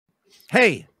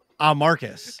Hey, I'm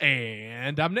Marcus.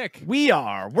 And I'm Nick. We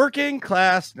are Working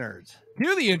Class Nerds.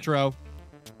 Cue the intro.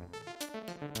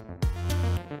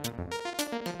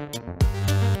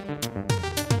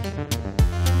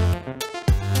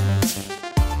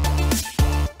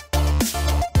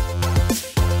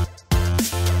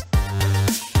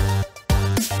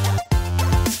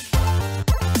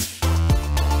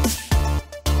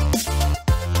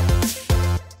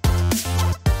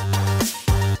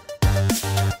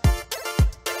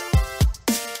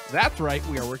 That's right,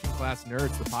 we are Working Class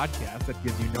Nerds, the podcast that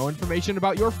gives you no information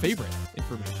about your favorite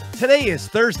information. Today is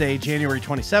Thursday, January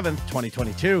 27th,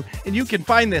 2022, and you can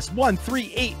find this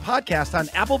 138 podcast on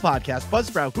Apple Podcasts,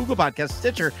 Buzzsprout, Google Podcasts,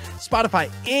 Stitcher,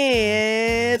 Spotify,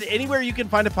 and anywhere you can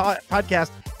find a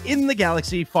podcast in the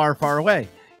galaxy far, far away.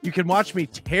 You can watch me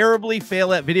terribly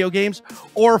fail at video games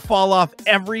or fall off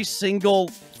every single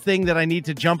thing that I need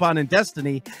to jump on in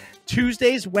Destiny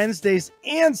Tuesdays, Wednesdays,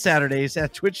 and Saturdays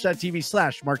at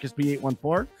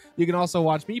twitch.tv/MarcusB814. You can also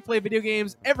watch me play video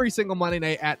games every single Monday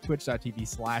night at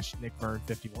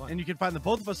twitch.tv/NickVern51. And you can find the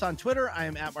both of us on Twitter. I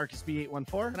am at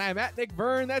MarcusB814. And I am at Nick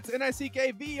Vern. That's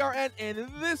NickVRN. And in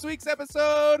this week's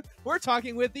episode, we're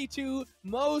talking with the two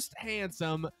most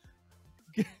handsome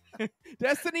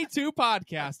Destiny 2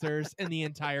 podcasters in the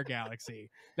entire galaxy.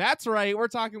 That's right. We're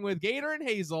talking with Gatr and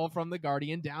Hazel from the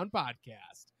Guardian Down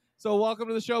podcast. So welcome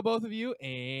to the show, both of you.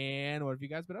 And what have you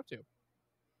guys been up to?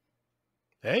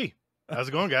 Hey, how's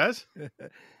it going, guys?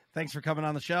 Thanks for coming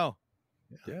on the show.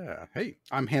 Yeah. Hey,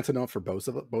 I'm handsome enough for both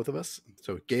of us.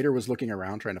 So Gatr was looking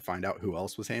around trying to find out who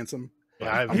else was handsome.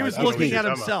 Yeah, He was looking at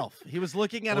himself. He was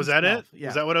looking at himself. Was that it? Yeah.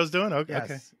 Was that what I was doing? Okay. Yes.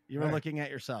 Okay. You were looking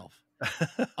at yourself.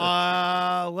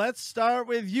 Let's start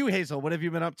with you, Hazel. What have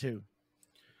you been up to?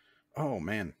 Oh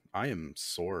man, I am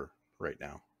sore right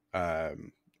now.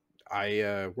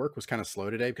 Work was kind of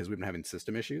slow today because we've been having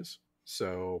system issues.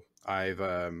 So I've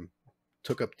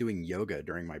took up doing yoga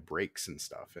during my breaks and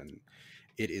stuff, and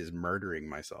it is murdering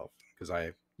myself because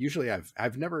I've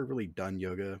never really done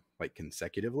yoga like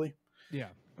consecutively. Yeah.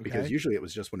 Because usually it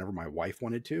was just whenever my wife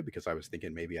wanted to, because I was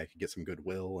thinking maybe I could get some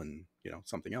goodwill and,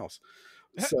 something else.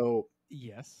 So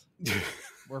yes,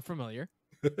 we're familiar.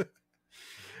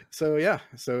 So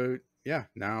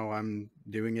now I'm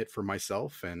doing it for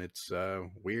myself, and it's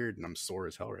weird, and I'm sore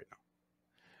as hell right now.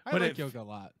 I like yoga a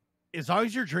lot. As long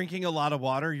as you're drinking a lot of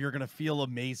water, you're going to feel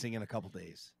amazing in a couple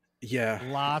days. Yeah.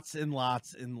 Lots and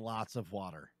lots and lots of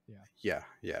water. Yeah.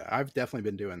 I've definitely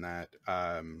been doing that.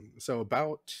 So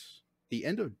about the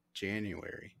end of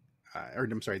January,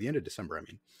 the end of December,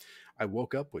 I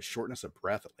woke up with shortness of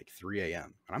breath at like 3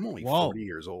 a.m. and I'm only 40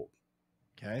 years old.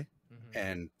 Okay. Mm-hmm.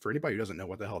 And for anybody who doesn't know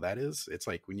what the hell that is, it's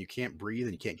like when you can't breathe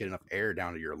and you can't get enough air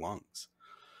down to your lungs.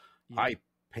 Yeah. I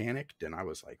panicked and I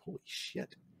was like, holy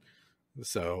shit.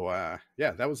 So,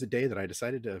 that was the day that I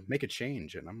decided to make a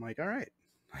change, and I'm like, all right.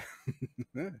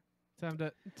 Time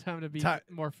to be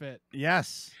more fit.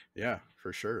 Yes. Yeah,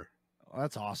 for sure. Well,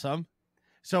 that's awesome.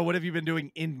 So what have you been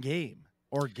doing in game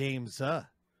or games?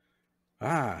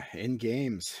 In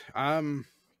games.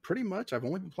 Pretty much I've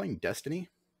only been playing Destiny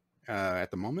at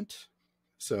the moment.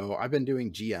 So I've been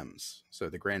doing GMs. So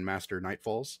the Grandmaster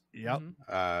Nightfalls. Yep.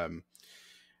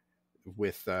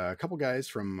 With a couple guys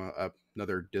from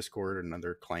another Discord,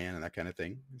 another clan, and that kind of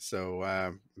thing.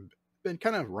 So been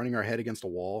kind of running our head against a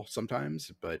wall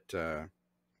sometimes, but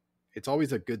it's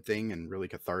always a good thing and really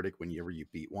cathartic whenever you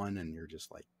beat one and you're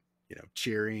just like,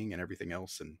 cheering and everything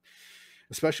else. And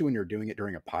especially when you're doing it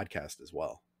during a podcast as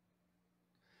well.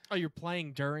 Oh, you're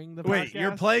playing during the podcast? Wait,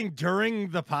 you're playing during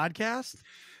the podcast?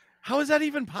 How is that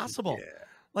even possible? Yeah.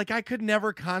 Like, I could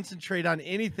never concentrate on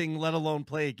anything, let alone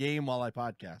play a game while I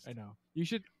podcast. I know. You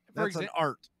should. That's an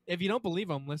art. If you don't believe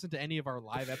him, listen to any of our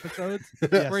live episodes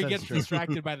Yes, where he gets true.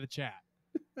 distracted by the chat.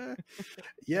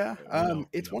 Yeah.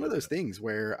 It's one of those things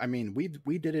where,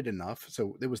 we did it enough.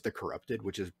 So it was the Corrupted,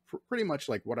 which is pretty much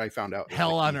like what I found out.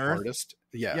 Hell like on Earth. Hardest.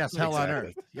 Yeah. Yes, Hell on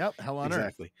Earth. Yep, Hell on Earth.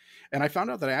 Exactly. And I found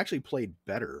out that I actually played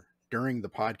better during the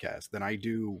podcast than I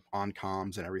do on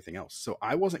comms and everything else. So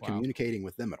I wasn't communicating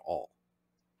with them at all.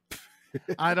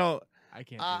 I can't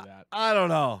do that. I don't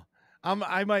know.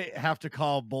 I might have to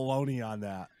call baloney on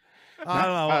that. I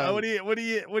don't know. What do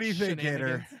you think,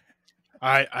 Gatr?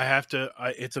 I have to.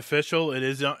 It's official. It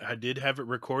is. I did have it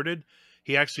recorded.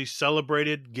 He actually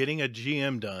celebrated getting a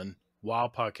GM done while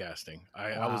podcasting.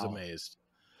 I was amazed.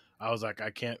 I was like, I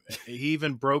can't. He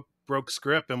even broke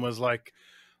script and was like,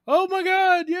 "Oh my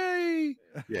god, yay!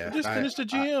 Yeah, I just finished a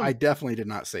GM." I definitely did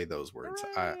not say those words.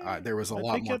 There was a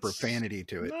lot more profanity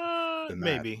to it.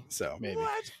 Maybe. So maybe.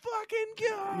 Let's fucking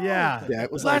go. Yeah. Yeah,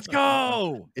 it was Let's like,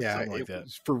 go. yeah, Something like it that.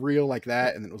 was for real like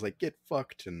that, and then it was like get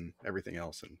fucked and everything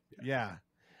else, and Yeah.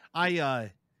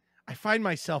 I find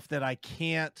myself that I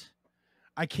can't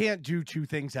do two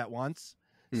things at once.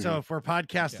 So if we're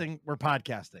podcasting, we're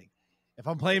podcasting. If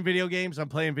I'm playing video games, I'm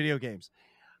playing video games.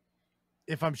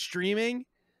 If I'm streaming,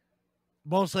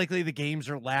 most likely the games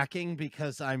are lacking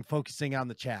because I'm focusing on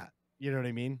the chat. You know what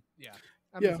I mean? Yeah.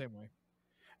 I'm Yeah. the same way.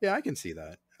 yeah, I can see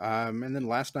that. And then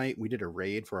last night we did a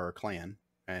raid for our clan,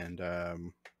 and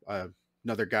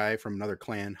another guy from another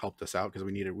clan helped us out because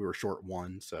we were short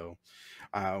one, so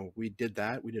we did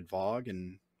that. We did VOG,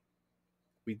 and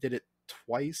we did it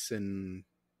twice in,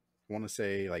 I want to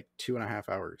say, like 2.5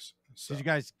 hours. So Did you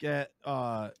guys get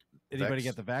anybody Vex?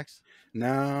 get the Vex?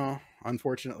 No,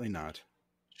 unfortunately not.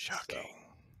 Shocking.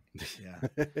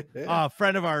 Yeah.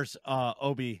 Friend of ours,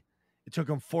 Obi, it took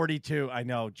him 42. I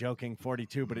know, joking,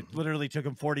 42, but it literally took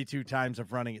him 42 times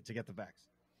of running it to get the Vex.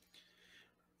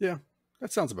 Yeah,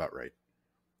 that sounds about right.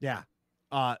 Yeah.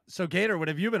 So Gatr, what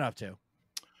have you been up to?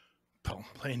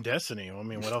 Playing Destiny. I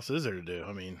mean, what else is there to do?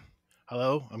 I mean,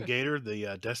 hello, I'm Gatr,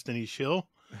 the Destiny shill.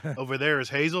 Over there is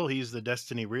Hazel. He's the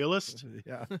Destiny realist.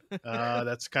 Yeah.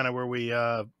 That's kind of where we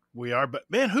are. But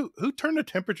man, who turned the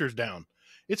temperatures down?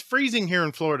 It's freezing here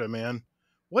in Florida, man.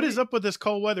 What is up with this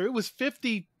cold weather? It was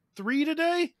 53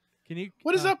 today. Can you?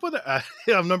 What is up with it?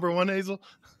 I'm number one, Hazel.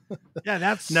 Yeah,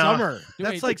 that's No. summer.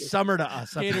 That's Wait, like summer to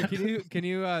us. up Gatr, here. can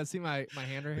you see my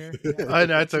hand right here? I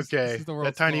know it's This is okay. the That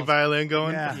world's tiny smallest- violin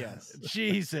going. Yeah. Yes.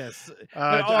 Jesus.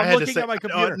 I I'm had to looking say- at my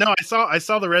computer. No, I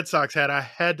saw the Red Sox hat. I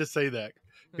had to say that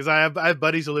because I have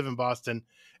buddies who live in Boston,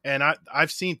 and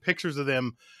I've seen pictures of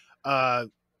them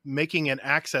making an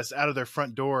access out of their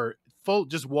front door, full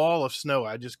just wall of snow.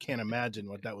 I just can't imagine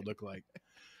what that would look like.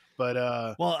 But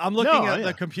Well, I'm looking No, at yeah.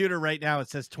 the computer right now. It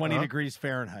says 20 Uh-huh. degrees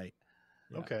Fahrenheit.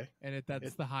 Yeah. okay, And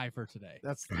that's the high for today.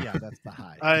 That's the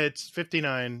high. it's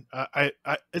 59.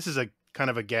 This is a kind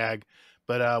of a gag,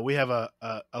 but we have a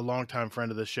longtime friend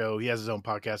of the show. He has his own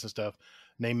podcast and stuff,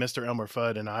 named Mr. Elmer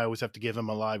Fudd, and I always have to give him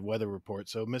a live weather report.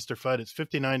 So, Mr. Fudd, it's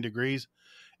 59 degrees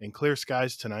and clear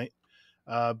skies tonight.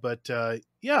 Yeah,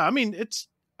 I mean,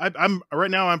 I'm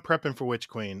right now. I'm prepping for Witch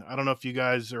Queen. I don't know if you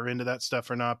guys are into that stuff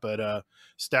or not, but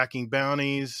stacking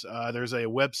bounties. There's a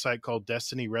website called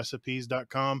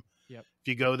DestinyRecipes.com. Yep. If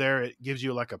you go there, it gives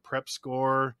you like a prep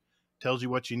score, tells you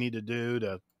what you need to do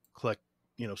to collect,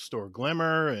 store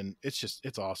Glimmer, and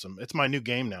it's awesome. It's my new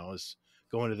game now, is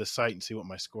going to the site and see what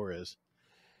my score is.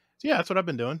 So yeah, that's what I've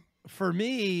been doing. For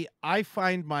me, I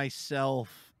find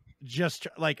myself just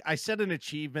like I set an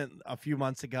achievement a few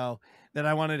months ago that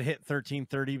I wanted to hit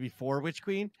 1330 before Witch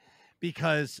Queen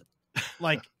because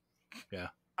like, Yeah.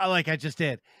 I just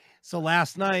did. So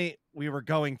last night we were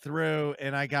going through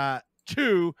and I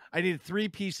needed 3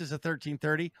 pieces of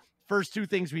 1330. First 2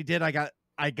 things we did, I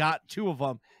got 2 of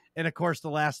them. And of course the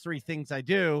last 3 things I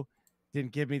do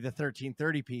didn't give me the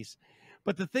 1330 piece.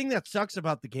 But the thing that sucks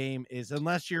about the game is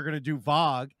unless you're going to do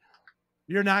VOG,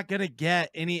 you're not going to get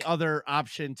any other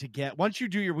option to get. Once you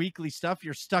do your weekly stuff,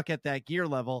 you're stuck at that gear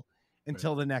level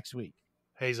until the next week.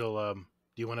 Hazel, do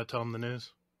you want to tell them the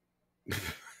news?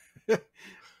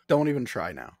 Don't even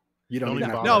try now. You don't Don't even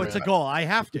even have bother. No, to it's a try. goal. I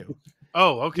have to.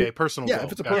 Oh, okay. Personal Yeah, goal.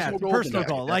 if it's a Gotcha. personal Yeah, goal, personal then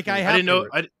goal. Like, I definitely. have I didn't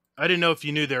know. to. I didn't know if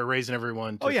you knew they were raising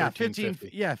everyone to Oh yeah, 15.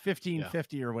 1350. Yeah,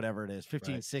 1550 or whatever it is.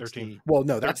 1560. Well,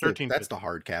 no, that's the 1350.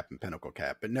 hard cap and pinnacle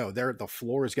cap. But no, the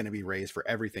floor is going to be raised for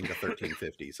everything to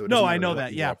 1350. So it No, doesn't I matter know what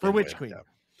that. you Yeah, walk for in Witch with. Queen. Yeah.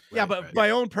 Yeah, but Right. my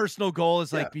own personal goal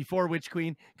is like Yeah. before Witch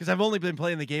Queen, because I've only been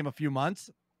playing the game a few months.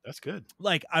 That's good.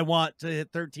 Like I want to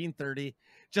hit 1330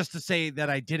 just to say that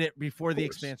I did it before the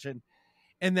course. expansion.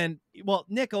 And then, well,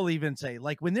 Nick will even say,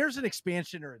 like, when there's an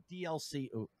expansion or a DLC,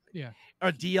 Yeah. or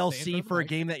a Stand DLC for for a Mike.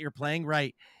 game that you're playing,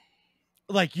 right?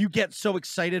 Like you get so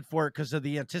excited for it because of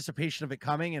the anticipation of it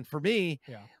coming. And for me,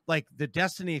 Yeah. like the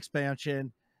Destiny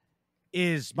expansion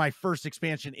is my first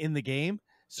expansion in the game.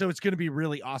 So it's going to be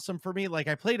really awesome for me. Like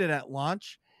I played it at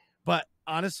launch, but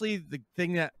honestly, the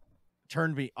thing that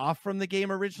turned me off from the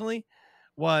game originally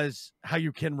was how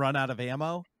you can run out of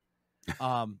ammo.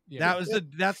 Yeah.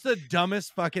 That's the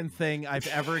dumbest fucking thing I've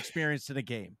ever experienced in a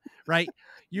game, right?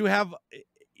 You have,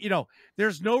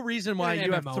 there's no reason why An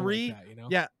you have MMO 3. like that, you know?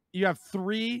 Yeah. You have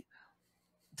 3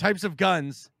 types of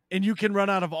guns and you can run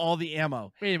out of all the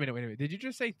ammo. Wait a minute. Did you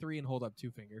just say 3 and hold up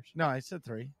 2 fingers? No, I said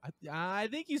 3. I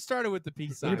think you started with the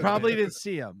peace sign. You probably didn't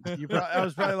see them. I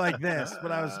was probably like this,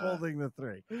 but I was holding the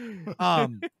 3.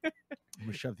 I'm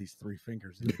gonna shove these 3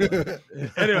 fingers in.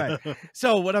 Anyway,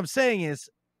 so what I'm saying is,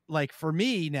 like for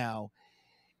me now,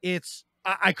 it's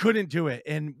I couldn't do it.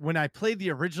 And when I played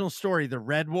the original story, the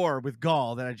Red War with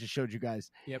Gaul that I just showed you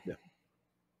guys, Yep.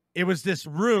 it was this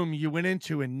room you went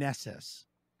into in Nessus.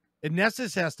 And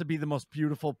Nessus has to be the most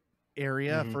beautiful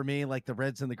area for me, like the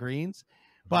reds and the greens.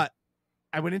 But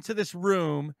I went into this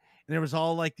room and there was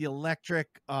all like the electric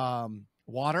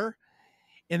water,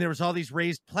 and there was all these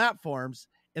raised platforms,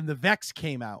 and the Vex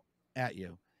came out at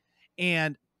you.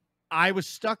 And I was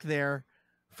stuck there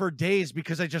for days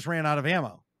because I just ran out of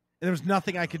ammo. And there was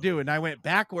nothing I could do. And I went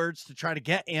backwards to try to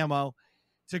get ammo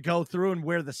to go through, and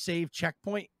where the save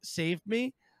checkpoint saved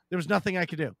me, there was nothing I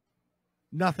could do.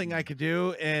 Nothing I could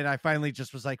do. And I finally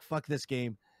just was like, fuck this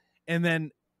game. And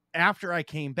then after I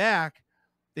came back,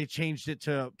 they changed it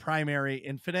to primary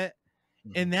infinite.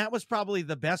 And that was probably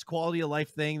the best quality of life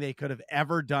thing they could have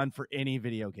ever done for any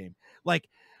video game. Like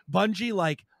Bungie,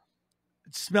 like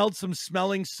smelled some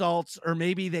smelling salts, or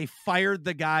maybe they fired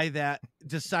the guy that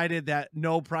decided that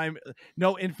no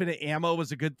infinite ammo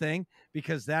was a good thing,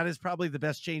 because that is probably the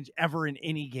best change ever in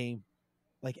any game,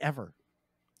 like ever.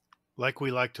 Like we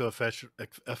like to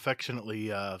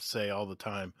affectionately say all the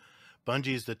time,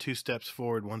 Bungie is the 2 steps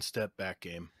forward, 1 step back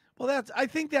game. Well, I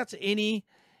think that's any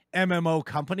MMO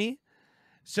company.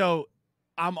 So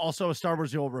I'm also a Star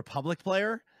Wars The Old Republic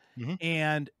player,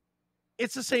 and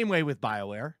it's the same way with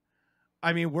BioWare.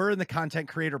 I mean, we're in the content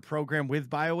creator program with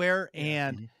BioWare,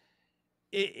 and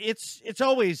it's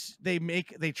always they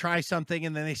try something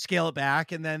and then they scale it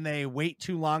back, and then they wait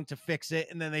too long to fix it,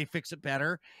 and then they fix it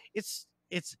better. It's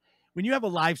when you have a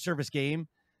live service game,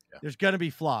 there's going to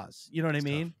be flaws. You know what I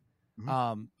mean?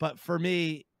 But for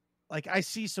me, like, I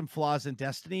see some flaws in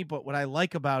Destiny, but what I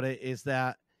like about it is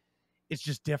that it's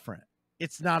just different.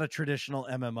 It's not a traditional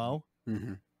MMO,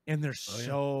 and there's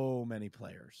so many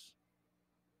players.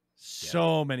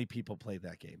 So many people played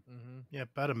that game. Yeah,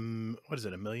 about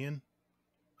 $1 million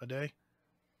a day?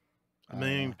 $1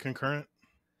 million concurrent?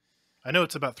 I know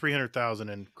it's about 300,000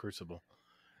 in Crucible,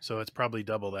 so it's probably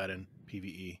double that in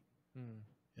PvE.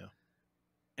 Yeah.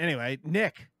 Anyway,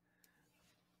 Nick,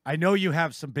 I know you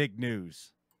have some big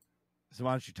news, so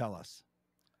why don't you tell us?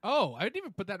 Oh, I didn't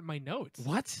even put that in my notes.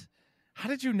 What? How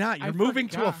did you not? You're I moving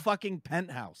to a forgot. fucking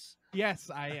penthouse.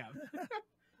 Yes, I am.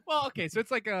 Well, okay, so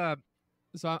it's like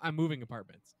so I'm moving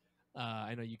apartments.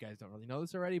 I know you guys don't really know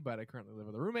this already, but I currently live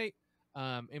with a roommate.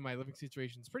 And my living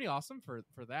situation is pretty awesome for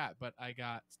that. But I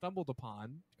got stumbled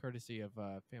upon, courtesy of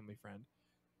a family friend,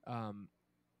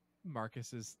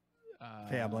 Marcus's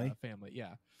Family,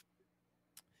 yeah.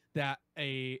 That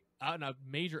a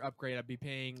major upgrade, I'd be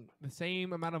paying the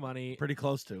same amount of money, pretty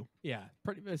close to. Yeah,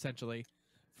 pretty essentially,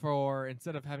 for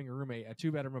instead of having a roommate, a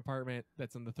 2-bedroom apartment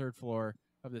that's on the 3rd floor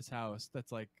of this house.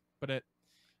 That's like, but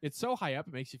it's so high up,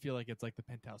 it makes you feel like it's like the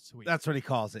penthouse suite. That's what he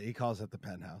calls it. He calls it the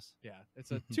penthouse. Yeah,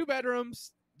 it's a 2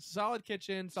 bedrooms, solid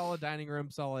kitchen, solid dining room,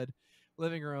 solid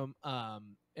living room.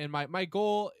 And my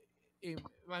goal,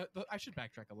 I should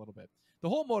backtrack a little bit. The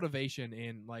whole motivation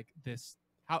in like this,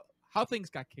 how things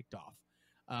got kicked off.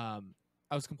 I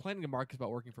was complaining to Marcus about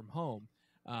working from home.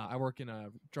 I work in a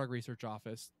drug research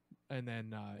office, and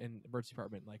then in emergency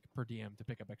department, like per diem to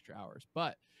pick up extra hours.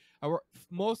 But I work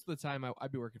most of the time.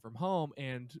 I'd be working from home,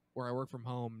 and where I work from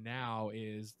home now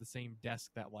is the same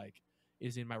desk that like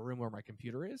is in my room where my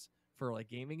computer is for like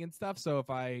gaming and stuff. So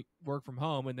if I work from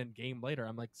home and then game later,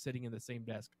 I'm like sitting in the same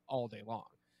desk all day long,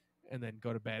 and then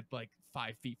go to bed like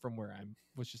 5 feet from where I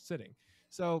was just sitting.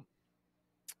 So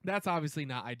that's obviously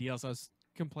not ideal. So I was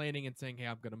complaining and saying, hey,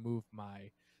 I'm going to move my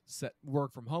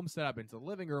work from home setup into the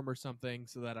living room or something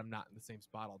so that I'm not in the same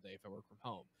spot all day if I work from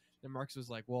home. Then Marcus was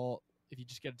like, well, if you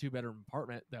just get a 2-bedroom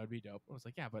apartment, that would be dope. I was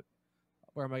like, yeah, but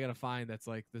where am I going to find that's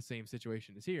like the same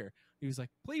situation as here? He was like,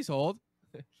 please hold.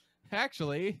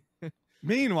 Actually,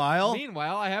 Meanwhile,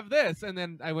 I have this. And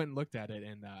then I went and looked at it,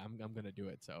 and I'm going to do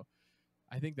it. So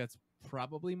I think that's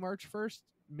probably March 1st,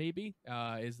 maybe,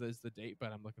 is the date,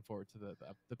 but I'm looking forward to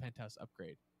the penthouse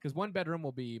upgrade, because 1 bedroom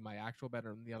will be my actual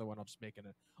bedroom, and the other one I'll just make an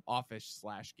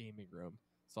office/gaming room.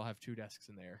 So I'll have 2 desks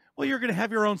in there. well, you're going to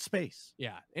have your own space.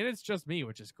 Yeah, and it's just me,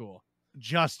 which is cool.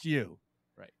 Just you.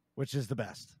 Right. Which is the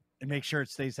best. And make sure it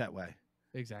stays that way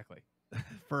Exactly.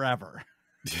 forever.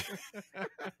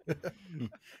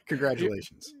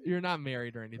 Congratulations. You're not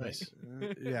married or anything. Nice.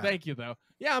 Yeah. Thank you, though.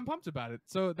 Yeah, I'm pumped about it.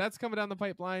 So that's coming down the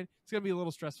pipeline. It's going to be a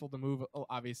little stressful to move,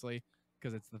 obviously,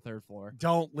 because it's the 3rd floor.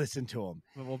 Don't listen to him.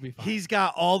 But we'll be fine. He's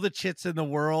got all the chits in the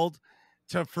world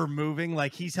for moving.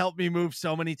 Like, he's helped me move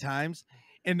so many times.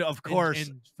 And of course,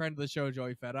 and friend of the show,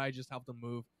 Joey Feta, I just helped him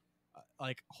move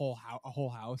like a whole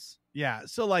house. yeah.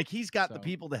 So like, he's got the So,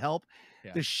 people to help.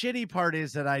 yeah. The shitty part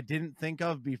is that I didn't think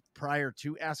of prior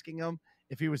to asking him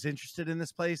if he was interested in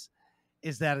this place,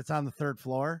 is that it's on the 3rd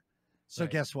floor. So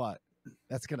Right. guess what?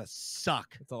 That's going to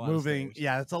suck. It's a lot of moving. stairs.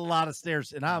 Yeah. It's a lot of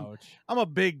stairs. And I'm Ouch. a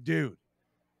big dude.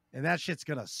 and that shit's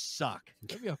gonna suck.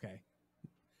 It'll be okay.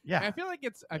 Yeah, I feel like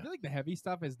I feel like the heavy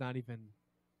stuff is not even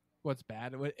what's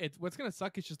bad. What's gonna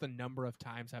suck is just the number of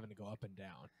times having to go up and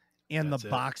down. and That's the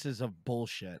it. boxes of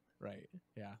bullshit. Right.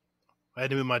 Yeah. I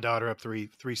had to move my daughter up three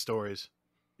stories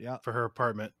Yeah, for her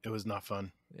apartment. It was not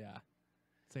fun. Yeah.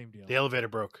 Same deal. The elevator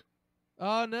broke.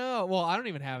 Oh no. Well, I don't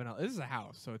even have an. This is a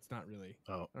house, so it's not really.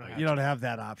 Oh, I don't I have you don't have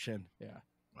that option. Yeah.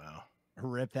 wow.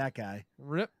 Rip that guy.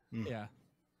 Rip. Mm. Yeah.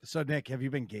 So Nick, have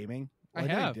you been gaming? I know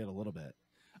you have. did a little bit.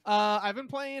 I've been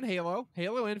playing Halo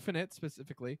Infinite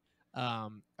specifically. I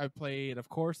played, of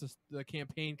course, the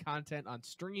campaign content on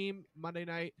stream Monday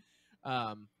night,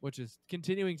 which is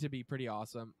continuing to be pretty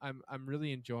awesome. I'm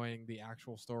really enjoying the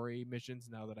actual story missions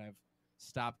now that I've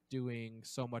stopped doing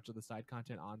so much of the side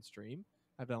content on stream.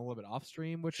 I've done a little bit off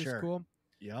stream, which is Sure. cool.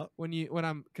 Yep.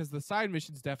 Because the side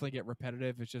missions definitely get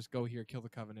repetitive. It's just go here, kill the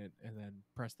Covenant, and then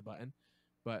press the button.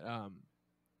 But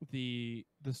the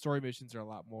story missions are a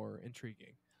lot more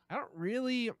intriguing. I don't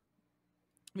really. I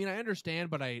mean, I understand,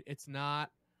 but it's not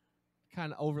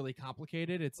kind of overly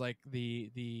complicated. It's like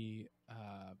the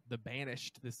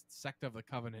banished, this sect of the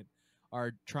Covenant,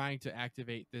 are trying to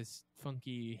activate this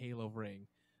funky Halo ring,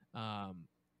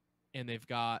 and they've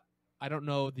got, I don't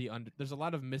know there's a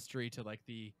lot of mystery to like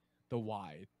the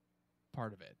why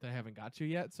part of it that I haven't got to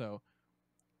yet. So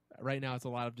right now it's a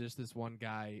lot of just this one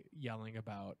guy yelling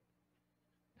about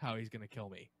how he's gonna kill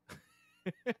me.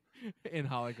 In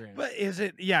hologram. But is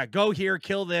it? Yeah, go here,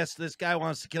 kill this. This guy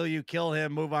wants to kill you. Kill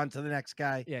him. Move on to the next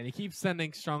guy. Yeah, and he keeps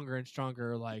sending stronger and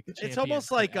stronger. Like It's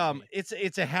almost like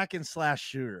it's a hack and slash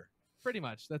shooter. pretty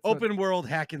much that's Open world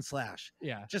hack and slash.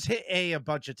 Yeah, Just hit A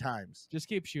bunch of times just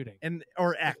keep shooting. and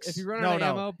or X. If you run out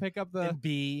of ammo, pick up the. and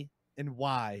B and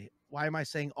Y. Why am I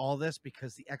saying all this?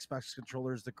 Because the Xbox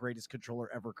controller is the greatest controller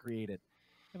ever created.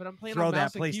 Yeah, but I'm playing Throw on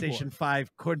that mouse and PlayStation keyboard.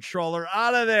 5 controller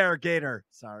out of there, Gatr.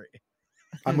 Sorry.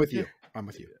 I'm with you. I'm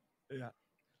with you.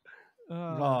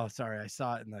 Oh, sorry. I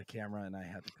saw it in the camera and I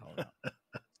had to call it out.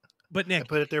 But I Nick,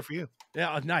 put it there for you.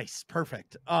 yeah, nice,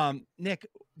 perfect. Nick,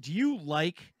 do you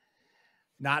like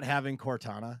not having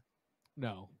Cortana?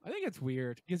 No, I think it's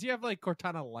weird because you have like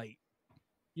Cortana Light.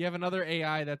 You have another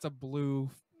AI that's a blue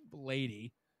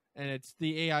lady, and it's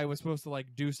the AI was supposed to like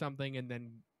do something and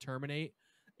then terminate,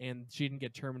 and she didn't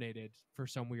get terminated for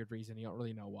some weird reason. You don't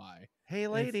really know why. Hey,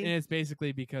 And lady. it's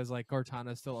basically because like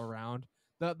Cortana's still around.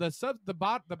 The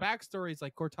backstory is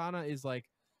like Cortana is like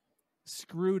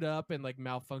screwed up and like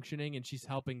malfunctioning, and she's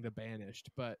helping the banished,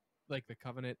 but like the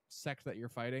Covenant sect that you're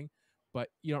fighting, but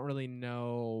you don't really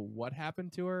know what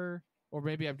happened to her, or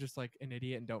maybe I'm just like an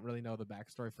idiot and don't really know the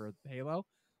backstory for Halo.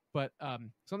 But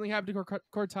something happened to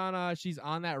Cortana. She's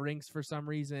on that ring for some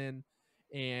reason,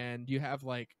 and you have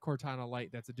like Cortana Light,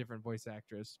 that's a different voice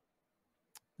actress,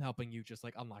 helping you just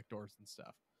like unlock doors and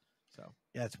stuff. So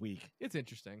Yeah, it's weak. it's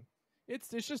interesting. It's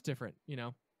just different, you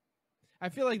know. I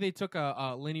feel like they took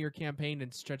a linear campaign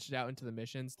and stretched it out into the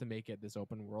missions to make it this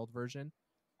open world version,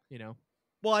 you know.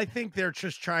 Well, I think they're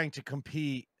just trying to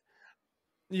compete.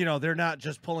 You know, they're not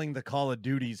just pulling the Call of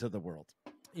Duties of the world.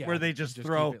 Yeah, Where they and just keep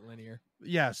throw- it linear.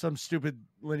 Yeah, some stupid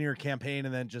linear campaign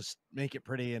and then just make it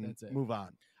pretty and That's it. move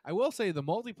on. I will say the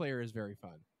multiplayer is very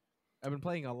fun. I've been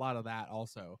playing a lot of that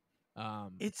also.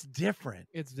 It's different.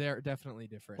 It's definitely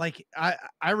different. Like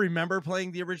I remember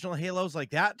playing the original Halos, like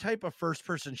that type of first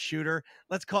person shooter.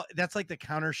 That's like the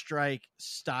Counter-Strike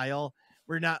style.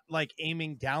 We're not like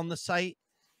aiming down the sight.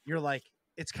 You're like,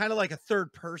 it's kind of like a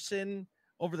third person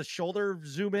over the shoulder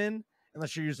zoom in,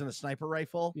 unless you're using a sniper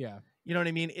rifle. yeah. You know what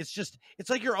I mean? It's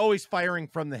like you're always firing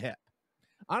from the hip.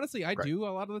 Honestly, I Right. do a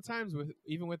lot of the times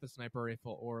even with the sniper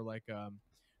rifle, or like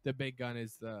the big gun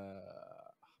is the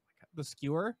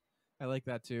skewer. I like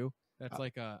that too. That's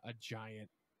like a giant.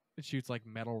 It shoots like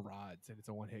metal rods, and it's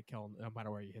a one-hit kill no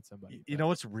matter where you hit somebody. You know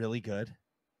what's really good?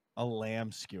 A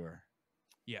lamb skewer.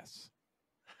 Yes.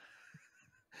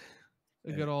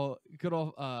 Yeah. Good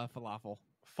old falafel.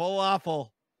 Falafel.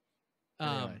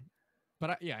 Um, Anyway. but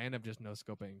I end up just no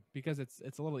scoping because it's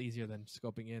a little easier than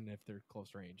scoping in if they're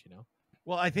close range, you know.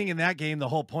 Well, I think in that game the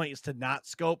whole point is to not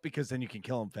scope because then you can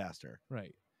kill them faster.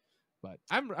 Right. But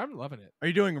I'm loving it. Are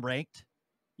you doing ranked?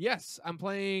 Yes, I'm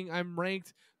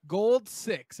ranked gold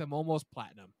 6. I'm almost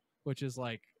platinum, which is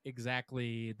like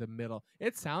exactly the middle.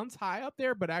 It sounds high up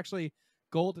there, but actually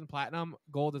gold and platinum,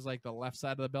 gold is like the left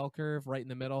side of the bell curve, right in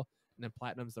the middle, and then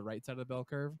platinum's the right side of the bell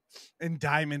curve. And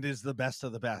diamond is the best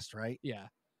of the best, right? Yeah.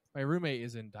 My roommate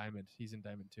is in diamond. He's in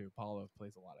diamond too. Paulo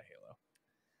plays a lot of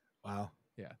Halo. Wow.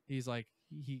 Yeah. He's like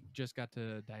he just got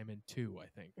to diamond 2, I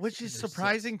think. Which And is there's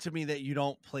surprising to me that you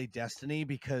don't play Destiny,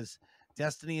 because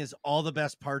Destiny is all the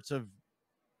best parts of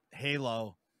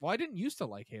Halo Well, I didn't used to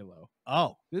like Halo.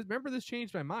 Oh, Remember, this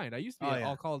changed my mind. I used to be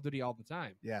all Call of Duty all the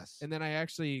time. yes. And then I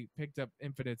actually picked up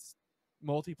Infinite's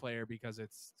multiplayer because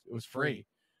it was free.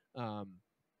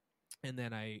 And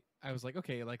then I was like,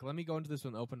 okay, like let me go into this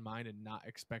with an open mind and not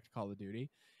expect Call of Duty.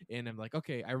 And I'm like,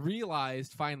 okay, I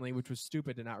realized finally, which was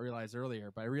stupid to not realize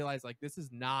earlier, but I realized like this is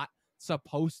not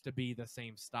supposed to be the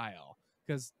same style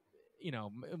because, you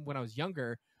know, when I was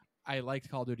younger, I liked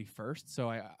Call of Duty first, so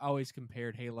I always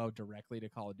compared Halo directly to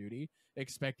Call of Duty,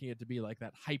 expecting it to be like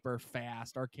that hyper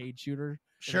fast arcade shooter.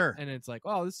 Sure. And it's like,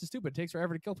 oh, this is stupid. It takes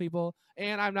forever to kill people,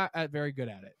 and I'm not very good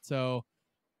at it. So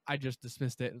I just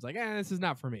dismissed it and was like, this is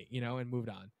not for me, you know, and moved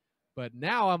on. But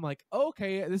now I'm like,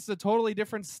 okay, this is a totally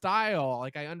different style.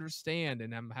 Like I understand,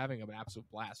 and I'm having an absolute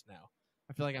blast now.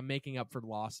 I feel like I'm making up for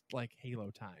lost like Halo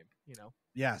time, you know?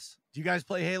 Yes. Do you guys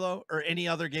play Halo or any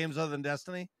other games other than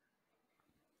Destiny?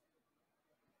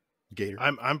 Gatr.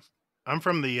 I'm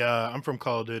from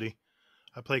Call of Duty.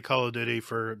 I played Call of Duty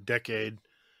for a decade.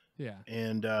 Yeah.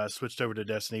 And switched over to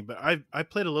Destiny. But I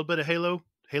played a little bit of Halo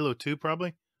 2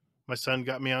 probably. My son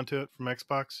got me onto it from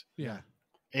Xbox. Yeah.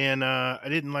 And I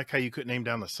didn't like how you couldn't aim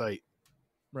down the sight.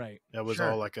 Right. That was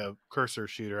Sure. all like a cursor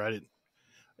shooter.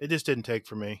 It just didn't take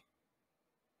for me.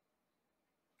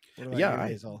 What about Yeah,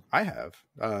 you, Hazel? I have.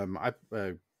 I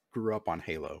grew up on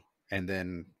Halo and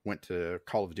then went to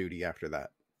Call of Duty after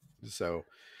that. So,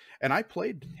 and I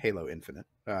played Halo Infinite.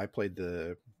 I played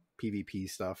the PvP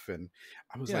stuff, and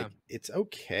I was like, it's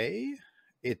okay.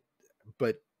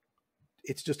 But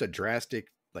it's just a drastic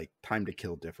like time to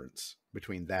kill difference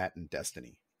between that and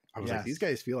Destiny. I was like, these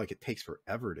guys feel like it takes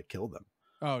forever to kill them.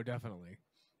 Oh, definitely.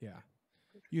 Yeah.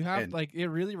 You have like it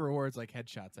really rewards like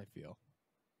headshots, I feel.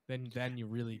 Then you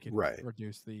really can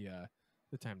reduce the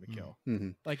time to kill. Mm-hmm.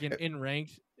 Like in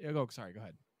ranked. Go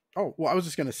ahead. Oh, well, I was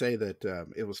just going to say that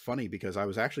it was funny because I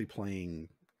was actually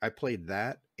I played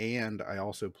that, and I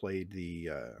also played the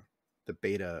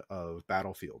beta of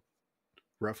Battlefield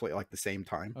roughly like the same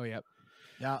time. Oh, yep.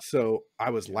 Yeah. So I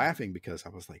was laughing because I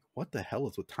was like, what the hell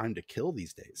is with time to kill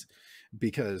these days?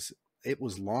 Because it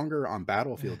was longer on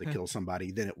Battlefield to kill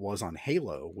somebody than it was on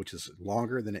Halo, which is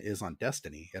longer than it is on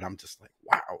Destiny. And I'm just like,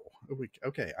 wow.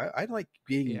 Okay. I like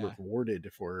being rewarded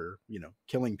for,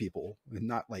 killing people and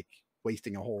not like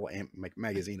wasting a whole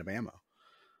magazine of ammo.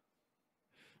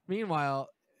 Meanwhile,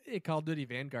 in Call of Duty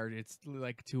Vanguard, it's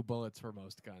like 2 bullets for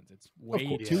most guns. It's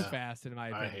way too fast in my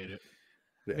opinion. I hate it.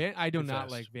 Yeah. I do not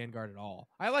like Vanguard at all.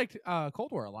 I liked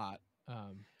Cold War a lot,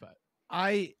 but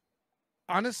I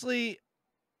honestly,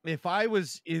 if I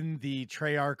was in the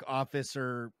Treyarch office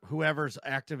or whoever's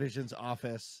Activision's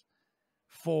office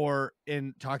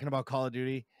in talking about Call of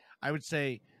Duty, I would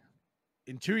say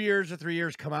in 2 years or 3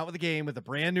 years, come out with a game with a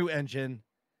brand new engine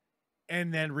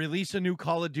and then release a new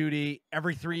Call of Duty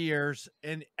every 3 years,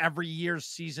 and every year's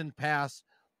season pass.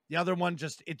 The other one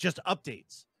just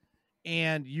updates,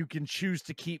 and you can choose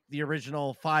to keep the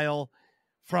original file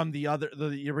from the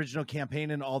original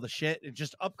campaign and all the shit, and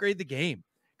just upgrade the game.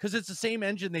 Because it's the same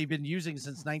engine they've been using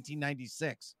since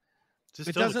 1996. Is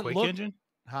it still the Quake engine?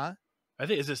 Huh?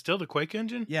 Is it still the Quake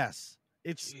engine? Yes.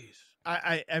 It's. Jeez.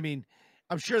 I mean,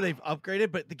 I'm sure they've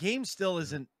upgraded, but the game still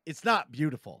isn't. It's not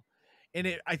beautiful,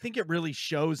 and I think it really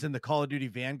shows in the Call of Duty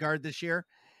Vanguard this year.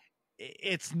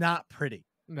 It's not pretty.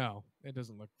 No, it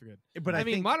doesn't look good. But I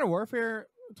think Modern Warfare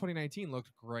 2019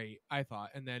 looked great, I thought,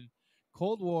 and then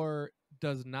Cold War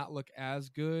does not look as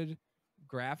good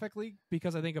graphically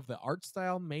because I think of the art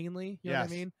style mainly. You know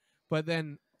what I mean? But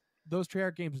then those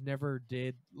Treyarch games never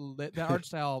did. The art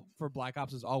style for Black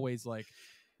Ops is always like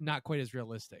not quite as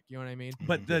realistic. You know what I mean?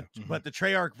 But the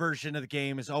Treyarch version of the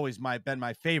game has always been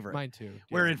my favorite. Mine too.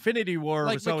 Where Infinity War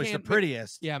was always the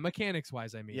prettiest. Mechanics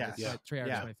wise, I mean,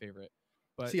 Treyarch is my favorite.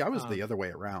 But, see, I was the other way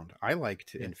around. I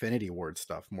liked Infinity Ward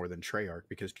stuff more than Treyarch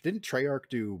because didn't Treyarch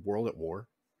do World at War?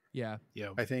 Yeah.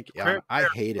 I think I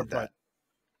hated that.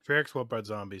 Treyarch's what brought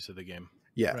zombies to the game.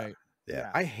 Yeah. Right.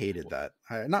 Yeah. I hated that.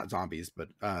 Not zombies, but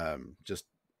just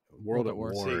World at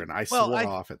War. See, and I swore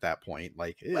off at that point.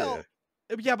 Like,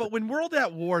 yeah, but when World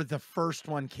at War, the first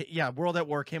one, World at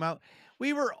War came out,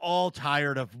 we were all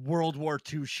tired of World War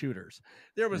II shooters.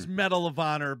 There was Medal of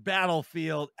Honor,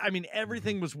 Battlefield. I mean,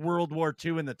 everything was World War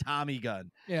II and the Tommy gun.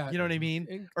 Yeah. You know what I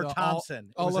mean? Or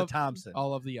Thompson. It was a Thompson.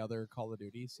 All of the other Call of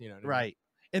Duties, you know what I mean? Right.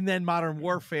 And then Modern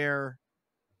Warfare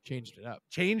changed it up.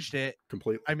 Changed it.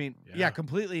 Completely. I mean,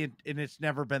 completely. And it's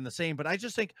never been the same. But I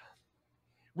just think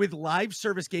with live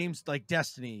service games like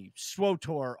Destiny,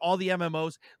 SWTOR, all the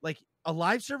MMOs, like a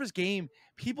live service game,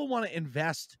 people want to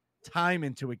invest time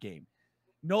into a game.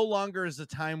 No longer is the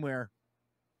time where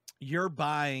you're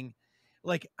buying,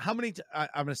 like, how many, I'm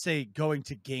going to say going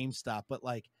to GameStop, but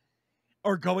like,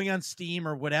 or going on Steam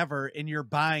or whatever, and you're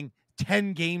buying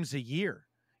 10 games a year.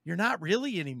 You're not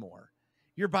really anymore.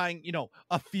 You're buying,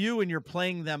 a few and you're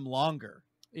playing them longer.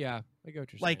 Yeah, I get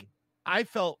what you're Like, saying. I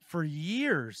felt for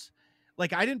years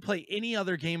like I didn't play any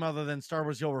other game other than Star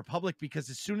Wars: The Old Republic, because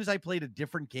as soon as I played a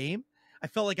different game, I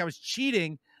felt like I was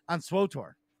cheating on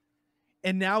SWTOR.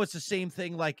 And now it's the same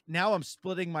thing. Like, now I'm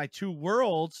splitting my two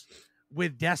worlds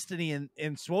with Destiny and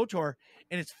SWTOR,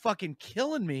 and it's fucking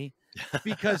killing me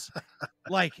because,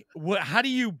 like, how do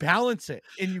you balance it?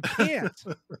 And you can't.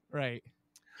 Right.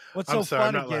 What's I'm so sorry,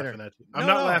 I'm funny, not Gatr? laughing at you. I'm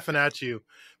No, not no. laughing at you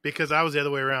because I was the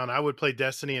other way around. I would play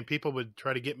Destiny and people would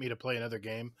try to get me to play another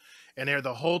game. And there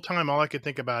the whole time, all I could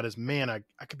think about is, man,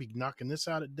 I could be knocking this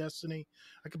out at Destiny.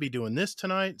 I could be doing this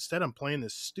tonight. Instead, I'm playing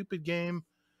this stupid game.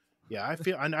 Yeah, I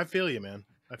feel you, man.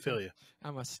 I feel you.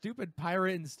 I'm a stupid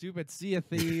pirate and stupid Sea of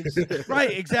Thieves.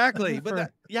 Right, exactly. But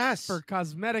For- yes. For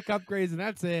cosmetic upgrades, and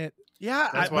that's it. Yeah.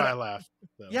 That's why I laughed.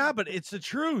 So. Yeah, but it's the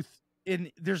truth.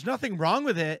 And there's nothing wrong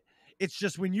with it. It's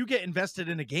just when you get invested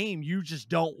in a game, you just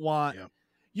don't want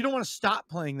you don't want to stop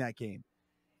playing that game.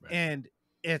 Right. And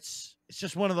it's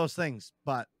just one of those things.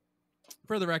 But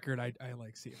For the record, I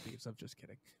like Sea of Thieves. I'm just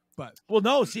kidding. But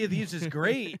no, Sea of Thieves is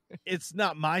great. It's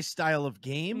not my style of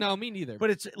game. no, me neither. But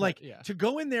it's like yeah. to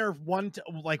go in there once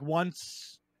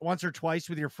or twice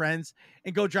with your friends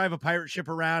and go drive a pirate ship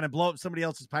around and blow up somebody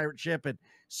else's pirate ship and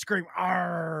scream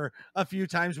 "Arr" a few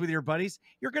times with your buddies,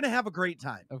 you're going to have a great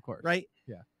time. Of course. Right?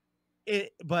 Yeah.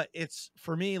 But it's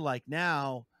for me, like,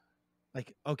 now,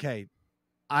 like, okay,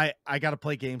 I got to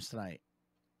play games tonight.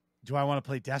 Do I want to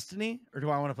play Destiny or do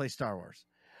I want to play Star Wars?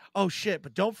 Oh shit.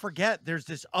 But don't forget there's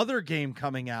this other game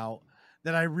coming out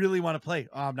that I really want to play.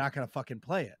 Oh, I'm not going to fucking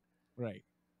play it. Right.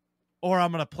 Or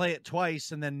I'm going to play it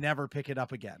twice and then never pick it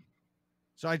up again.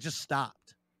 So I just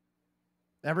stopped.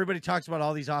 Everybody talks about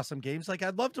all these awesome games. Like,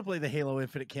 I'd love to play the Halo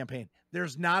Infinite campaign.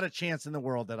 There's not a chance in the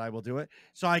world that I will do it.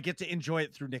 So I get to enjoy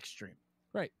it through Nick's stream.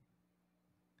 Right.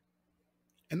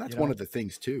 And that's one of the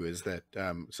things too, is that,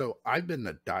 so I've been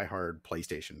a diehard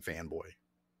PlayStation fanboy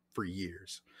for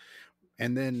years.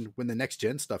 And then when the next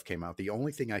gen stuff came out, the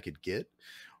only thing I could get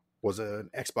was an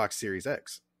Xbox Series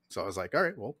X. So I was like, all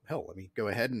right, well, hell, let me go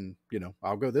ahead and,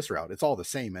 I'll go this route. It's all the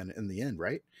same in the end,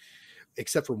 right?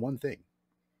 Except for one thing.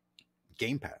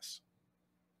 Game Pass.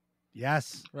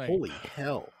 Yes. Right. Holy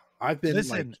hell. I've been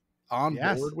on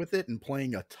Yes. board with it and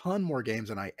playing a ton more games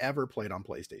than I ever played on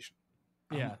PlayStation.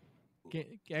 Yeah.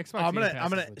 Xbox. I'm Game Pass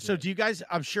gonna. is legit. So do you guys?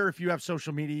 I'm sure if you have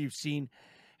social media,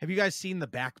 have you guys seen the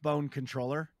Backbone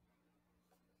controller?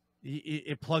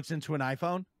 It plugs into an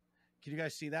iPhone. Can you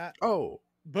guys see that? Oh,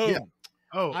 Boom. yeah.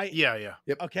 Oh, yeah.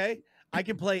 Okay. I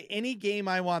can play any game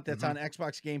I want that's on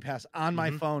Xbox Game Pass on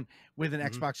my phone with an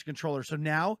Xbox controller. So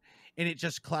now, and it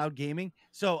just cloud gaming.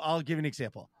 So I'll give you an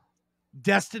example.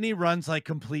 Destiny runs like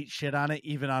complete shit on it,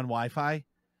 even on Wi-Fi,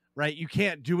 right? You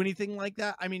can't do anything like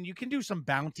that. I mean, you can do some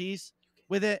bounties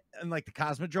with it and like the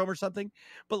Cosmodrome or something.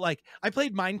 But like, I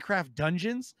played Minecraft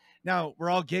Dungeons. Now we're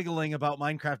all giggling about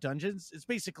Minecraft Dungeons. It's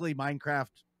basically Minecraft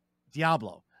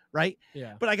Diablo, right?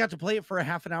 Yeah. But I got to play it for a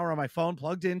half an hour on my phone,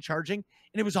 plugged in, charging,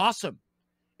 and it was awesome.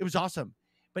 It was awesome.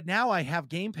 But now I have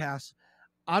Game Pass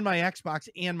on my Xbox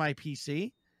and my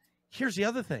PC. Here's the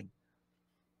other thing.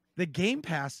 The Game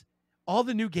Pass, all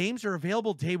the new games are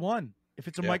available day one if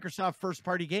it's a Microsoft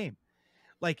first-party game.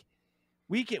 Like,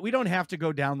 we don't have to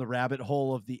go down the rabbit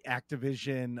hole of the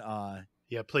Activision.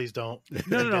 Yeah, please don't.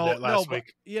 No. Last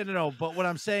week. But what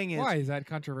I'm saying is, why is that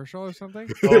controversial or something?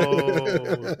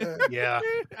 Oh, yeah.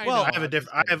 Well, I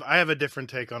have a different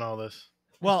take on all this.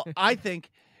 Well, I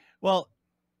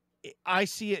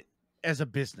see it as a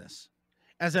business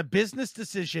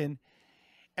decision.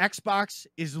 Xbox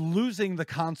is losing the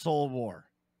console war,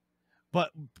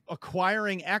 but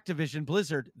acquiring Activision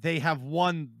Blizzard, they have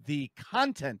won the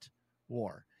content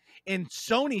war. And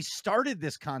Sony started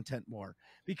this content war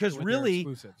because With really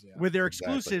their exclusives, yeah. with their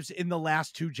exclusives in the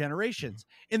last two generations.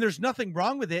 And there's nothing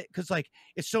wrong with it because, like,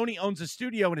 if Sony owns a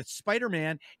studio and it's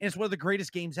Spider-Man and it's one of the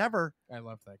greatest games ever, I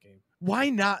love that game. why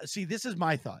not? See, this is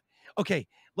my thought. Okay,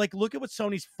 like, look at what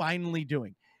Sony's finally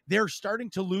doing. They're starting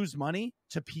to lose money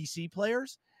to PC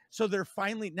players. So they're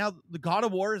finally, now the God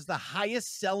of War is the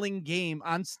highest selling game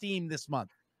on Steam this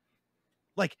month.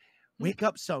 Like, wake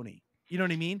up, Sony. You know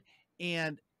what I mean?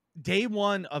 And day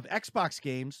one of Xbox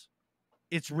games,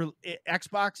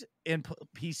 Xbox and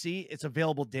PC, it's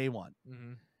available day one.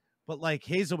 Mm-hmm. But like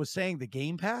Hazel was saying, the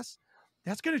Game Pass,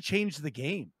 that's going to change the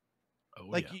game. Oh,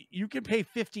 like, you can pay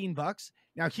 $15.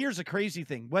 Now, here's a crazy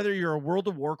thing. Whether you're a World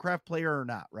of Warcraft player or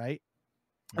not, right?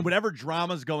 And whatever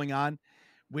drama's going on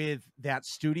with that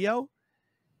studio,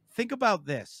 think about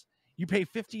this. You pay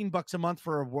 $15 a month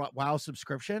for a WoW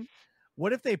subscription.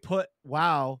 What if they put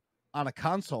WoW on a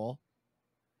console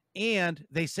and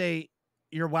they say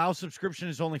your WoW subscription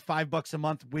is only $5 a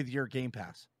month with your Game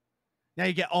Pass? Now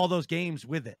you get all those games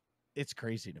with it. It's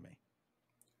crazy to me.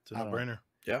 It's a no-brainer.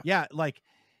 Yeah, like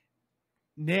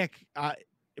Nick,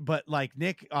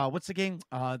 Nick, what's the game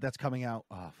that's coming out?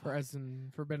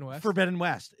 Forbidden West. Forbidden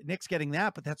West. Nick's getting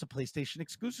that, but that's a PlayStation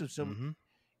exclusive. So,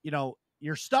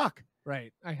 you're stuck.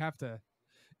 Right. I have to.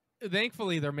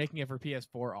 Thankfully, they're making it for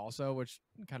PS4 also, which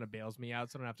kind of bails me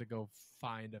out, so I don't have to go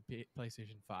find a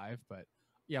PlayStation 5. But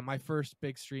yeah, my first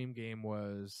big stream game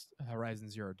was Horizon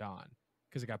Zero Dawn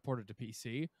because it got ported to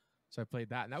PC. So I played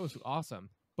that, and that was awesome.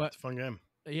 But It's a fun game.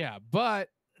 Yeah, but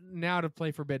now to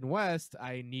play Forbidden West,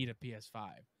 I need a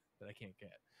PS5 that I can't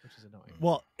get, which is annoying.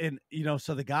 Well, and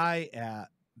so the guy at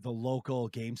the local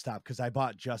GameStop, because I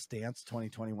bought Just Dance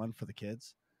 2021 for the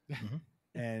kids,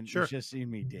 and just seeing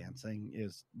me dancing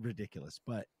is ridiculous.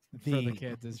 But for the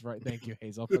kids is right. Thank you,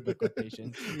 Hazel, for the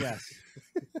quotation. Yes.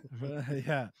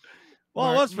 Yeah.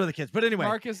 Well, it was for the kids, but anyway,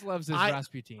 Marcus loves his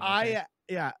Rasputin. Okay?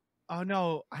 Oh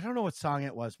no, I don't know what song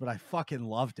it was, but I fucking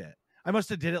loved it. I must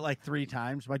have did it like 3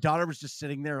 times. My daughter was just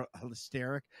sitting there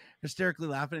hysterically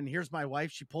laughing. And here's my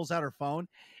wife. She pulls out her phone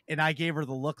and I gave her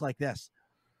the look like this.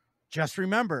 Just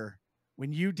remember,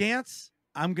 when you dance,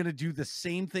 I'm going to do the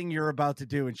same thing you're about to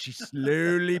do. And she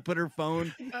slowly put her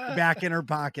phone back in her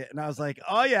pocket. And I was like,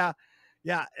 oh yeah.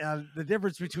 Yeah. The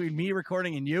difference between me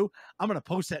recording and you, I'm going to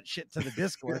post that shit to the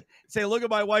Discord. Say, look at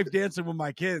my wife dancing with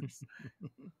my kids.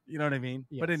 You know what I mean?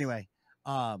 Yes. But anyway,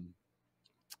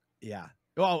 yeah.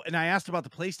 Oh, and I asked about the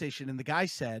PlayStation, and the guy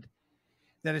said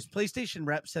that his PlayStation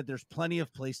rep said there's plenty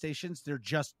of PlayStations. They're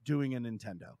just doing a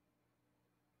Nintendo.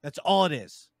 That's all it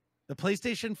is. The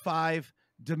PlayStation 5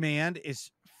 demand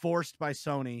is forced by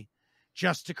Sony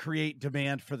just to create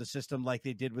demand for the system like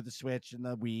they did with the Switch and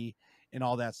the Wii and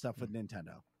all that stuff with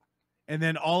Nintendo. And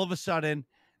then all of a sudden,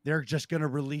 they're just going to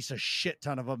release a shit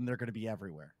ton of them. They're going to be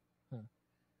everywhere.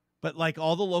 But like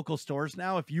all the local stores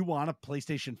now, if you want a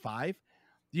PlayStation 5,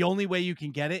 the only way you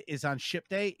can get it is on ship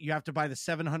day. You have to buy the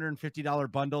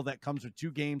 $750 bundle that comes with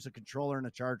 2 games, a controller, and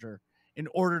a charger in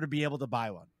order to be able to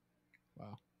buy one.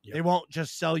 Wow. Yep. They won't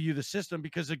just sell you the system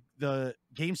because the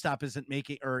GameStop isn't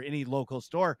making, or any local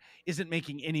store isn't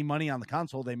making any money on the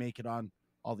console. They make it on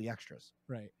all the extras.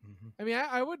 Right. Mm-hmm. I mean,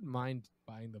 I wouldn't mind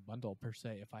buying the bundle per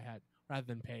se if I had, rather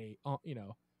than pay,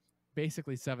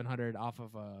 basically $700 off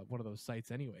of one of those sites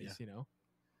anyways, At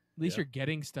least you're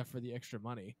getting stuff for the extra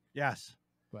money. Yes.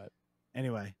 But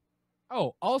anyway.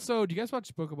 Oh, also, do you guys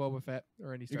watch Book of Boba Fett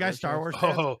or any Star Wars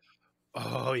fans?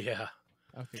 Oh yeah.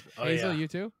 Okay. Hazel, you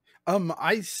too?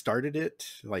 I started it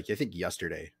I think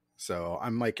yesterday. So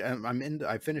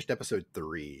I finished episode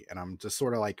 3 and I'm just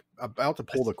sort of like about to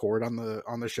pull the cord on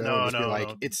the show.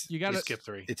 No. You gotta skip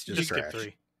 3. It's just skip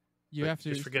 3. You have to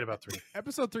just forget about 3.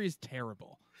 Episode 3 is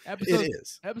terrible. It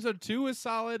is. Episode 2 is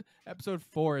solid. Episode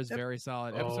 4 is very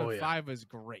solid. Episode 5 is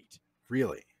great.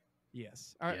 Really?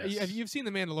 Yes. You've seen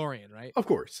The Mandalorian, right? Of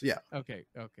course. Yeah. Okay.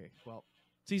 Well,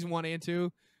 season 1 and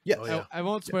 2. Yes. I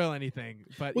won't spoil anything,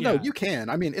 but no, you can.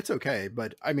 I mean, it's okay,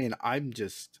 but I mean, I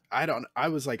was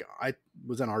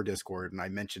in our Discord and I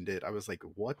mentioned it. I was like,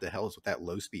 what the hell is with that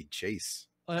low speed chase?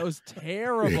 Oh, that was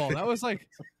terrible. That was like,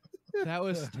 I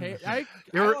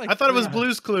thought it was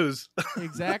Blue's Clues.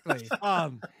 Exactly.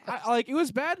 It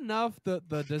was bad enough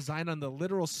the design on the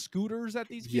literal scooters that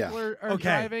these people are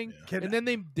driving, and then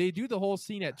they do the whole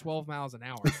scene at 12 miles an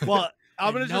hour. Well,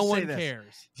 I'm gonna no just one say this.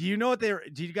 Cares. Do you know what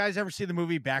did you guys ever see the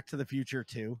movie Back to the Future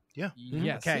 2? Yeah.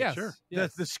 Yes. Okay. Yes. Sure.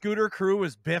 Yes. The scooter crew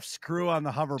was Biff's crew on the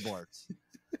hoverboards.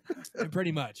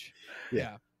 Pretty much.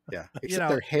 Yeah. Except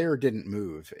their hair didn't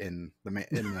move in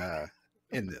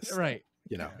this. Right.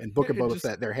 In Book of Boba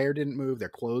Fett, their hair didn't move, their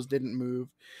clothes didn't move.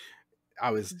 I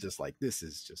was just like, this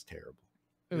is just terrible.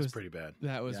 It was pretty bad.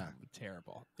 That was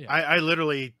terrible. Yeah. I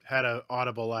literally had an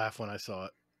audible laugh when I saw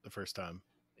it the first time.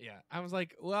 Yeah, I was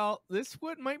like, well, this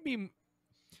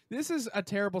is a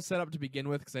terrible setup to begin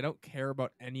with because I don't care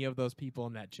about any of those people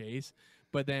in that chase.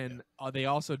 But then they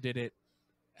also did it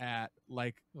at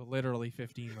literally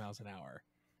 15 miles an hour.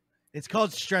 It's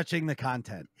called stretching the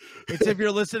content. It's if you're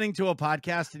listening to a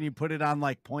podcast and you put it on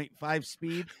 0.5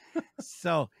 speed.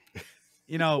 So,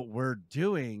 we're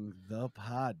doing the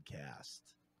podcast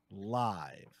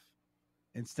live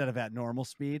instead of at normal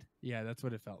speed. Yeah, that's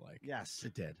what it felt like. Yes,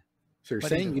 it did. So you're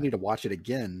saying you need to watch it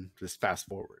again, just fast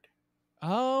forward.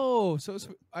 Oh, so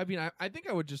I think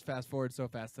I would just fast forward so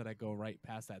fast that I go right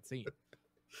past that scene.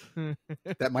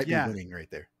 That might be winning right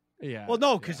there. Yeah. Well,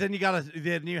 no, because then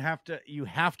you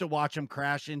have to watch him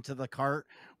crash into the cart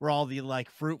where all the like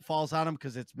fruit falls on him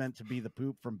because it's meant to be the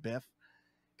poop from Biff.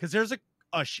 Because there's like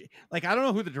I don't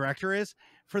know who the director is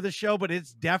for the show, but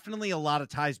it's definitely a lot of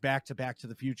ties back to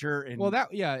the Future. And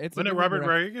it's Wasn't it Robert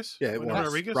Rodriguez? Yeah, it was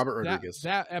Rodriguez? Robert Rodriguez.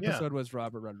 That episode was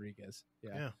Robert Rodriguez.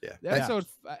 Yeah. Yeah.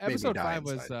 Episode die 5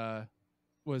 inside.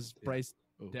 was Bryce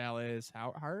Dallas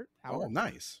Howard. Oh,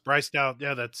 nice. Bryce Dallas.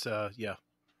 Yeah, that's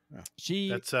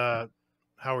that's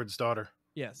Howard's daughter.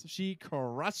 Yes, she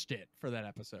crushed it for that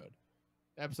episode.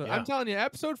 Yeah. I'm telling you,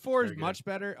 episode 4 is Very good. much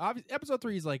better. Obviously, episode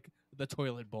 3 is like the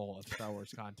toilet bowl of Star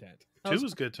Wars content. 2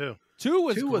 was good too. 2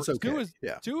 was okay. 2 was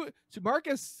yeah. 2.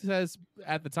 Marcus says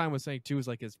at the time was saying 2 was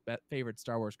like his favorite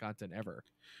Star Wars content ever.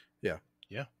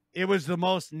 it was the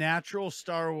most natural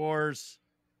Star Wars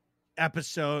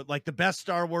episode, like the best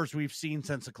Star Wars we've seen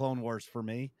since the Clone Wars for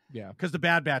me. Yeah, Because the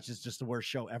Bad Batch is just the worst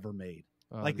show ever made.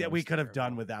 Like that, we was could have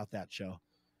done terrible. without that show.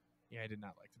 Yeah, I did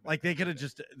not like the Like they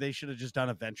should have just done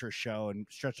a Ventress show and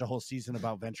stretched a whole season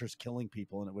about Ventress killing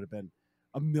people, and it would have been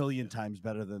a million times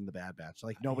better than the Bad Batch.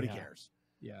 Like nobody Yeah. cares.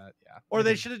 Yeah. Or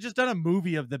they should have just done a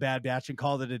movie of the Bad Batch and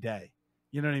called it a day.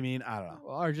 You know what I mean? I don't know.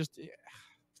 or just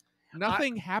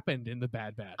nothing happened in the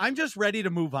Bad Batch. I'm just ready to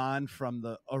move on from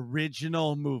the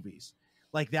original movies.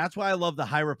 Like that's why I love the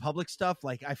High Republic stuff.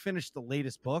 Like I finished the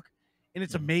latest book and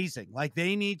it's amazing. Like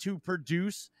they need to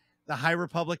produce the High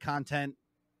Republic content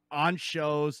on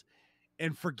shows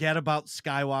and forget about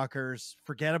Skywalkers,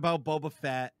 forget about Boba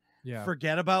Fett, yeah.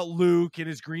 forget about Luke and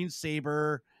his green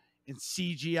saber and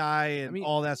CGI and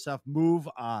all that stuff. Move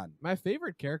on. My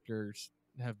favorite characters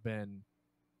have been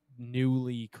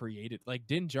newly created. Like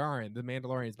Din Djarin, the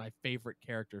Mandalorian, is my favorite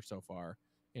character so far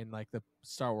in like the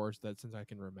Star Wars that since I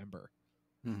can remember.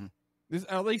 Mm-hmm. This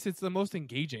at least it's the most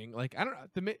engaging. Like I don't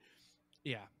know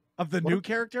Of the new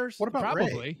characters? What about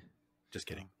probably Rey? Just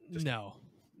kidding. no.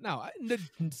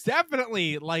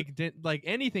 Definitely like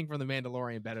anything from the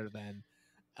Mandalorian better than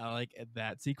like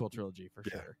that sequel trilogy for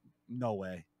sure. No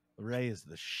way. Rey is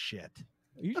the shit.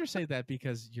 You just say that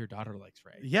because your daughter likes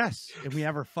Rey. Yes, and we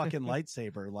have her fucking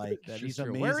lightsaber. Like That she's is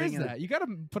true. amazing. Where is and that? You got to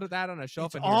put that on a shelf.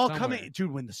 It's in here all somewhere. coming,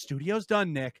 dude. When the studio's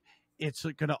done, Nick, it's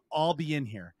gonna all be in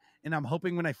here. And I'm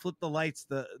hoping when I flip the lights,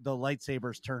 the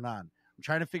lightsabers turn on. I'm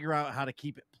trying to figure out how to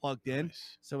keep it plugged in,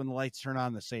 Nice. so when the lights turn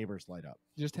on, the sabers light up.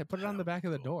 Just put it on the back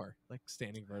of the door, like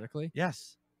standing vertically.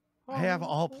 Yes, I have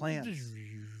all plans.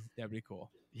 That'd be cool.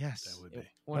 Yes, That would be.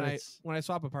 When But I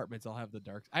swap apartments, I'll have the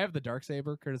dark. I have the dark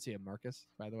saber, courtesy of Marcus,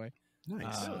 by the way.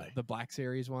 Nice. Really? The Black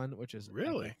Series one, which is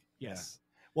Really? epic. Yes.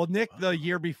 Well, Nick, the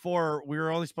year before, we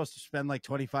were only supposed to spend like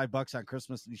 $25 on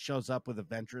Christmas, and he shows up with a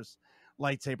Ventress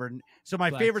lightsaber. So my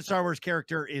Black favorite Star Wars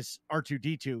character is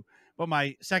R2-D2, but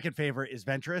my second favorite is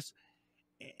Ventress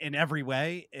in every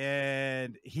way.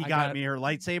 And he I got got me her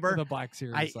lightsaber. The Black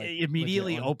Series. I like,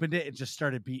 immediately legit one. opened it and just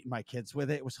started beating my kids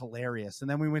with it. It was hilarious. And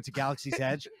then we went to Galaxy's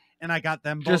Edge, and I got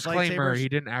them both Disclaimer: lightsabers. He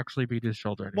didn't actually beat his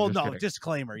children. Well, no,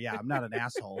 disclaimer. Yeah, I'm not an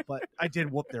asshole, but I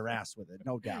did whoop their ass with it,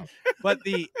 no doubt. But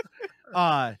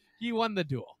He won the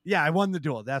duel. yeah, I won the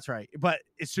duel. That's right. But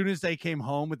as soon as they came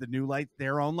home with the new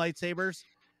their own lightsabers,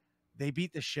 they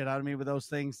beat the shit out of me with those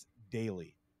things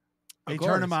daily. They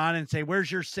turn them on and say,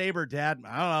 "Where's your saber, Dad?"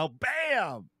 I don't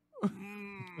know.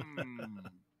 Bam.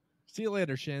 See you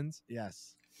later, Shins.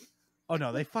 Yes. Oh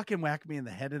no, they fucking whack me in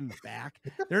the head and the back.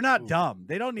 They're not dumb.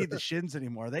 They don't need the shins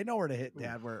anymore. They know where to hit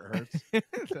Dad where it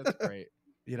hurts. That's great.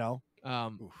 You know.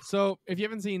 So if you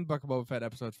haven't seen Book of Boba Fett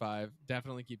episode 5,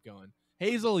 definitely keep going.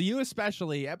 Hazel, you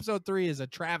especially. Episode 3 is a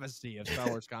travesty of Star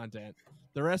Wars content.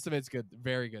 The rest of it's good,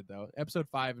 very good though. Episode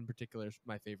 5 in particular is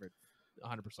my favorite,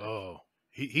 100%. Oh,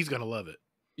 he's gonna love it.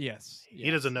 Yes,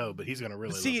 He doesn't know, but he's gonna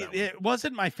really See, love that one. it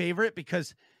wasn't my favorite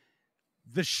because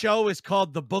the show is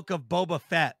called The Book of Boba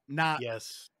Fett, not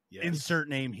Yes. insert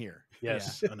name here.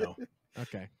 Yes. I know.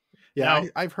 Okay. Yeah, Now-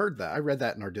 I've heard that. I read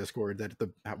that in our Discord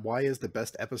that why is the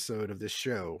best episode of this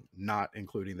show not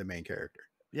including the main character?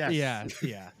 Yes.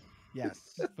 Yeah.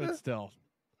 Yes. But still,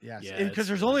 Yes. Yeah, Because it's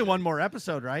there's really only good. one more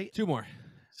episode, right? 2 more.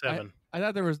 7. I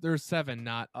thought there was 7,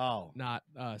 not Oh.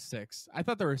 6. I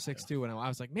thought there were 6 too, and I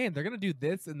was like, man, they're gonna do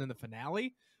this and then the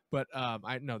finale. But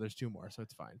I know there's 2 more, so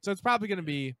it's fine. So it's probably gonna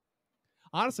be.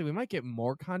 Honestly, we might get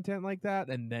more content like that,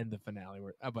 and then the finale.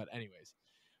 But anyways,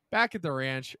 back at the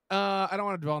ranch. I don't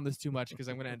want to dwell on this too much because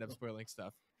I'm gonna end up spoiling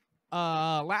stuff.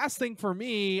 Last thing for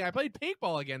me, I played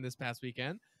paintball again this past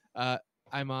weekend.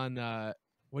 I'm on.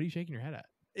 What are you shaking your head at?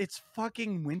 It's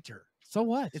fucking winter. So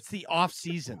what? It's the off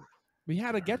season. We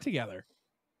had a get together.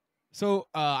 So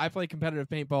I play competitive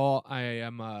paintball. I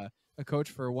am a coach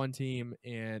for one team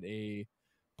and a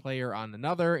player on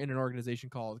another in an organization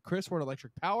called Chris Ward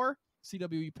Electric Power.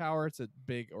 CWE Power. It's a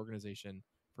big organization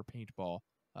for paintball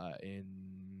in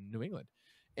New England.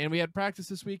 And we had practice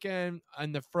this weekend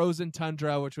on the frozen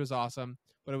tundra, which was awesome,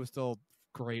 but it was still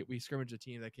great. We scrimmaged a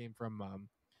team that came from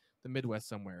the Midwest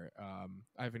somewhere.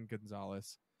 Ivan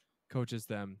Gonzalez coaches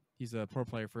them. He's a pro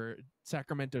player for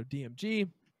Sacramento DMG.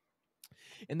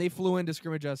 And they flew in to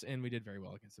scrimmage us, and we did very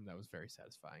well against them. That was very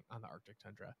satisfying on the Arctic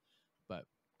tundra. But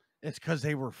It's because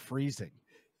they were freezing.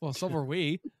 well, so were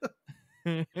we.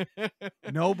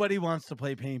 Nobody wants to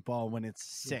play paintball when it's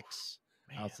 6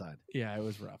 outside. Yeah, it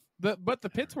was rough. But the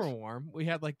pits were warm. We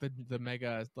had like the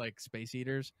mega like space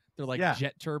eaters. They're like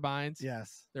jet turbines.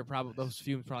 Yes. They're probably those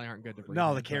fumes probably aren't good to breathe. No,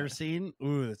 in, the kerosene.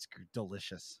 Ooh, that's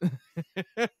delicious.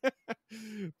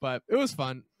 But it was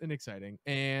fun and exciting.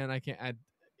 And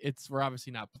we're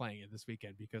obviously not playing it this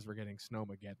weekend because we're getting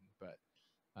Snowmageddon.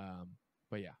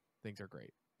 But yeah, things are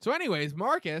great. So anyways,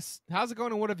 Marcus, how's it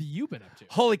going and what have you been up to?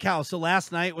 Holy cow. So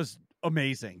last night was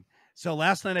amazing. So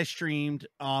last night I streamed.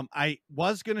 I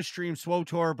was going to stream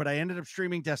SWTOR, but I ended up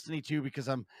streaming Destiny 2 because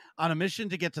I'm on a mission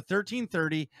to get to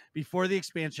 1330 before the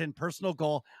expansion. Personal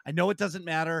goal. I know it doesn't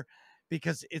matter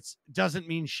because it doesn't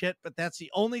mean shit, but that's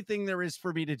the only thing there is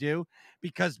for me to do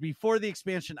because before the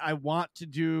expansion, I want to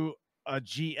do a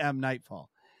GM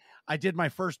Nightfall. I did my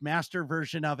first master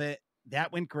version of it.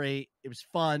 That went great. It was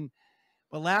fun.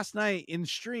 But last night in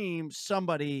stream,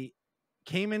 somebody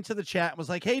came into the chat and was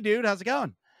like, "Hey, dude, how's it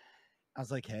going?" I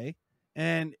was like, "Hey,"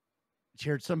 and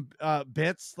shared some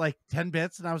bits, like 10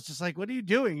 bits. And I was just like, "What are you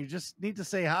doing? You just need to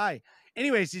say hi."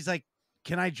 Anyways, he's like,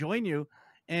 "Can I join you?"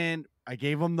 And I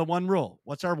gave him the one rule.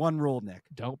 What's our one rule, Nick?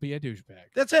 Don't be a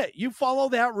douchebag. That's it. You follow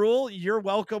that rule. You're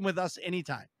welcome with us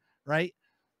anytime. Right.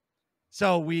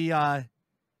 So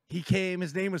he came,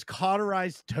 his name was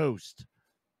Cauterized Toast.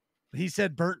 He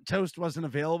said burnt toast wasn't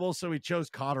available, so he chose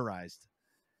cauterized.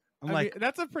 I mean,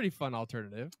 that's a pretty fun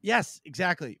alternative. Yes,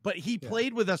 exactly. But he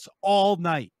played with us all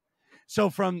night. So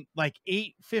from like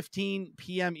 8:15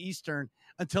 p.m. Eastern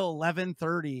until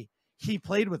 11:30, he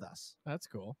played with us. That's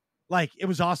cool. Like, it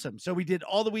was awesome. So we did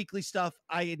all the weekly stuff.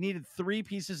 I needed 3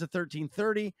 pieces of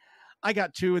 1330. I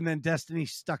got 2, and then Destiny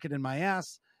stuck it in my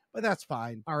ass. But that's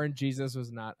fine. RNGesus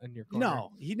was not in your corner.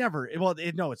 No, he never. Well,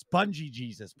 no, it's Bungie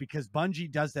Jesus because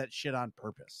Bungie does that shit on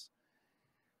purpose.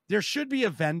 There should be a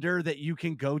vendor that you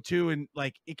can go to and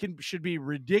like should be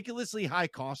ridiculously high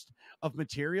cost of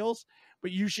materials,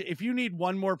 but you should, if you need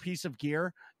one more piece of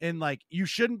gear and like you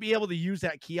shouldn't be able to use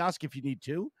that kiosk if you need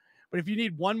to, but if you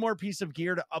need one more piece of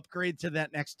gear to upgrade to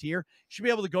that next tier, you should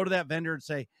be able to go to that vendor and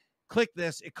say, "Click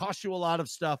this. It costs you a lot of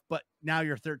stuff, but now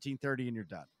you're 1330 and you're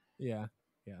done." Yeah.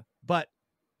 But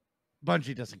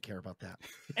Bungie doesn't care about that.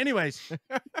 Anyways,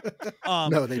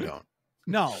 no, they don't.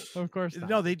 No, of course not.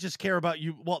 No, they just care about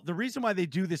you. Well, the reason why they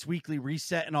do this weekly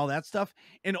reset and all that stuff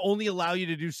and only allow you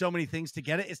to do so many things to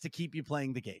get it is to keep you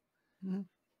playing the game. Mm-hmm.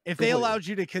 If they allowed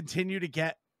you to continue to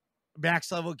get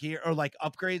max level gear or like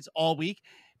upgrades all week,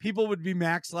 people would be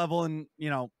max level in,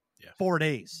 4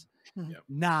 days,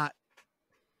 not,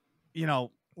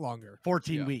 longer,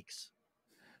 14 weeks.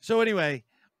 So anyway,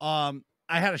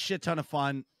 I had a shit ton of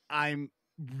fun. I'm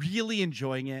really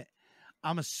enjoying it.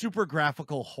 I'm a super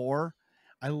graphical whore.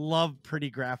 I love pretty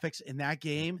graphics, and that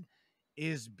game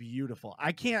is beautiful.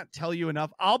 I can't tell you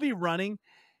enough. I'll be running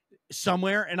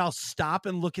somewhere, and I'll stop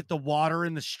and look at the water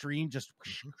in the stream,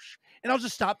 and I'll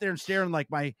just stop there and stare, and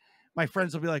like my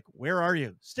friends will be like, "Where are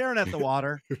you?" Staring at the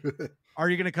water. Are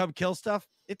you going to come kill stuff?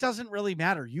 It doesn't really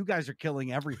matter. You guys are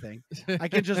killing everything. I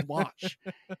can just watch.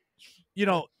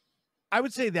 I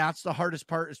would say that's the hardest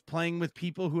part is playing with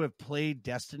people who have played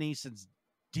Destiny since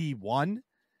D1.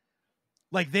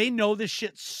 Like, they know this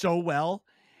shit so well.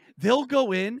 They'll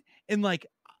go in and like,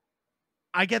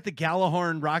 I get the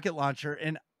Galahorn rocket launcher,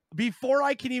 and before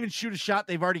I can even shoot a shot,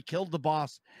 they've already killed the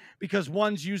boss because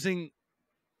one's using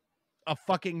a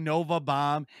fucking Nova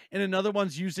bomb and another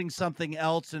one's using something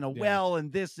else in a well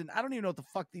and this, and I don't even know what the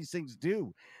fuck these things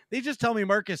do. They just tell me,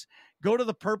 "Marcus, go to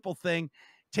the purple thing.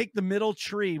 Take the middle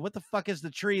tree." What the fuck is the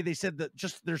tree? They said that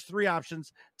there's 3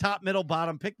 options: top, middle,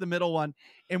 bottom. Pick the middle one.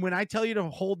 And when I tell you to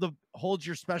hold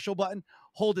your special button,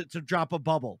 hold it to drop a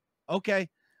bubble. Okay.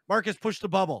 Marcus, push the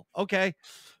bubble. Okay.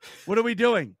 What are we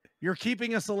doing? You're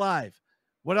keeping us alive.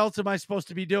 What else am I supposed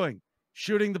to be doing?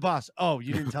 Shooting the boss. Oh,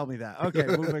 you didn't tell me that. Okay,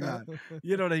 moving on.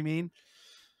 You know what I mean?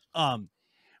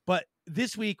 But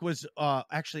this week was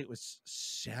actually it was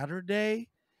Saturday.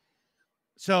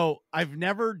 So I've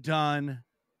never done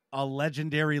a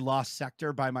legendary lost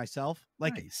sector by myself.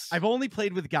 Like, nice. I've only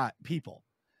played with people,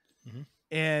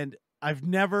 and I've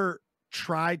never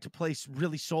tried to play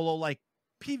really solo, like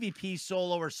PvP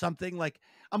solo or something. Like,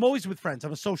 I'm always with friends.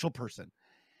 I'm a social person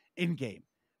in game.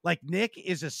 Like Nick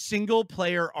is a single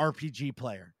player RPG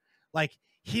player. Like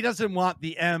he doesn't want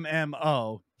the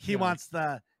MMO. He wants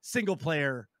the single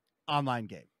player online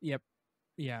game. Yep.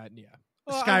 Yeah.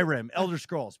 Well, Skyrim, Elder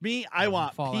Scrolls. Me, I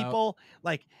want Fallout. people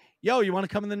like, yo, you want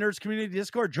to come in the Nerds Community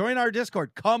Discord? Join our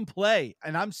Discord. Come play.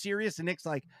 And I'm serious. And Nick's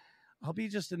like, I'll be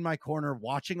just in my corner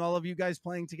watching all of you guys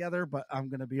playing together, but I'm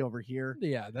going to be over here.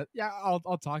 Yeah.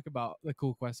 I'll talk about the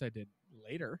cool quest I did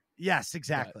later. Yes,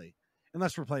 exactly.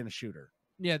 Unless we're playing a shooter.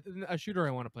 Yeah. A shooter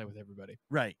I want to play with everybody.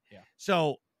 Right. Yeah.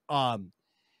 So,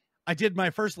 I did my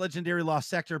first legendary lost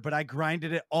sector, but I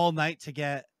grinded it all night to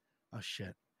get, oh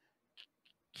shit.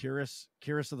 Curious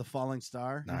of the Falling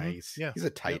Star. Nice. Yeah. He's a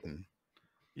Titan.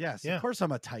 Yes, Yeah. of course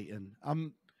I'm a Titan.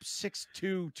 I'm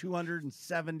 6'2",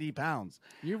 270 pounds.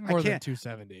 You're more than can't-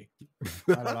 270.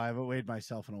 I don't know. I haven't weighed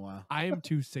myself in a while. I am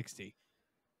 260.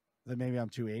 Then maybe I'm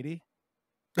 280.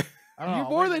 I don't You're know.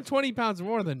 more than 20 pounds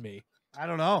more than me. I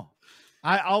don't know.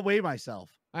 I'll weigh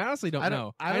myself. I honestly don't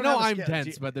know. I I don't know have a I'm scale.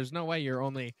 dense, but there's no way you're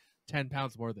only 10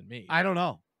 pounds more than me. I don't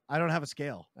know. I don't have a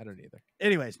scale. I don't either.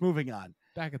 Anyways, moving on.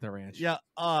 Back at the ranch. Yeah.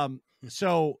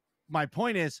 So my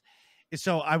point is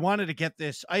so I wanted to get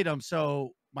this item.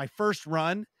 So my first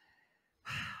run,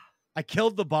 I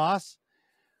killed the boss,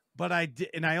 but I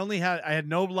had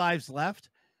no lives left.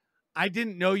 I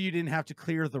didn't know you didn't have to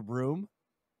clear the room.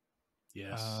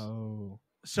 Yes. Oh.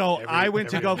 So I went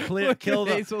to go kill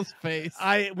the Hazel's face.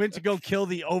 I went to go kill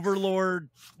the Overlord,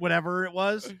 whatever it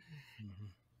was, Mhm.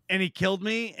 and he killed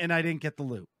me, and I didn't get the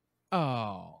loot.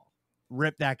 Oh.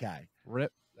 Rip that guy.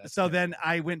 Rip. That's So good. then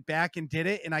I went back and did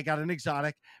it, and I got an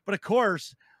exotic. But of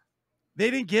course, they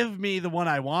didn't give me the one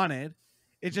I wanted.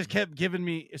 It just kept giving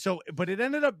me but it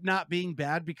ended up not being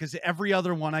bad because every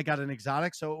other one I got an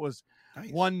exotic. So it was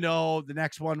Nice. one no, the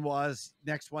next one was,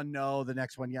 next one no, the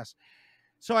next one yes.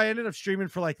 So I ended up streaming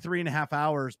for like 3.5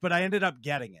 hours, but I ended up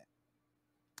getting it.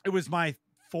 It was my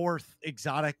 4th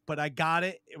exotic, but I got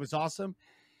it. It was awesome.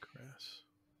 Grass.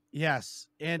 Yes,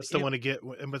 and That's the one to get,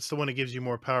 but it's the one that gives you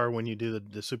more power when you do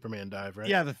the Superman dive, right?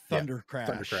 yeah, the Thunder Crash.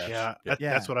 Thunder Crash. Yeah, Yeah.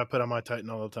 that's what I put on my Titan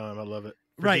all the time. I love it.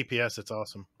 For Right. DPS, it's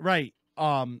awesome. Right.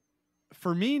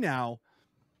 For me now,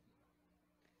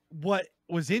 what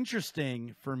was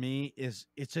interesting for me is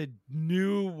it's a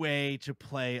new way to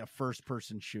play a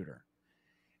first-person shooter.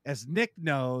 As Nick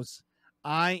knows,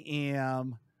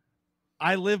 I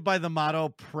live by the motto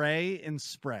pray and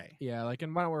spray. Yeah, like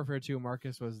in Modern Warfare 2,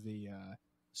 Marcus was the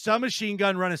Submachine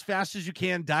gun, run as fast as you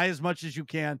can, die as much as you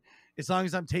can. As long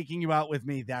as I'm taking you out with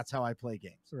me, that's how I play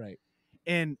games. right.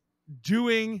 And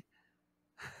doing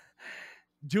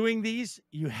these,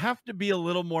 you have to be a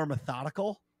little more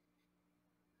methodical,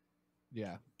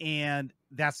 Yeah. and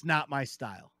that's not my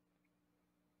style.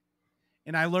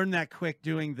 And I learned that quick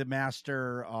doing the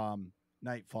Master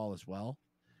Nightfall as well.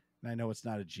 And I know it's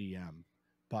not a GM,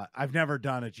 but I've never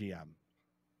done a GM.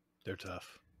 They're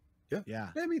tough.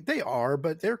 Yeah. I mean, they are,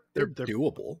 but they're They're-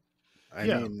 doable. I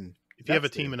Yeah. mean, If you have a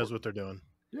that's the team that knows important- what they're doing.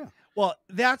 Well,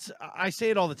 I say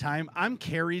it all the time. I'm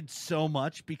carried so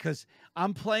much because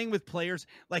I'm playing with players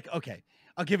like, okay,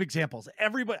 I'll give examples.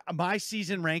 Everybody, my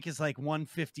season rank is like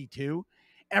 152.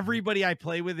 Everybody I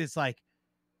play with is like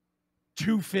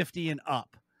 250 and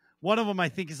up. One of them I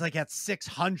think is like at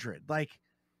 600. Like,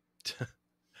 We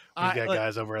got like-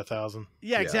 guys over 1,000.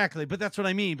 yeah, Yeah. exactly. But that's what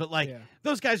I mean. But like, Yeah.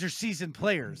 those guys are seasoned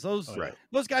players. Those Oh, yeah. Right.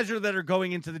 those guys are that are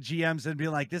going into the GMs and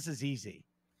being like, this is easy.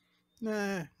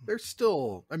 Nah, they're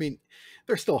still, I mean,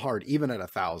 they're still hard, even at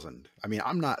 1,000. I mean,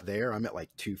 I'm not there. I'm at like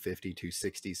 250,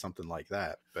 260, something like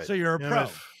that. But So you're a Yeah,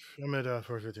 pro. I'm at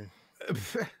 450.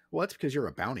 well, that's because you're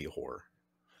a bounty whore.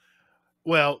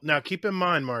 Well, now keep in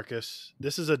mind, Marcus,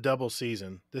 this is a double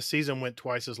season. This season went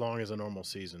twice as long as a normal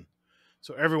season.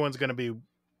 So everyone's going to be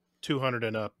 200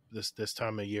 and up this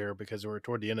time of year because we're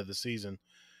toward the end of the season.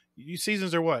 You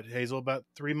seasons are what, Hazel? About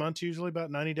 3 months usually, about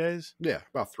 90 days? Yeah,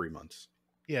 about 3 months.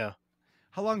 Yeah.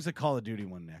 How long's the Call of Duty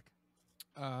one, Nick?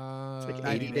 It's like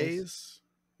 90 80 days,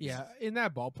 Yeah, in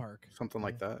that ballpark. something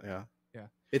like that. Yeah. Yeah.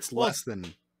 It's Well, less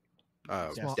than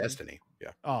Destiny.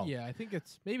 Yeah. Oh, Yeah, I think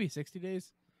it's maybe 60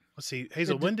 days. Let's see.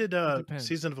 Hazel, It when did depends.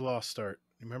 Season of the Lost start?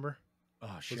 Remember?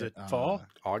 oh shit. Was it fall?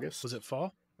 August? Was it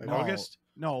fall? Maybe. No. August?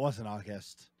 No, it wasn't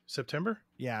August. September?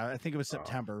 Yeah, I think it was Oh.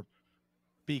 September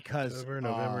because October,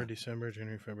 November, December,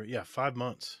 January, February. Yeah, 5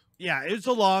 months. yeah, it was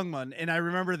a long one, and I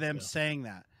remember them Yeah. saying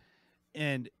that.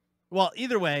 And well,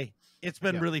 either way, it's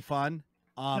been Yeah. really fun.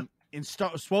 In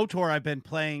SWOTOR, I've been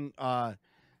playing a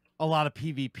lot of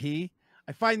PvP.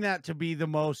 I find that to be the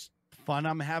most fun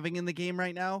I'm having in the game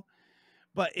right now.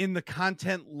 But in the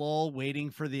content lull, waiting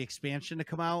for the expansion to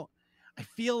come out, I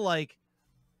feel like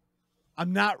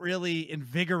I'm not really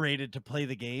invigorated to play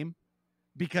the game.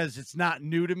 because it's not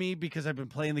new to me because I've been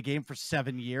playing the game for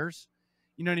 7 years.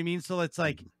 You know what I mean? So it's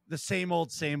like the same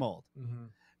old, same old. Mm-hmm.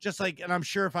 Just like, and I'm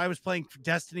sure if I was playing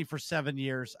Destiny for 7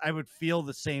 years, I would feel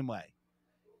the same way.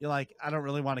 You're like, I don't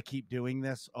really want to keep doing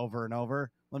this over and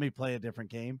over. Let me play a different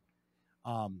game.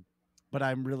 But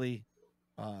I'm really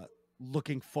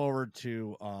looking forward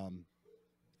to,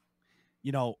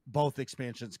 both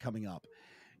expansions coming up.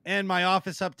 And my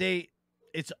office update,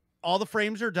 it's all the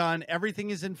frames are done. Everything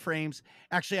is in frames.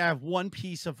 Actually, I have one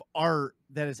piece of art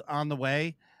that is on the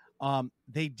way.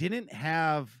 They didn't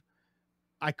have,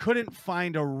 I couldn't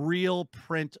find a real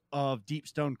print of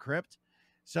Deepstone Crypt.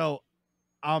 So,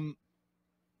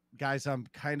 guys, I'm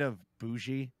kind of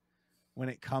bougie when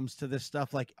it comes to this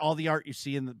stuff. Like all the art you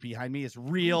see behind me is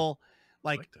real,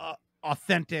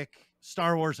 authentic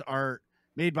Star Wars art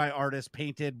made by artists,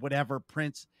 painted, whatever,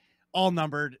 prints, all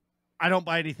numbered. I don't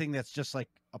buy anything that's just like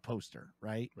a poster,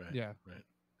 right? Yeah. Right.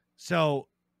 So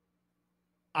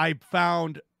I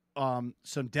found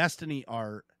some Destiny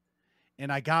art,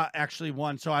 and I got actually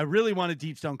one. So I really wanted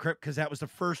Deepstone Crypt because that was the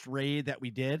first raid that we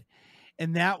did.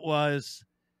 And that was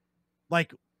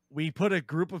like, we put a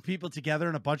group of people together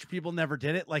and a bunch of people never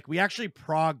did it. Like we actually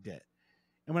progged it.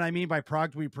 And what I mean by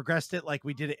progged, we progressed it. Like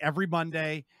we did it every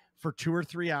Monday for 2 or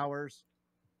 3 hours.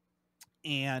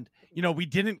 And, we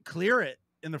didn't clear it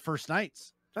in the first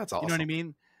nights. That's awesome. You know what I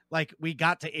mean? Like we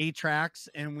got to 8 tracks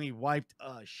and we wiped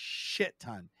a shit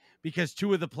ton because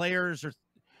 2 of the players, or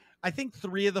I think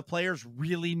 3 of the players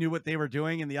really knew what they were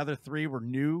doing. And the other 3 were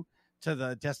new to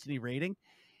the Destiny rating.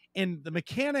 And the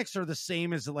mechanics are the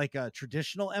same as like a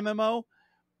traditional MMO,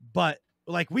 but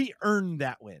like we earned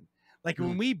that win. Like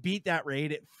when we beat that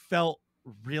raid, it felt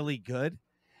really good.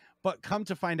 But come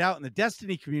to find out in the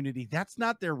Destiny community, that's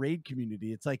not their raid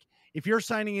community. It's like if you're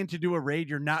signing in to do a raid,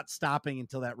 you're not stopping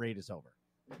until that raid is over.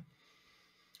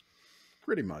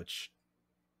 Pretty much.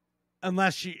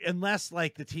 Unless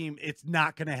like the team, it's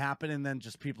not going to happen. And then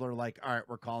just people are like, all right,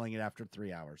 we're calling it after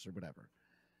 3 hours or whatever.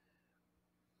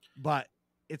 But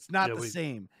it's not the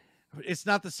same. It's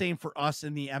not the same for us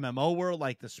in the MMO world,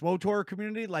 like the SWTOR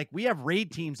community. Like we have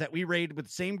raid teams that we raid with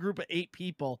the same group of 8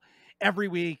 people every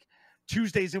week,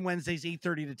 Tuesdays and Wednesdays,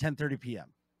 8:30 to 10:30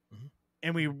 p.m. Mm-hmm.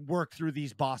 And we work through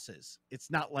these bosses. It's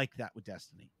not like that with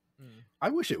Destiny. I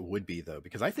wish it would be though,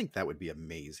 because I think that would be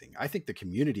amazing. I think the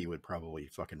community would probably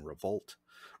fucking revolt.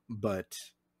 But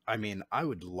I mean, I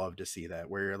would love to see that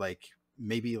where like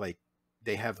maybe like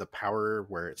they have the power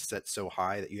where it's set so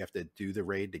high that you have to do the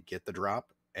raid to get the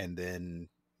drop. And then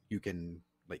you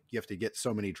have to get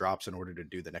so many drops in order to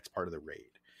do the next part of the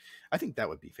raid. I think that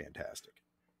would be fantastic.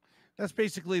 That's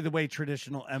basically the way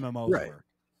traditional MMOs work.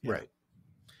 Right.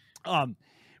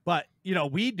 But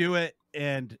we do it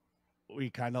and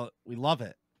we love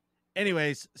it.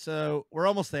 Anyways, so we're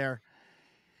almost there.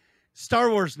 Star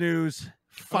Wars news.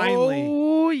 Finally.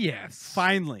 Oh, yes.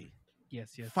 Finally.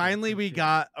 Yes. Finally, we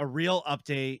got a real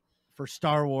update for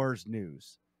Star Wars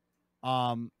news.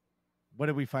 What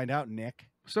did we find out, Nick?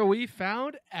 So we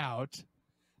found out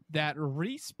that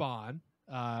Respawn,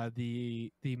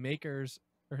 the makers,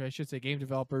 or I should say game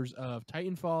developers of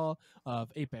Titanfall, of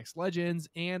Apex Legends,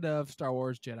 and of Star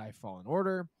Wars Jedi Fallen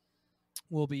Order,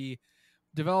 will be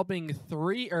developing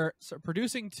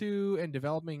producing 2 and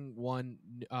developing 1.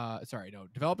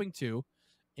 Developing 2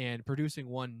 and producing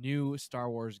 1 new Star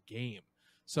Wars game.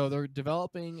 So they're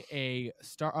developing a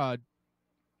the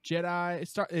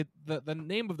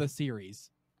name of the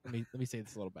series. Let me say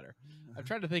this a little better. I'm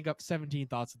trying to think up 17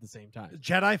 thoughts at the same time.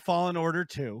 Jedi Fallen Order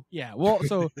 2. Yeah, well,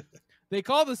 so they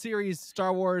call the series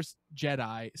Star Wars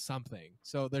Jedi something.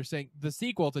 So they're saying the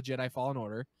sequel to Jedi Fallen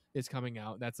Order is coming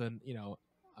out. That's an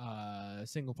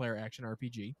single player action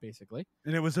RPG basically,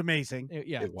 and it was amazing. It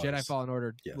Jedi Fallen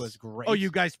Order was great. Oh,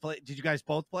 you guys did you guys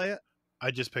both play it?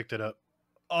 I just picked it up.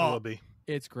 Oh,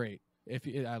 it's great.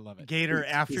 I love it. Gatr,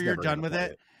 after you're done with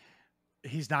it,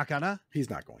 he's not going.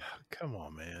 Come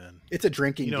on, man. It's a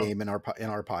drinking game in our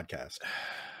podcast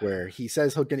where he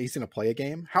says he's gonna play a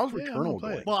game. How's Returnal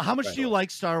going? Well, how much do you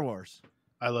like Star Wars?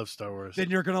 I love Star Wars.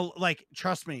 Then you're gonna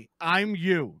trust me. I'm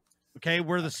you. Okay,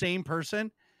 we're the same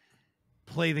person.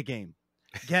 Play the game.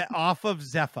 Get off of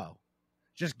Zepho.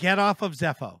 Just get off of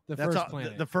Zepho.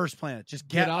 The first planet. Just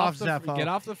get off Zepho. Get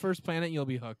off the first planet and you'll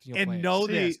be hooked. And know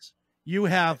this. You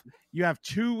have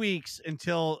 2 weeks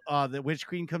until the Witch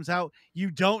Queen comes out.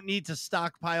 You don't need to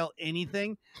stockpile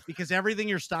anything because everything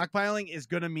you're stockpiling is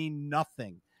going to mean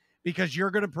nothing because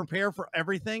you're going to prepare for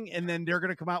everything and then they're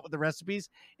going to come out with the recipes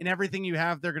and everything you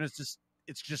have,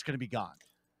 it's just going to be gone.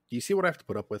 Do you see what I have to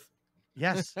put up with?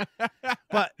 Yes.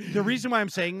 But the reason why I'm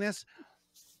saying this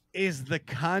is the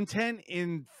content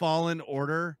in Fallen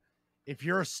Order if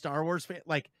you're a Star Wars fan,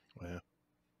 like Yeah.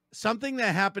 something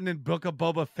that happened in Book of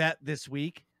Boba Fett this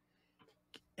week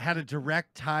had a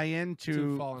direct tie-in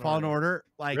to Fallen Order.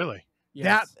 Like Really?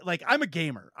 that, like I'm a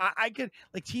gamer. I could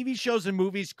like TV shows and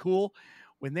movies, cool.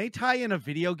 When they tie in a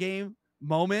video game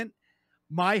moment,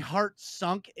 my heart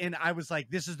sunk and I was like,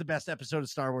 this is the best episode of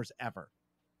Star Wars ever.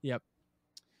 Yep.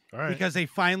 All right. Because they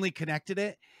finally connected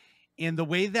it. And the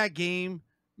way that game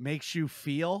makes you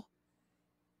feel,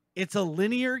 it's a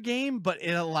linear game, but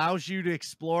it allows you to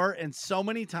explore. And so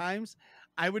many times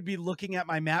I would be looking at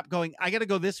my map going, I got to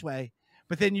go this way.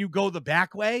 But then you go the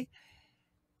back way.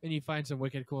 And you find some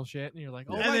wicked cool shit. And you're like,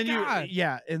 oh and my then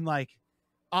God. And like,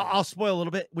 I'll spoil a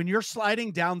little bit. When you're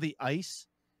sliding down the ice,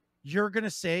 you're going to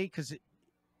say, because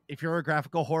if you're a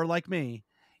graphical whore like me,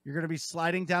 you're going to be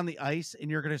sliding down the ice and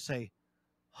you're going to say,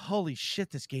 holy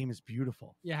shit, this game is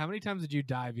beautiful. Yeah. How many times did you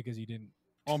die because you didn't?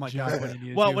 Oh my jump God. when you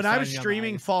needed Well, to, when I was sliding down the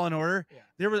streaming ice? Fallen Order,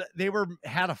 Yeah.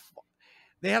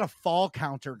 they had a fall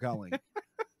counter going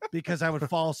because I would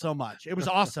fall so much. It was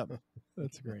awesome.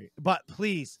 That's great. But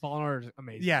please, Fallen Order is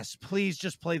amazing. yes, please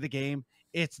just play the game.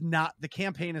 It's not, the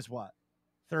campaign is what?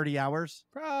 30 hours?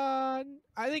 I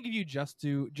think if you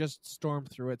just storm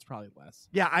through it, it's probably less.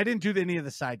 Yeah, I didn't do any of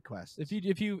the side quests.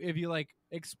 If you like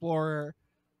explore,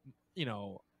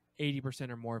 80%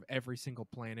 or more of every single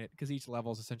planet, because each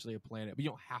level is essentially a planet, but you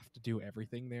don't have to do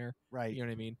everything there. Right. You know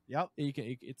what I mean? Yep.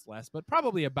 It's less, but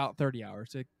probably about 30 hours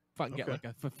to get Okay. like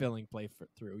a fulfilling play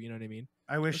through. You know what I mean?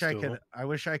 I wish That's I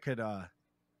wish I could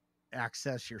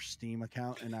access your Steam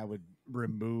account and I would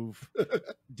remove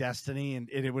Destiny and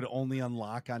it would only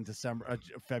unlock on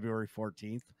February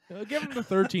 14th. Give him the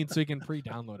 13th so you can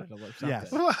pre-download it or something.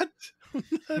 Yes. What?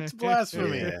 That's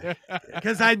blasphemy. Yeah.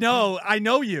 Because I know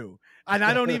you, and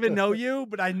I don't even know you,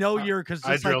 but I know you're because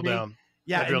I drill down.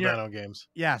 Yeah, I drill and you're- down on games.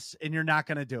 Yes, and you're not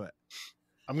going to do it.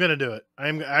 I'm gonna do it.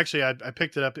 I'm actually. I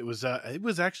picked it up. It was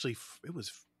actually.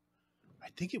 I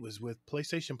think it was with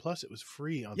PlayStation Plus. It was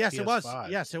free on. Yes, PS5. it was.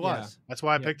 Yes, it was. That's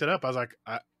why I Yeah. picked it up. I was like,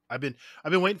 I've been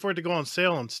waiting for it to go on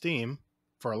sale on Steam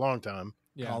for a long time,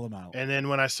 Yeah. Call them out. and then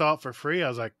when I saw it for free, I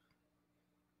was like,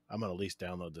 I'm gonna at least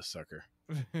download this sucker.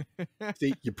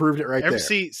 See, you proved it right there.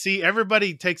 See,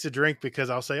 everybody takes a drink because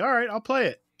I'll say, all right, I'll play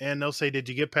it, and they'll say, did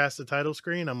you get past the title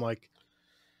screen? I'm like,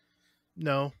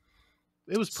 no.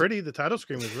 It was pretty. The title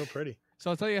screen was real pretty. So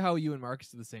I'll tell you how you and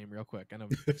Marcus are the same real quick. I know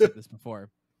we've said this before.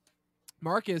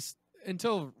 Marcus,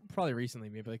 until probably recently,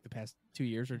 maybe like the past 2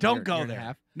 years or Don't year go and a there.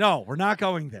 half. No, we're not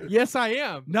going there. Yes, I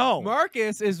am. No.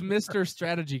 Marcus is Mr.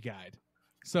 Strategy Guide.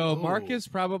 So Oh. Marcus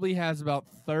probably has about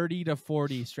 30 to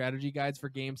 40 strategy guides for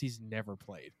games he's never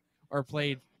played or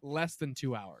played less than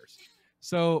 2 hours.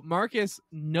 So Marcus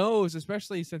knows,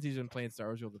 especially since he's been playing Star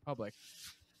Wars: The Old Republic.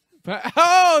 But,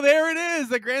 there it is,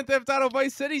 the Grand Theft Auto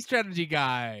Vice City strategy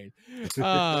guide.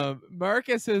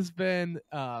 Marcus has been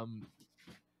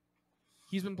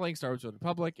he's been playing Star Wars: The Old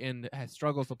Republic and has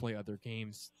struggles to play other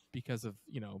games because of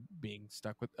being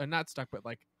stuck with not stuck, but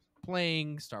like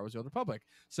playing Star Wars: The Old Republic.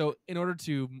 So in order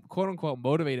to quote unquote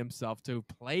motivate himself to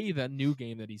play the new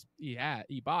game that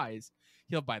he buys,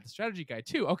 he'll buy the strategy guide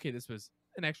too. Okay, this was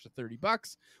an extra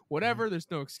 $30, whatever.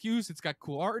 There's no excuse. It's got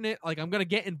cool art in it. Like, I'm gonna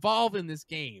get involved in this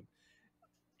game.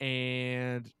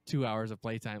 And 2 hours of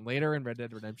playtime later in Red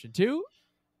Dead Redemption 2,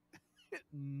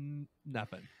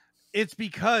 nothing. It's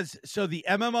because the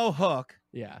MMO hook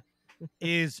Yeah.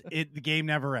 is the game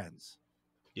never ends.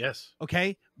 Yes.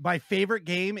 Okay, my favorite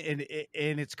game, and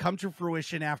it's come to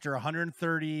fruition after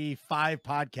 135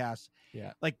 podcasts.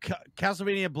 Yeah. Like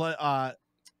Castlevania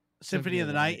Symphony of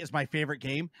the Night is my favorite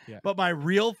game. Yeah. But my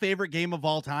real favorite game of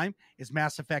all time is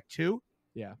Mass Effect 2.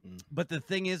 Yeah. But the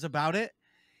thing is about it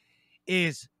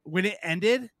is when it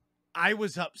ended, I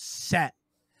was upset.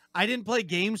 I didn't play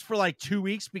games for like 2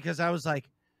 weeks because I was like,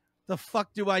 the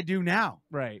fuck do I do now?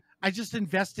 Right. I just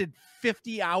invested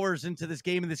 50 hours into this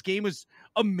game, and this game was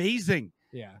amazing.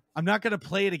 Yeah. I'm not going to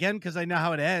play it again because I know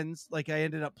how it ends. Like, I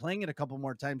ended up playing it a couple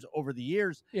more times over the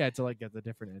years. Yeah, to like get the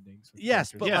different endings. with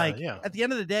Yes, characters. but Yeah, at the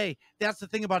end of the day, that's the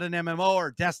thing about an MMO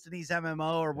or Destiny's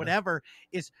MMO or whatever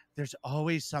is there's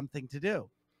always something to do.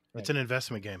 It's an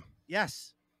investment game.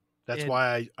 Yes. That's And-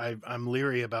 why I'm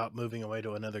leery about moving away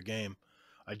to another game.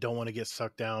 I don't want to get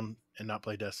sucked down and not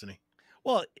play Destiny.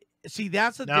 Well, see,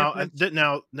 that's the Now,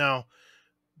 difference. now,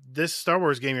 this Star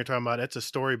Wars game you're talking about, it's a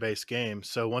story-based game.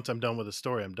 So once I'm done with the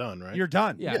story, I'm done, right? You're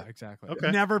done. Yeah, exactly.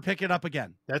 Okay. Never pick it up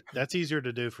again. That's easier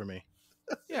to do for me.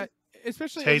 Yeah,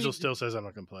 especially Hazel still says I'm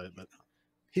not going to play it, but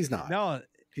He's not. No,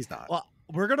 He's not. well,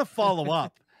 we're going to follow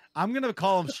up. I'm going to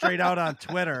call him straight out on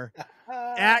Twitter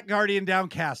at Guardian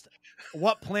Downcast.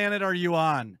 What planet are you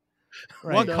on?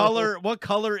 Right. What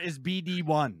color is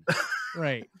BD1?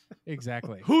 Right.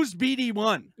 Exactly. Who's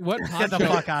BD1? What Get the poncho?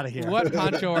 fuck out of here. What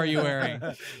poncho are you wearing?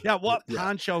 Yeah, what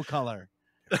poncho color?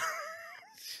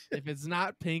 If it's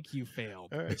not pink, you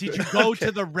failed. All right. Did you go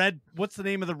to the red? What's the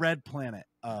name of the red planet?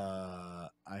 I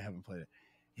haven't played it.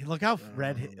 Hey, look how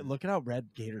look at how red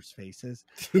Gator's face is.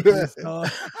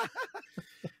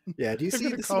 Yeah, do you They're see?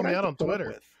 gonna This is call what I me have out to on put up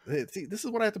Twitter. with. See, this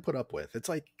is what I have to put up with. It's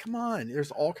like, come on,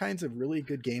 there's all kinds of really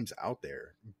good games out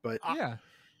there, but Yeah.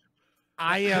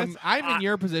 I'm in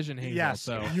your position, Hazel. yes,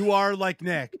 So you are like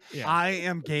Nick. Yeah. I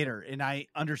am Gator, and I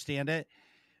understand it.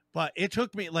 But it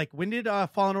took me like, when did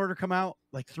Fallen Order come out?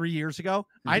 Like 3 years ago.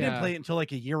 I didn't Yeah. play it until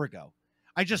like a year ago.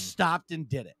 I just stopped and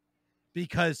did it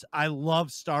because I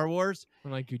love Star Wars.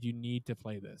 I'm like, dude, you need to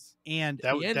play this. And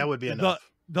That would be enough.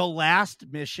 the last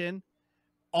mission,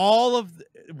 all of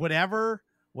whatever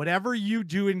you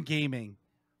do in gaming,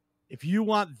 if you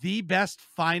want the best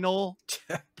final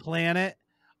planet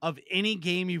of any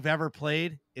game you've ever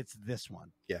played, it's this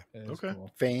one. That is Okay.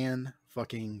 cool. fan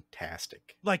fucking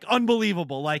tastic. Like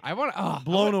unbelievable. Like I want to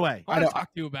blown away. I want I to know.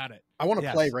 talk to you about it. I want to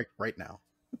Yes. play right now.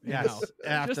 Yes. No.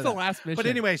 after Just the that. last mission. But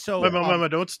anyway, so Wait,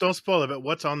 wait, don't spoil it. But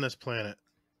what's on this planet?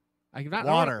 I not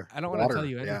Water. I don't want to Water, tell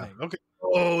you yeah. anything. Okay.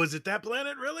 Oh, is it that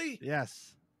planet? Really?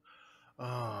 yes.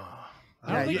 Oh.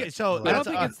 I don't think yeah, it- so I don't that's,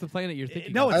 think it's the planet you're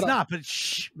thinking. no, of. it's I don't- not. But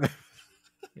shh.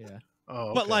 Yeah.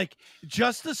 Oh. But okay. like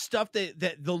just the stuff that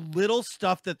the little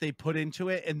stuff that they put into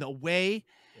it, and the way,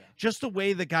 just the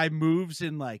way the guy moves,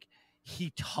 and like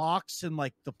he talks, and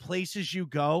like the places you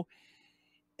go,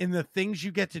 and the things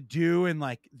you get to do, and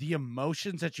like the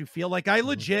emotions that you feel. Like I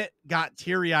legit got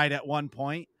teary-eyed at one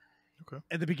point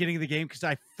at the beginning of the game because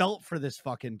I felt for this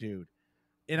fucking dude,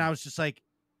 and I was just like,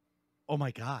 oh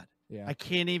my God. Yeah. I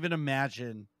can't even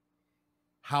imagine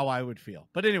how I would feel.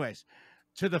 But anyways,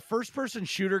 to the first-person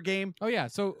shooter game. Oh yeah.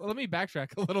 So let me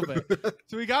backtrack a little bit.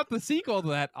 So we got the sequel to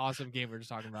that awesome game we were just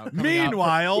talking about. coming out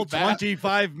Meanwhile, for-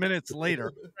 25 minutes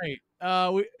later.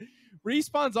 Right.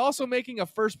 Respawn's also making a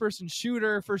first-person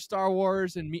shooter for Star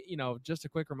Wars, and just a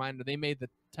quick reminder, they made the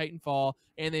Titanfall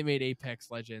and they made Apex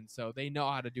Legends, so they know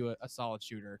how to do a solid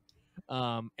shooter.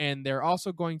 And they're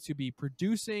also going to be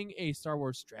producing a Star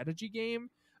Wars strategy game.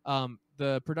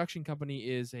 The production company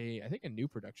is I think a new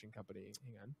production company.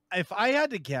 Hang on. If I had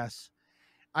to guess,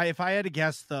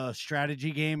 the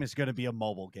strategy game is going to be a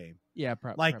mobile game. Yeah,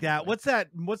 Like that. probably.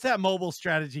 What's that mobile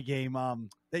strategy game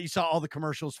that you saw all the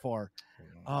commercials for?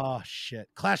 Oh shit.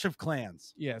 Clash of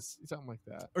Clans Yes, something like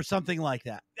that. or something like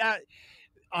that. That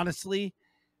honestly,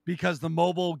 because the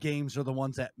mobile games are the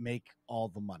ones that make all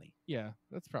the money. Yeah,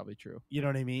 that's probably true. You know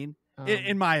what I mean? Um,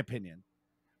 In my opinion.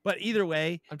 But either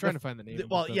way, I'm trying to find the name.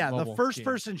 well, of the yeah, the mobile first game.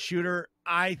 person shooter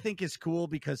I think is cool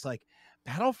because like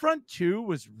Battlefront 2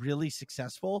 was really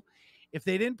successful. If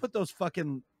they didn't put those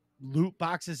fucking loot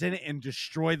boxes in it and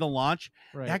destroy the launch,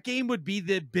 Right. that game would be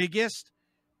the biggest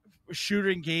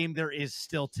shooting game there is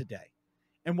still today.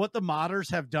 And what the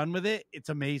modders have done with it, it's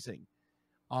amazing.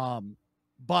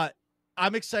 But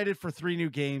I'm excited for 3 new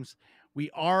games. We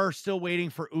are still waiting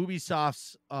for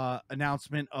Ubisoft's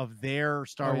announcement of their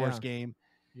Star Wars game.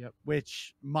 Yep.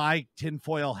 Which my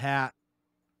tinfoil hat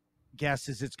guess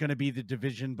is it's going to be the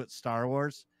Division, but Star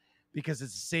Wars, because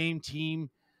it's the same team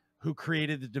who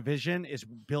created the Division is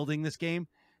building this game.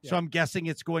 So Yeah. I'm guessing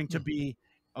it's going to be,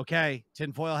 okay,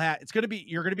 tinfoil hat. It's going to be,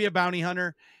 you're going to be a bounty hunter.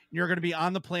 And you're going to be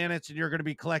on the planets and you're going to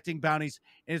be collecting bounties.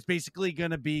 And it's basically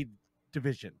going to be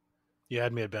Division. You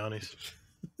had me at bounties.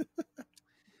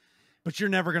 But you're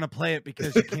never going to play it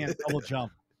because you can't double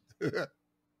jump.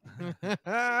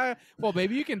 Well,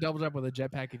 maybe you can double jump with a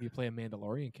jetpack if you play a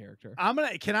Mandalorian character.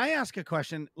 Can I ask a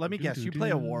question? Let me guess. You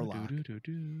play a warlock.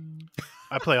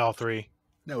 I play all 3,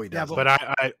 No, he Yeah, doesn't. but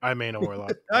I main a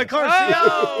warlock. Of course.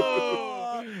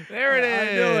 Oh! There it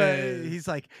I knew it. is.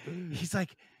 He's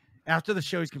like, after the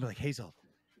show, he's gonna be like, Hazel,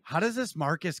 how does this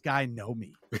Marcus guy know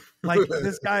me? Like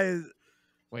this guy is.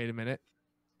 Wait a minute.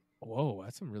 Whoa,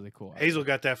 that's some really cool. Hazel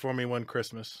got that for me one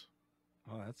Christmas.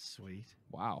 Oh, that's sweet.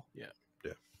 Wow.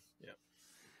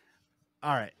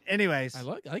 All right. Anyways, I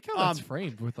like how that's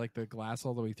framed with like the glass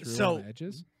all the way through so- on the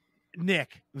edges.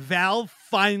 Nick, Valve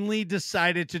finally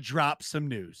decided to drop some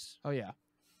news. Oh yeah.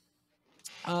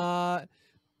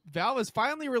 Valve is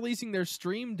finally releasing their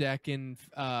Stream Deck in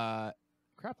crap,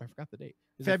 I forgot the date.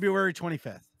 Is it February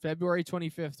 25th. February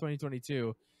 25th,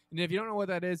 2022. And if you don't know what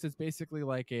that is, it's basically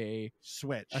like a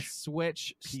Switch.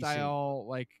 Switch PC. style,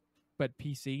 like, but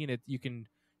PC, and you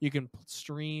can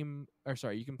stream, or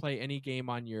sorry, you can play any game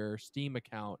on your Steam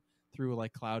account through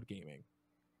like cloud gaming.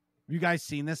 You guys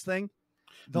seen this thing?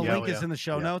 The Yeah, link is in the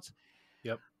show Yeah. notes.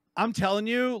 Yep. I'm telling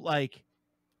you, like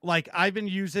I've been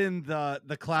using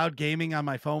the cloud gaming on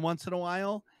my phone once in a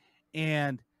while,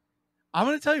 and I'm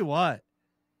going to tell you what.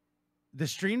 The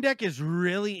Stream Deck is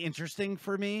really interesting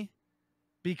for me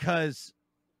because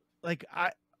like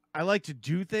I like to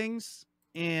do things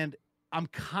and I'm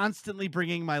constantly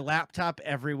bringing my laptop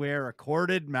everywhere, a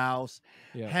corded mouse,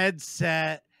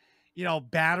 headset,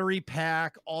 battery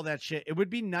pack, all that shit. It would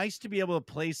be nice to be able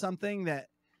to play something that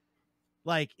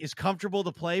like is comfortable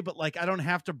to play, but like I don't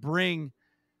have to bring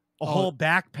a whole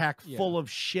backpack full of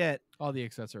shit. All the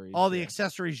accessories. The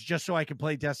accessories just so I can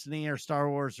play Destiny or Star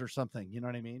Wars or something. You know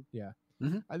what I mean? Yeah.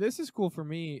 Mm-hmm. This is cool for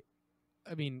me.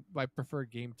 I mean, my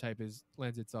preferred game type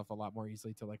lends itself a lot more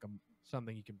easily to like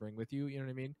something you can bring with you. You know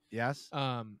what I mean? Yes.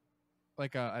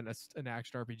 Like an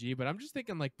action RPG. But I'm just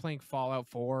thinking like playing Fallout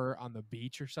 4 on the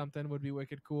beach or something would be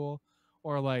wicked cool,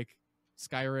 or like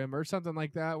Skyrim or something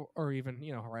like that, or even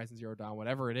Horizon Zero Dawn,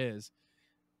 whatever it is.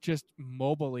 Just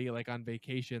mobily, like on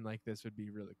vacation, like this would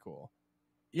be really cool.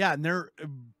 Yeah, and they're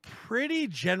pretty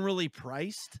generally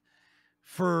priced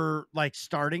for like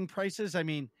starting prices. I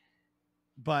mean,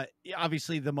 but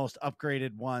obviously the most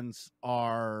upgraded ones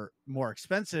are more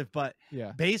expensive, but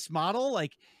base model,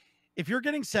 like if you're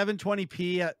getting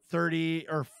 720p at 30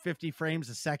 or 50 frames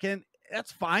a second,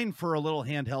 that's fine for a little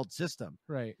handheld system.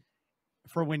 Right.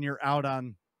 For when you're out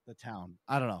on the town.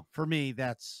 I don't know. For me,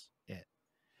 that's it.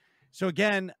 So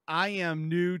again, I am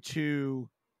new to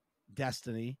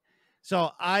Destiny.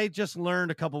 So I just learned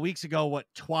a couple weeks ago what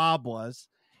TWAB was,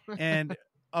 and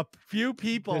a few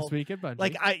people this week at Bungie.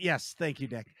 Like yes, thank you,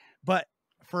 Nick. But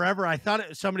forever, I thought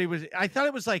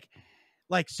it was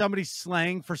like somebody's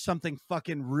slang for something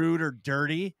fucking rude or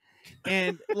dirty,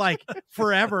 and like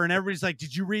forever. And everybody's like,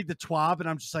 "Did you read the TWAB?" And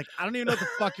I'm just like, I don't even know what the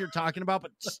fuck you're talking about,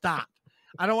 but stop.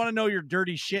 I don't want to know your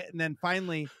dirty shit. And then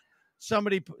finally,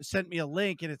 somebody sent me a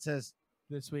link, and it says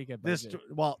this week at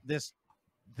Bungie.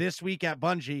 This week at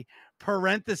Bungie,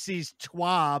 parentheses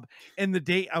TWAB, and the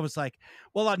date. I was like,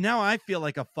 well, now I feel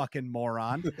like a fucking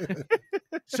moron.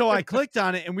 So I clicked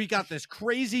on it, and we got this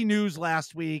crazy news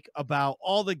last week about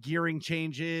all the gearing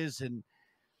changes and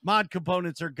mod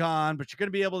components are gone, but you're going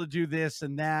to be able to do this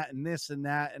and that and this and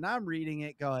that. And I'm reading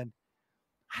it going,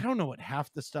 I don't know what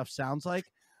half the stuff sounds like,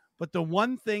 but the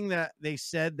one thing that they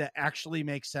said that actually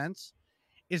makes sense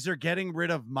is they're getting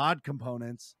rid of mod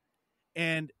components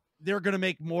and they're going to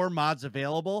make more mods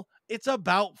available. It's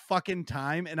about fucking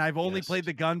time. And I've only played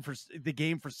the game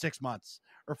for 6 months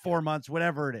or 4 months,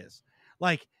 whatever it is.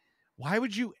 Like, why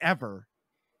would you ever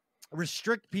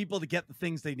restrict people to get the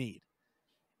things they need?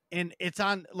 And it's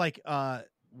on like,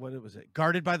 what was it?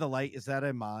 Guarded by the Light. Is that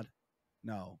a mod?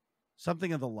 No,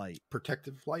 something of the light.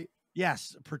 Protective light.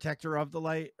 Yes. Protector of the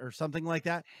Light or something like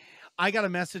that. I got a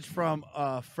message from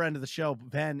a friend of the show,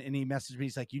 Ben, and he messaged me.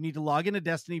 He's like, you need to log into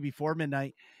Destiny before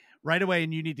midnight right away.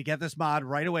 And you need to get this mod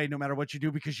right away, no matter what you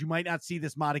do, because you might not see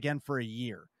this mod again for a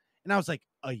year. And I was like,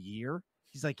 a year?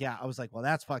 He's like, yeah. I was like, well,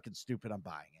 that's fucking stupid. I'm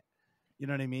buying it. You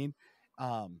know what I mean?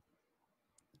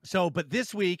 So, but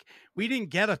this week we didn't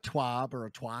get a TWAB or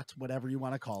a twat, whatever you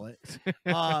want to call it.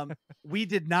 We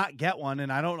did not get one.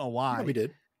 And I don't know why. No, we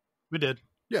did. We did.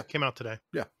 Yeah. Came out today.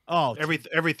 Yeah. Oh,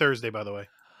 every Thursday, by the way.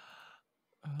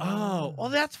 Oh, well,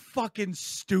 that's fucking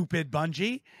stupid,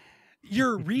 Bungie.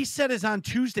 Your reset is on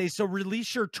Tuesday, so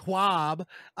release your TWAB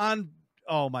on.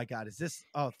 Oh my God, is this?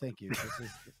 Oh, thank you. This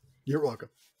is, You're welcome.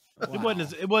 wow.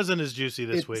 It wasn't as juicy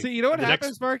this week. See, you know what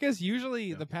happens, Marcus?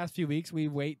 Usually, the past few weeks, we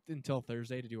wait until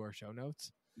Thursday to do our show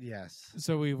notes. Yes.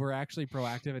 So we were actually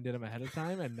proactive and did them ahead of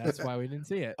time, and that's why we didn't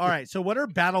see it. All right. So what are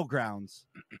battlegrounds?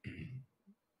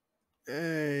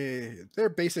 They're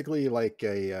basically like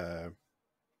I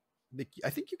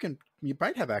think you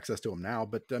might have access to them now,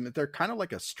 but they're kind of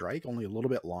like a strike, only a little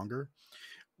bit longer,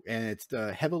 and it's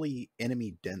the heavily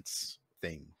enemy dense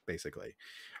thing basically.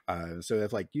 So they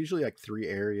have like usually like 3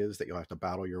 areas that you'll have to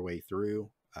battle your way through.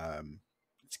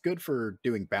 It's good for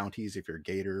doing bounties if you're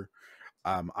Gatr.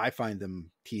 I find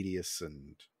them tedious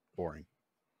and boring.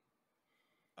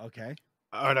 Okay.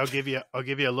 All right, I'll give you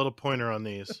a little pointer on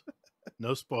these.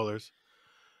 No spoilers.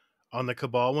 On the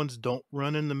Cabal ones, don't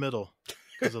run in the middle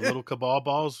because the little Cabal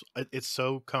balls. It's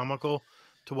so comical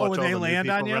to watch all the new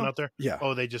people run out there. Yeah.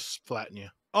 Oh, they just flatten you.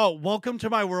 Oh, welcome to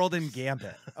my world in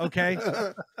Gambit. Okay.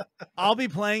 I'll be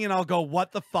playing and I'll go,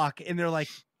 what the fuck? And they're like,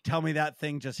 tell me that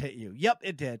thing just hit you. Yep,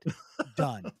 it did.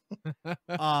 Done.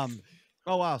 Oh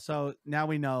wow. So now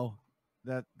we know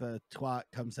that the twat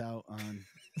comes out on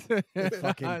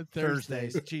fucking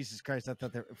Thursdays. Jesus Christ. I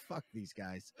thought fuck these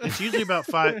guys. It's usually about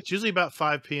 5. It's usually about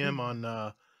 5 p.m. on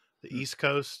the East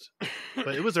Coast,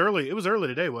 but it was early. It was early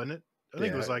today, wasn't it? I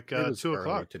think it was like 2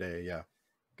 o'clock today. Yeah.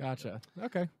 Gotcha.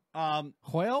 Okay.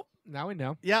 Well, now we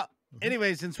know. Yeah.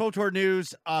 Anyways, in SWTOR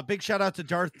news, big shout out to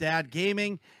Darth Dad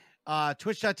Gaming.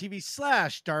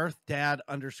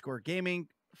 twitch.tv/DarthDad_gaming,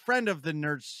 friend of the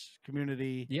nerds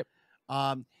community. Yep.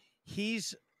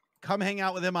 He's come hang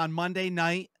out with him on Monday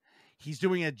night. He's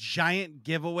doing a giant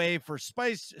giveaway for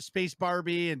Space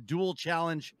Barbie and Duel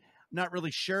Challenge. I'm not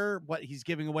really sure what he's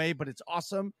giving away, but it's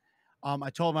awesome.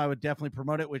 I told him I would definitely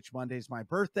promote it, which Monday's my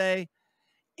birthday.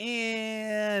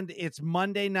 And it's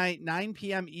Monday night, 9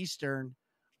 p.m. Eastern,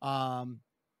 at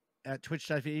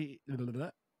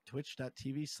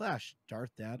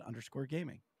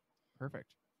twitch.tv/DarthDad_gaming.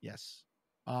 Perfect. Yes.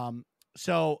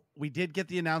 So we did get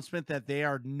the announcement that they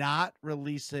are not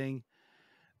releasing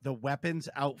the weapons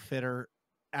outfitter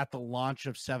at the launch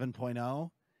of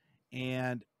 7.0.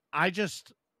 And I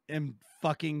just am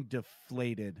fucking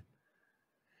deflated.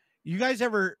 You guys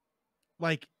ever,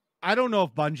 like, I don't know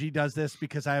if Bungie does this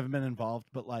because I haven't been involved,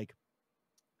 but like,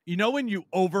 you know, when you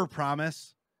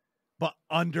overpromise but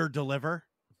under-deliver,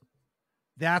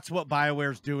 that's what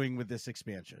BioWare's doing with this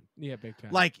expansion. Yeah, big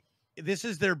time. Like, this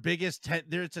is their biggest,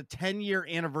 it's a 10-year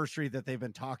anniversary that they've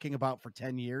been talking about for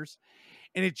 10 years.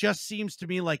 And it just seems to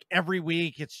me like every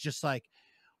week it's just like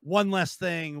one less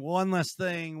thing, one less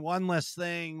thing, one less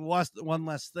thing, one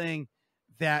less thing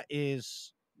that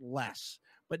is less.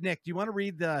 But Nick, do you want to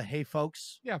read the "Hey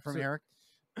folks" from Eric?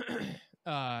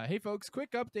 Hey folks,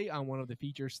 quick update on one of the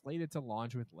features slated to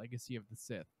launch with Legacy of the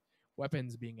Sith,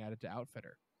 weapons being added to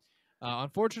Outfitter.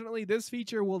 Unfortunately, this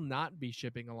feature will not be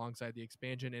shipping alongside the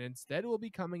expansion, and instead will be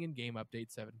coming in Game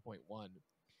Update 7.1.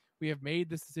 We have made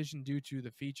this decision due to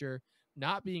the feature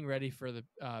not being ready for the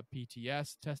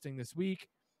PTS testing this week.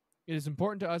 It is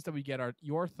important to us that we get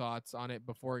your thoughts on it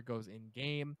before it goes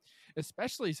in-game,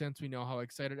 especially since we know how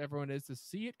excited everyone is to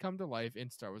see it come to life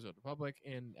in Star Wars: The Old Republic,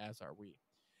 and as are we.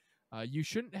 You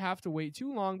shouldn't have to wait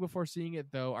too long before seeing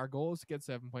it, though. Our goal is to get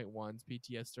 7.1's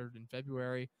PTS started in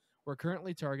February. We're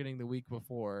currently targeting the week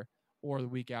before or the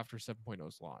week after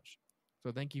 7.0's launch.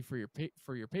 So thank you for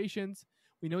your patience.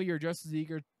 We know you're just as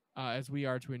eager as we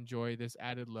are to enjoy this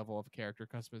added level of character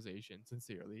customization.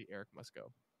 Sincerely, Eric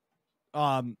Musco.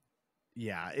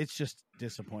 Yeah, it's just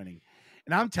disappointing.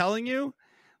 And I'm telling you,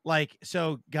 like,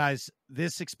 so guys,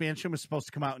 this expansion was supposed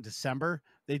to come out in December.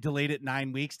 They delayed it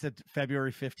 9 weeks to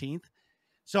February 15th.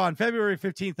 So on February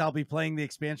 15th, I'll be playing the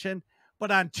expansion,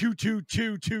 but on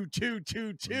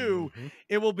 2/2/2/2/2/2/2,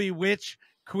 it will be Witch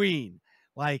Queen.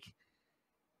 Like,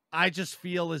 I just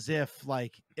feel as if,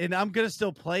 like, and I'm going to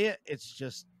still play it. It's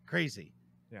just crazy.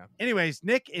 Yeah. Anyways,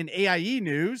 Nick, in AIE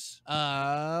news,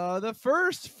 the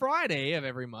first Friday of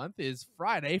every month is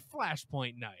Friday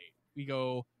Flashpoint Night. We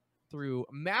go through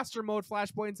Master Mode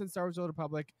Flashpoints in Star Wars: The Old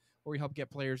Republic, where we help get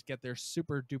players get their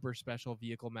super duper special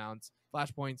vehicle mounts.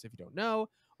 Flashpoints, if you don't know,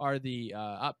 are the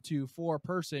up to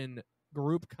 4-person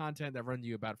group content that run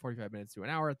you about 45 minutes to an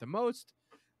hour at the most.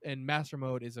 And Master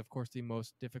Mode is, of course, the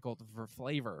most difficult for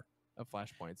flavor of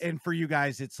Flashpoints. And for you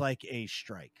guys, it's like a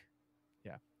strike.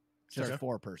 Yeah. Just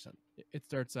 4-person. It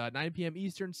starts 9 p.m.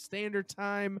 Eastern Standard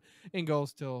Time and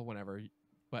goes till whenever,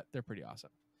 but they're pretty awesome.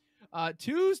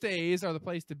 Tuesdays are the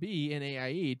place to be in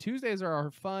AIE. Tuesdays are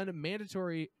our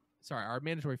mandatory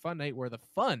fun night where the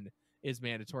fun is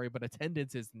mandatory, but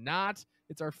attendance is not.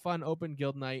 It's our fun open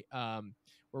guild night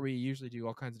where we usually do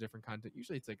all kinds of different content.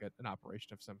 Usually it's like an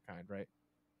operation of some kind, right,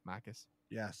 Marcus?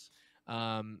 Yes.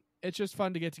 It's just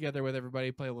fun to get together with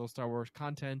everybody, play a little Star Wars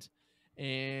content.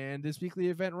 And this weekly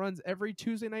event runs every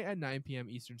Tuesday night at 9 p.m.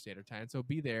 Eastern Standard Time, so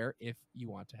be there if you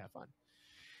want to have fun.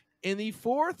 And the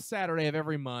fourth Saturday of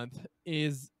every month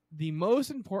is the most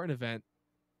important event.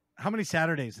 How many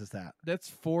Saturdays is that? That's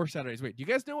 4 Saturdays. Wait, do you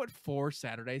guys know what 4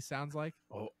 Saturdays sounds like?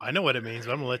 Oh, I know what it means,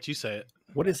 but I'm going to let you say it.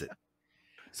 What is it?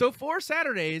 So 4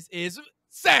 Saturdays is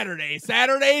Saturday,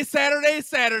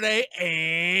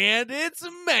 and it's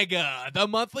Mega, the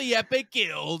monthly Epic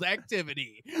Guild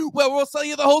activity, where we'll sell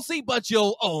you the whole seat, but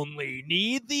you'll only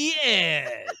need the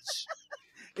edge.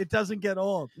 It doesn't get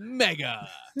old. Mega.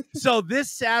 So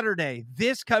this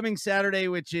coming Saturday,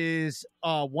 which is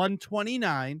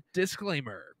 1/29.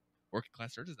 Disclaimer. Working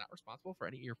Class Nerd is not responsible for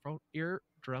any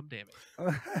eardrum damage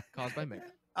caused by Mega.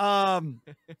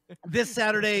 This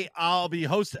Saturday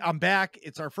I'm back.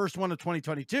 It's our first one of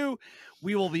 2022.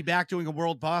 We will be back doing a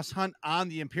world boss hunt on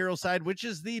the Imperial side, which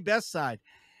is the best side.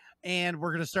 And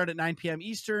we're going to start at 9 p.m.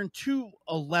 Eastern to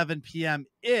 11 p.m.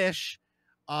 ish.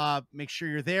 Make sure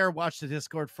you're there. Watch the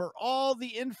Discord for all the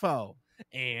info.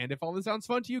 And if all this sounds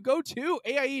fun to you, go to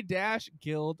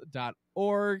aie-guild.org.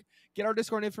 Get our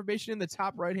Discord information in the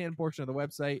top right-hand portion of the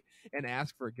website and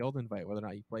ask for a guild invite, whether or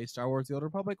not you play Star Wars: The Old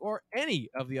Republic or any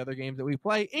of the other games that we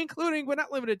play, including but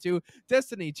not limited to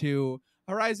Destiny 2,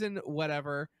 Horizon,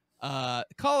 whatever,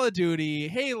 Call of Duty,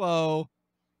 Halo,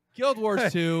 Guild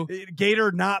Wars 2.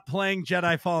 Gator not playing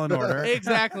Jedi Fallen Order.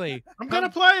 Exactly. I'm gonna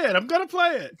play it. I'm gonna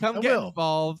play it. Come I get will.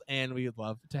 involved, and we would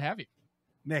love to have you.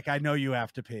 Nick, I know you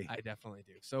have to pee. I definitely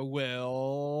do. So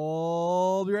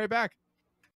we'll be right back.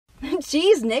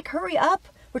 Jeez, Nick, hurry up.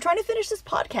 We're trying to finish this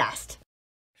podcast.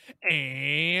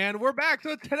 And we're back.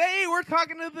 So today we're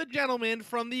talking to the gentleman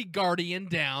from the Guardian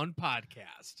Down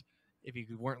podcast. If you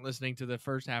weren't listening to the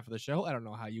first half of the show, I don't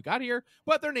know how you got here,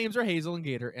 but their names are Hazel and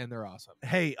Gatr, and they're awesome.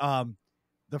 Hey,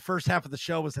 the first half of the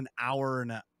show was an hour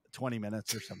and 20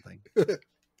 minutes or something.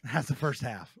 That's the first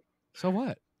half. So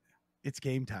what? It's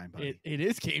game time, buddy. It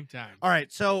is game time. All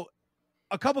right, so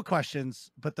a couple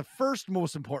questions, but the first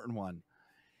most important one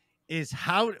is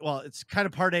it's kind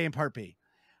of part A and part B.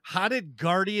 How did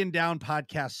Guardian Down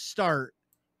podcast start,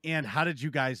 and how did you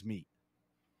guys meet?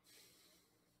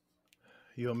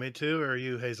 You want me to, or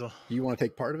you, Hazel? You want to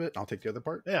take part of it? I'll take the other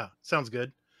part. Yeah, sounds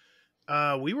good.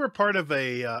 We were part of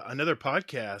another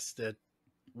podcast that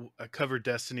covered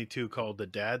Destiny 2 called the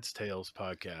Dad's Tales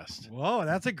podcast. Whoa,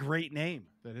 that's a great name.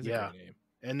 That is a great name.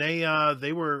 And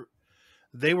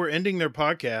they were ending their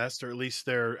podcast, or at least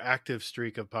their active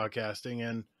streak of podcasting,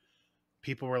 and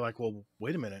people were like, "Well,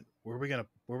 wait a minute, where are we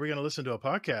gonna listen to a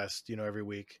podcast, every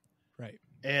week?" Right.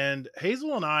 And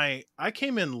Hazel and I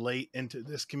came in late into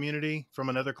this community from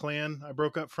another clan I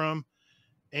broke up from,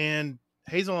 and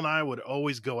Hazel and I would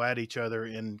always go at each other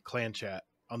in clan chat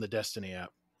on the Destiny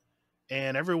app.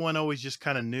 And everyone always just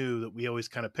kind of knew that we always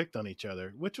kind of picked on each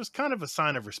other, which was kind of a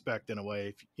sign of respect in a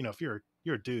way. If you're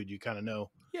a dude, you kind of know.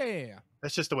 Yeah.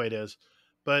 That's just the way it is.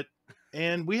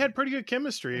 And we had pretty good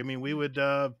chemistry. I mean, we would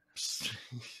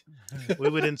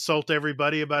insult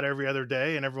everybody about every other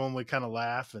day, and everyone would kind of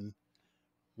laugh, and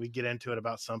we'd get into it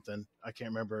about something. I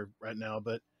can't remember right now,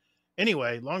 but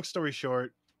anyway, long story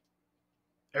short,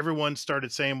 everyone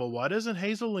started saying, "Well, why doesn't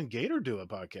Hazel and Gatr do a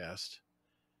podcast?"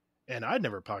 And I'd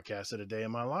never podcasted a day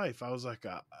in my life. I was like,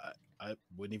 I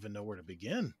wouldn't even know where to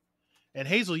begin. And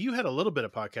Hazel, you had a little bit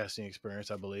of podcasting experience,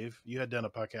 I believe. You had done a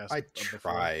podcast. I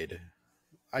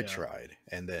tried,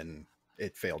 and then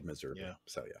it failed miserably. Yeah.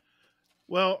 So yeah.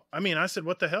 Well, I mean, I said,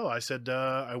 what the hell? I said,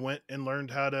 I went and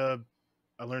learned how to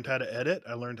edit.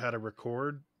 I learned how to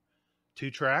record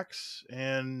 2 tracks,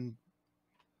 and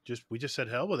we just said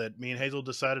hell with it. Me and Hazel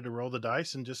decided to roll the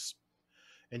dice and just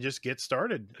get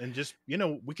started, and just,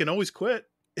 we can always quit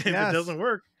if it doesn't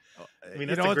work. I mean,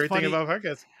 that's the great thing about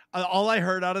podcasts. All I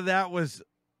heard out of that was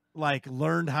like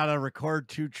learned how to record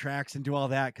 2 tracks and do all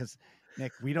that. Cause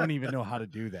Nick, we don't even know how to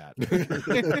do that.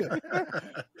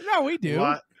 No, we do.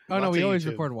 We always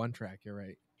YouTube. record 1 track. You're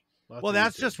right. Well,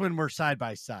 that's just when we're side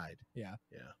by side. Yeah.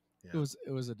 Yeah. It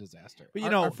was a disaster.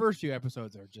 But our first few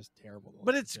episodes are just terrible.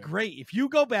 But it's great. If you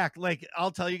go back, like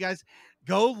I'll tell you guys,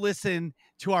 go listen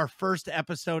to our first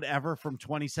episode ever from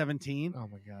 2017. Oh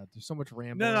my God. There's so much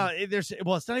rambling. No,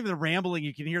 it's not even the rambling.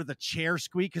 You can hear the chair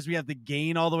squeak because we have the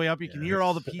gain all the way up. You can hear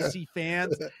all the PC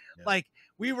fans. Yeah. Like,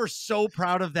 we were so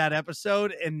proud of that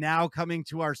episode, and now coming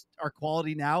to our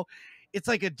quality now, it's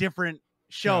like a different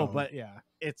show, but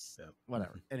it's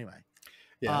whatever. Anyway.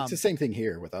 Yeah, it's the same thing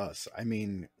here with us. I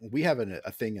mean, we have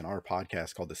a thing in our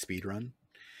podcast called the Speed Run,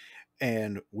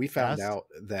 and we found out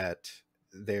that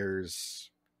there's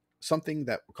something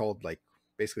that called, like,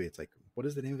 basically it's like, what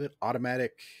is the name of it?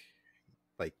 Automatic,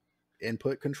 like,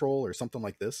 input control or something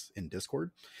like this in Discord.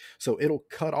 So it'll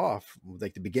cut off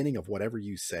like the beginning of whatever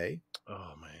you say.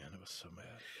 Oh man, it was so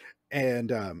bad.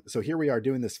 And so here we are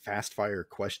doing this fast fire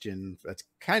question that's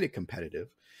kind of competitive,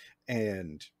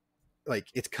 and like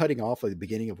it's cutting off like the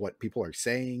beginning of what people are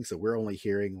saying, so we're only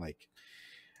hearing like,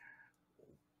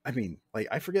 I mean, like,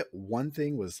 I forget, one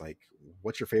thing was like,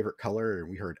 what's your favorite color, and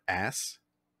we heard ass,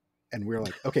 and we were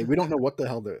like, okay, we don't know what the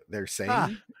hell they're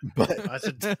saying, but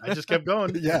I just kept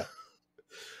going. Yeah,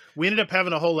 we ended up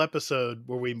having a whole episode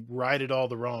where we righted all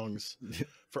the wrongs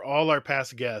for all our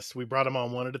past guests. We brought them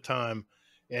on one at a time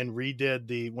and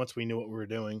redid once we knew what we were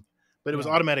doing. But it was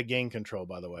automatic gain control,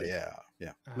 by the way. Yeah.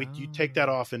 You take that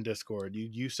off in Discord.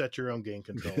 You set your own gain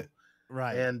control.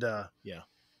 Right. And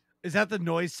Is that the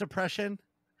noise suppression?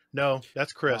 No,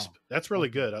 that's crisp. That's really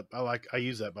good. I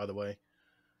use that, by the way.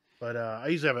 But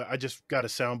I just got a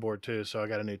soundboard too, so I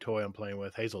got a new toy I'm playing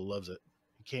with. Hazel loves it.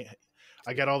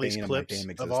 I got all these clips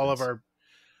of all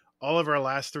of our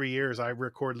last 3 years. I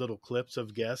record little clips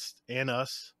of guests and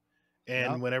us.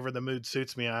 And whenever the mood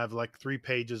suits me, I have like 3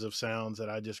 pages of sounds that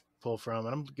I just pull from,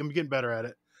 and I'm getting better at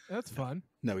it. That's fun.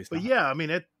 No, he's But not. yeah, I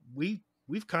mean,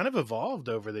 we've kind of evolved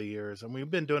over the years, and we've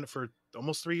been doing it for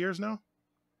almost 3 years now.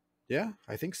 Yeah,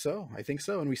 I think so.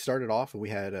 And we started off and we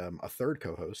had a third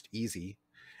co-host, Easy,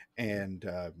 and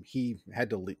he had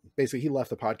to basically he left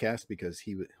the podcast because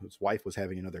his wife was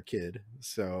having another kid.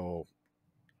 So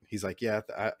he's like, yeah,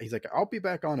 he's like, I'll be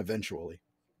back on eventually.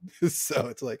 So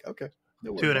it's like, okay,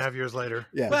 no worries. 2.5 years later,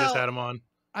 Yeah. we just had him on.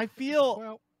 I feel,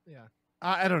 Well, yeah.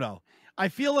 I don't know. I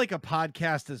feel like a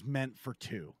podcast is meant for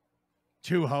two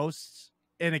hosts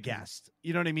and a guest.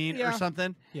 You know what I mean? Yeah. Or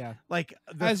something. Yeah. Like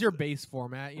As your base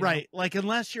format. You right. Like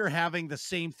unless you're having the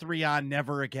same three on,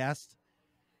 never a guest,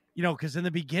 you know, because in the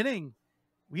beginning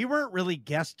we weren't really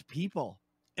guest people.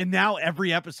 And now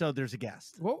every episode there's a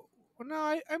guest. Well, no,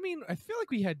 I mean, I feel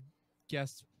like we had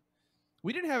guests.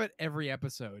 We didn't have it every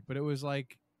episode, but it was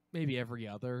like maybe every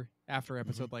other after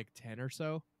episode like 10 or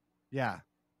so. Yeah.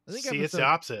 I think See, it's the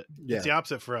opposite. Yeah. It's the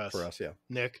opposite for us. For us, yeah.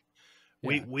 Nick.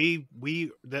 Yeah.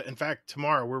 In fact,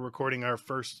 tomorrow we're recording our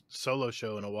first solo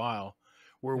show in a while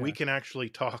where we can actually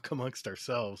talk amongst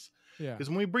ourselves. Yeah. Because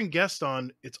when we bring guests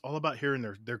on, it's all about hearing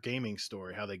their gaming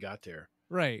story, how they got there.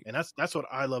 Right. And that's what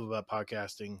I love about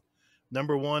podcasting.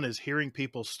 Number one is hearing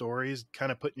people's stories,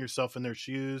 kind of putting yourself in their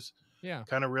shoes, Yeah.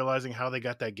 kind of realizing how they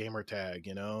got that gamer tag,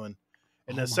 you know. And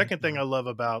Oh the my second thing God. I love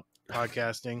about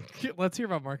podcasting. Let's hear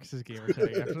about Marcus's gamer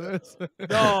tag after this.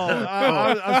 No,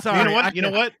 I'm sorry. You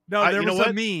know what? No, there you know was a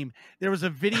what? meme. There was a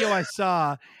video I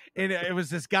saw, and it was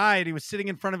this guy, and he was sitting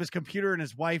in front of his computer, and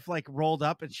his wife like rolled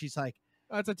up, and she's like,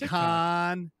 Oh, it's a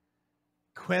TikTok.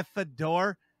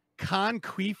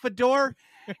 Conquifador,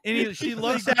 and she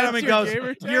looks at him and That's goes, your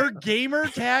gamer tag? "Your gamer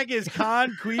tag is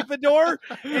Conquifador,"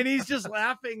 and he's just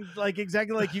laughing like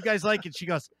exactly like you guys like it. She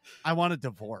goes, "I want a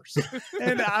divorce,"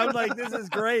 and I'm like, "This is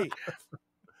great."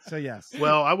 So yes.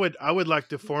 Well, I would like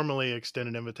to formally extend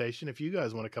an invitation if you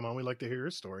guys want to come on. We'd like to hear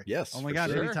your story. Yes. Oh my for God!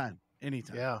 sure.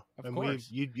 Anytime. Yeah, Of and course.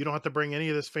 you don't have to bring any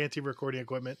of this fancy recording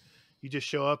equipment. You just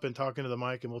show up and talk into the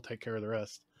mic, and we'll take care of the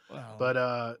rest. Wow.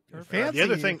 But fancy, the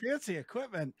other thing, fancy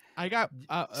equipment. I got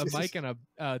a mic and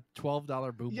a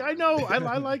 $12 boom. yeah, I know,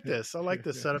 I like this. I like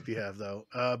the setup you have, though.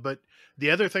 But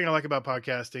the other thing I like about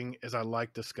podcasting is I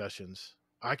like discussions.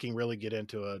 I can really get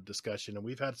into a discussion, and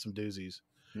we've had some doozies.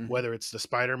 Mhm. Whether it's the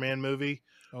Spider-Man movie,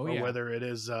 Oh, or yeah. whether it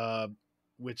is,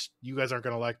 which you guys aren't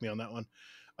going to like me on that one,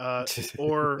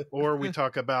 or we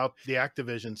talk about the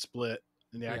Activision split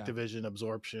and the Yeah. Activision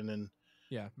absorption, and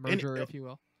Yeah. Merger, if you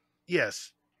will.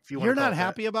 yes, if you want You're to call not it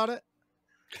happy about it?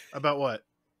 that. About what?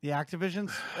 The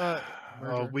Activision's Oh,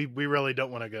 merger. we really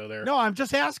don't want to go there. No, I'm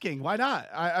just asking. Why not?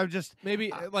 I'm just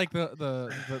Maybe like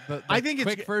the I think it's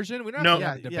quick g- version. We don't No.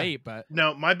 have to Yeah, debate, but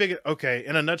No,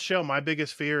 in a nutshell, my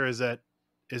biggest fear is that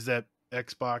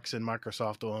Xbox and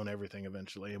Microsoft will own everything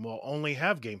eventually, and we'll only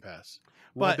have Game Pass.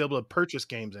 We won't But- be able to purchase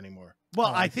games anymore. well,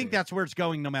 Oh, I I think see. that's where it's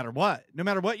going no matter what. No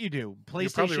matter what you do. You're probably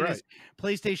PlayStation right. is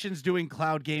PlayStation's doing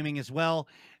cloud gaming as well.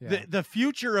 yeah. The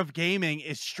future of gaming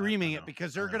is streaming I know, it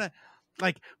because I they're know. going to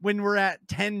like when we're at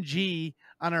 10G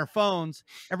on our phones,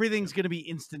 everything's going to be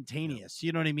instantaneous.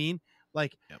 You know what I mean?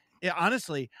 Like Yep. yeah,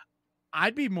 honestly,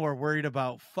 I'd be more worried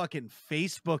about fucking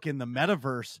Facebook in the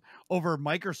metaverse over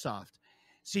Microsoft.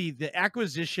 See, the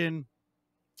acquisition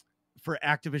for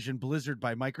Activision Blizzard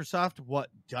by Microsoft, what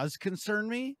does concern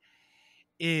me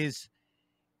is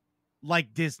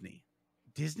like Disney.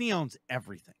 Disney owns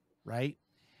everything, right?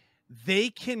 They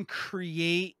can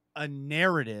create a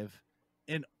narrative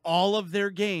in all of their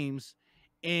games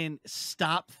and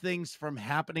stop things from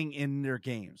happening in their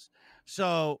games.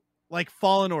 So, like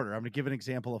Fallen Order, I'm going to give an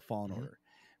example of Fallen Order.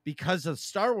 Because of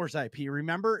Star Wars IP,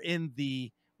 remember in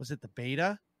the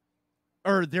beta?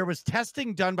 Or there was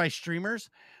testing done by streamers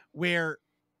where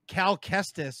Cal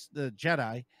Kestis, the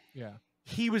Jedi, yeah.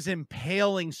 he was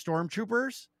impaling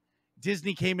stormtroopers.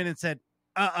 Disney came in and said,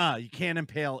 you can't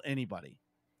impale anybody.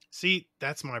 See,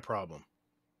 that's my problem.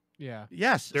 Yeah.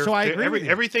 Yes. So I agree with you.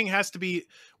 Everything has to be,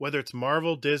 whether it's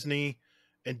Marvel, Disney,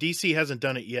 and DC hasn't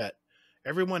done it yet.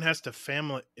 Everything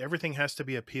has to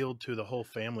be appealed to the whole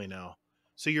family now.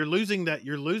 So you're losing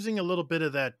a little bit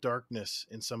of that darkness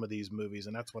in some of these movies,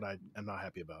 and that's what I'm not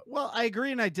happy about. Well, I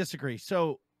agree and I disagree.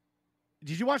 So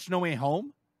did you watch No Way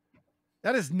Home?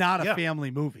 That is not a Yeah.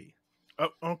 family movie. Oh,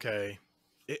 okay.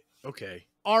 Okay.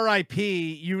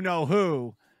 R.I.P. You know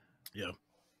who. Yeah.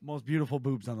 Most beautiful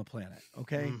boobs on the planet.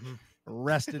 Okay. Mhm.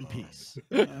 Rest in peace.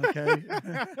 Okay.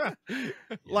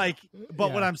 Like,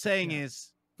 but what Yeah. I'm saying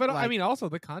is, But I Like- mean, also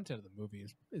the content of the movie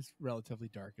is relatively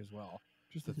dark as well.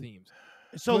 Just the themes.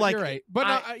 so But like, you're right. But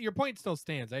I- your point still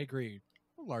stands. I agree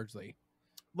largely.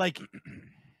 like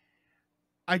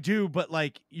I do, but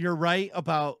like you're right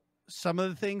about some of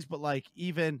the things, but like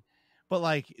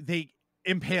they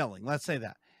impaling, let's say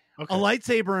that. Okay. A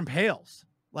lightsaber impales.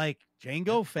 Like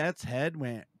Jango Fett's head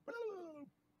went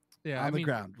Yeah, on the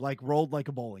ground, like rolled like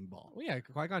a bowling ball. Well, yeah,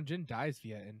 Qui-Gon Jinn dies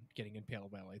via and getting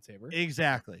impaled by a lightsaber.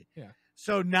 Exactly. Yeah.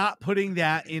 So not putting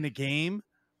that in a game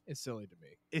It's silly to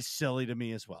me. is silly to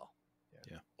me as well.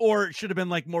 Yeah. Or it should have been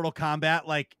like Mortal Kombat,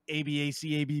 like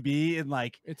ABAC, ABB, and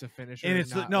like It's a finisher. and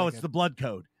it's not no, like it's the blood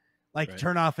code, like Right.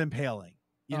 turn off impaling.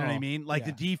 You know what I Oh, mean? Like the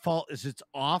yeah. default is it's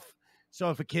off. So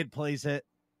if a kid plays it,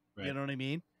 you Right. know what I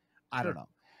mean? I Sure. don't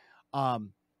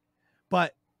know.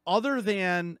 But other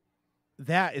than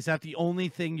that, is that the only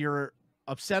thing you're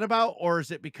upset about, or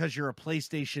is it because you're a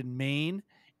PlayStation main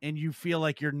and you feel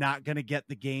like you're not going to get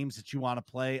the games that you want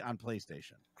to play on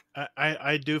PlayStation?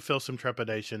 I do feel some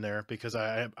trepidation there because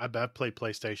I played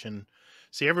PlayStation.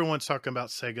 See, everyone's talking about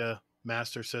Sega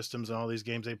Master Systems and all these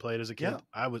games they played as a kid.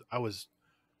 Yeah. I was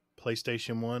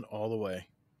PlayStation 1 all the way.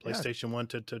 Yeah. PlayStation 1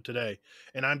 to today.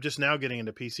 And I'm just now getting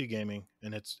into PC gaming,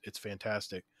 and it's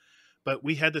fantastic. But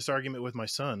we had this argument with my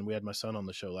son. We had my son on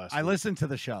the show last I week. listened to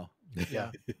the show.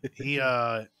 Yeah.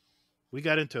 We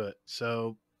got into it.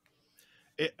 So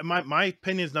my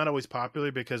opinion is not always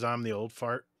popular because I'm the old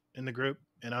fart in the group,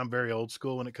 and I'm very old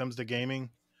school when it comes to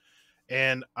gaming.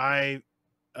 And I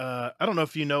don't know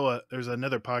if you know, there's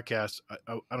another podcast. I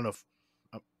don't know if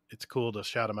it's cool to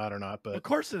shout him out or not, but Of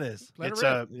course it is. Let it it's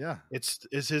rip. Yeah. it's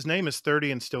his name is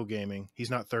 30 and Still Gaming. He's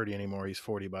not 30 anymore. He's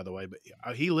 40, by the way, but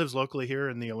he lives locally here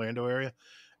in the Orlando area.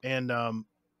 And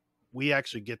we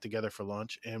actually get together for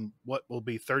lunch, and what will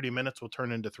be 30 minutes will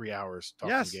turn into 3 hours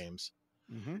talking Yes. games.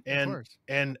 Mm-hmm.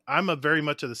 And I'm a very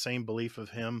much of the same belief of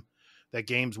him that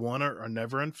games are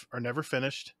never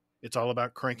finished. It's all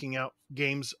about cranking out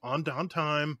games on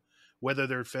time, whether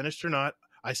they're finished or not.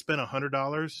 I spent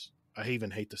 $100. I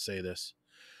even hate to say this.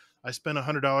 I spent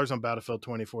 $100 on Battlefield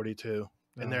 2042,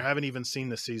 and they haven't even seen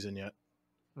the season yet.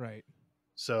 Right.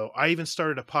 So I even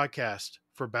started a podcast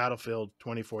for Battlefield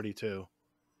 2042.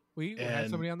 We had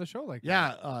somebody on the show like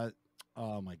that. Yeah.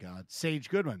 Oh my God. Sage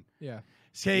Goodwin. Yeah.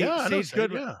 I know Sage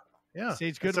Goodwin. Yeah.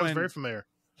 Sage That sounds Goodwin. very familiar.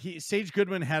 Sage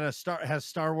Goodwin has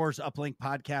Star Wars Uplink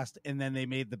podcast, and then they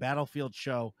made the Battlefield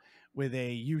show with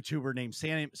a YouTuber named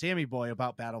Sammy Boy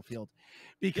about Battlefield,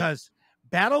 because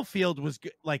Battlefield was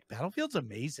good. Like, Battlefield's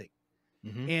amazing.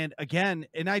 Mhm. And again,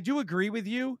 and I do agree with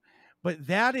you, but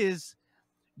that is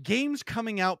games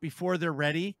coming out before they're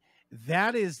ready.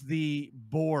 That is the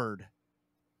board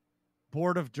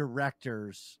of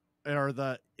directors or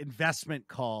the investment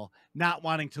call not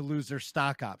wanting to lose their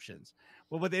stock options.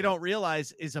 Well, what they don't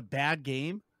realize is a bad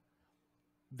game.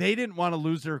 They didn't want to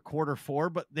lose their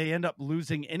Q4, but they end up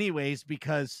losing anyways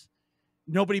because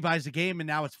nobody buys the game, and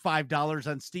now it's $5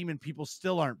 on Steam and people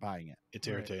still aren't buying it. It's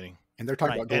irritating. And they're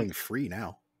talking Right. about going free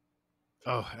now.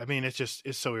 Oh, I mean, it's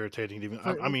so irritating. To even,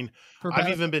 For- I mean, For I've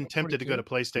even Battlefield been tempted to go to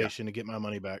 42? PlayStation to get my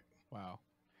money back. Wow.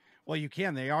 Well, you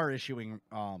can. They are issuing.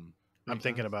 I'm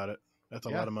thinking about it. That's a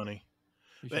Yeah. lot of money.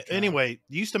 You should But try. anyway,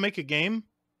 you used to make a game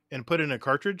and put it in a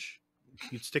cartridge.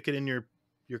 You'd stick it in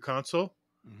your console.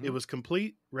 Mhm. It was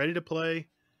complete, ready to play,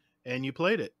 and you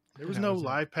played it. There was That no was it.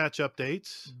 live patch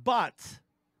updates.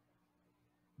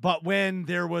 But when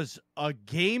there was a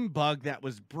game bug that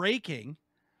was breaking,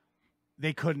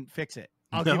 they couldn't fix it.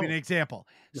 I'll give you an No. example.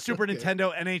 Super Okay.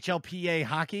 Nintendo NHLPA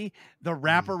hockey, the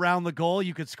wrap around the goal,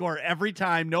 you could score every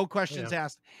time, no questions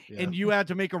asked. Yeah. And you had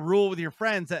to make a rule with your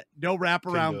friends that no wrap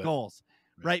Couldn't around do it. goals,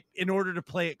 Right. right? In order to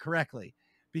play it correctly,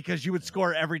 because you would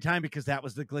score every time because that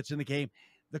was the glitch in the game.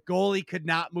 The goalie could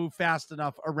not move fast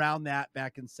enough around that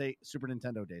back in, say, Super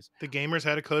Nintendo days. The gamers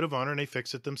had a code of honor and they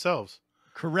fixed it themselves.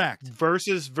 Correct.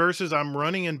 Versus I'm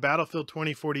running in Battlefield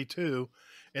 2042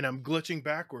 and I'm glitching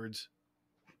backwards.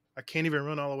 I can't even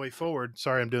run all the way forward.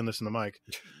 Sorry, I'm doing this in the mic.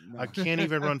 I can't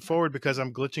even run forward because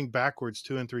I'm glitching backwards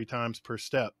 2 and 3 times per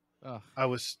step. Ugh. I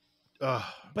was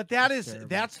But That's terrible.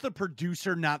 that's the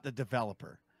producer, not the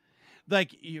developer.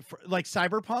 Like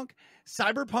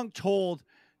Cyberpunk told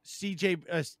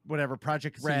CJ whatever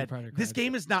Project CD Red, Projekt this Red.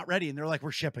 game is not ready, and they're like,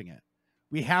 we're shipping it.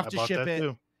 We have I to bought ship that it.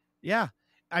 too. Yeah,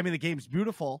 I mean the game's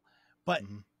beautiful, but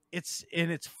Mhm.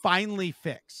 it's finally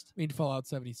fixed. I mean, Fallout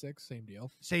 76, same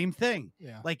deal. Same thing.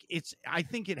 Yeah. Like I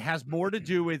think it has more to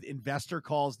do with investor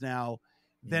calls now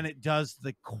than it does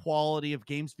the quality of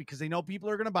games, because they know people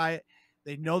are going to buy it.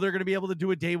 They know they're going to be able to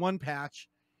do a day one patch,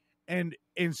 and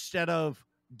instead of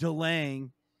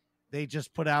delaying, they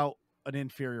just put out an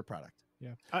inferior product.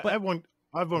 I But- have one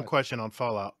But- question on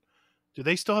Fallout. Do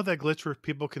they still have that glitch where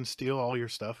people can steal all your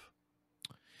stuff?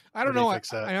 I don't Or they know. fix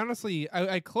that? I honestly,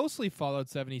 I closely followed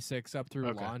 76 up through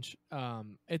Okay. launch.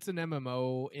 It's an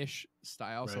MMO ish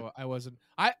style, so Right. I wasn't.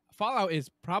 Fallout is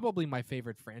probably my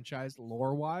favorite franchise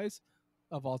lore wise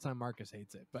of all time. Marcus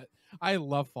hates it, but I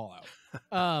love Fallout.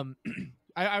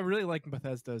 I really like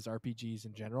Bethesda's RPGs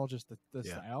in general, just the Yeah.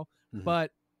 style. Mhm.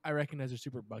 But I recognize they're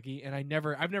super buggy, and I've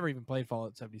never even played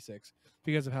Fallout 76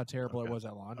 because of how terrible it Okay. was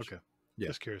at launch. Okay. Yeah.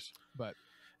 Just curious. But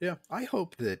Yeah, I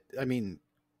hope that, I mean,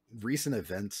 recent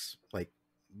events like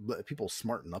let people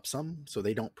smarten up some so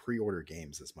they don't pre-order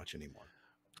games as much anymore.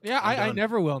 yeah, I'm I done.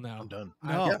 never will now. I'm done.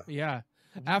 No. Yeah.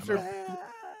 After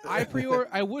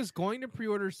I was going to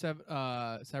pre-order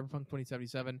Cyberpunk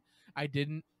 2077. I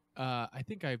didn't. I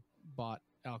think I bought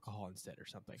alcohol instead or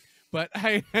something. But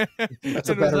I That's a and it was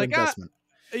better like, investment.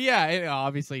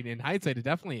 obviously in hindsight it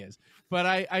definitely is. But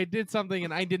I did something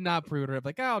and I did not pre-order it.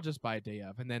 Like, I'll just buy a day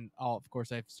of. And then of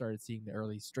course I've started seeing the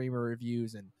early streamer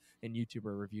reviews and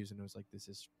YouTuber reviews, and it was like, this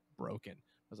is broken.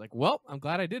 I was like, well, I'm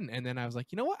glad I didn't. And then I was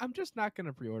like, you know what? I'm just not going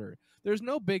to pre-order it. There's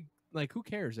no big, like, who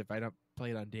cares if I don't play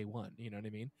it on day one? You know what I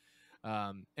mean?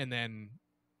 And then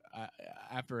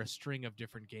after a string of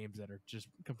different games that are just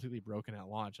completely broken at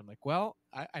launch, I'm like, well,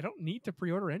 I don't need to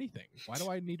pre-order anything. Why do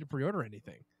I need to pre-order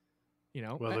anything? You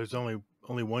know? Well, there's only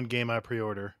one game I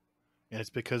pre-order, and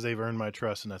it's because they've earned my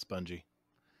trust, and that's Bungie.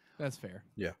 That's fair.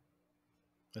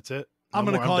 That's it. I'm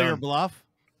No going to more. call I'm your done. bluff.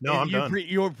 No, And I'm done.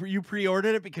 You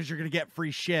pre-ordered it because you're going to get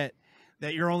free shit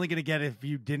that you're only going to get if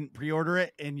you didn't pre-order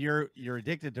it, and you're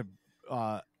addicted to.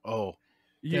 Oh,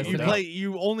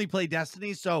 You only play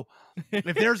Destiny, so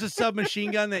if there's a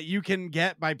submachine gun that you can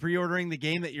get by pre-ordering the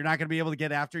game that you're not going to be able to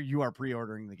get after, you are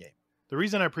pre-ordering the game. the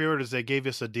reason I pre-ordered is they gave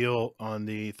us a deal on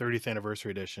the 30th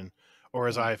anniversary edition, or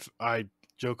as I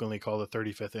jokingly call the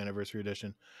 35th anniversary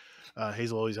edition.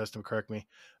 Hazel always has to correct me.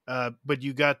 But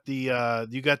you got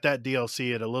that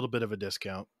DLC at a little bit of a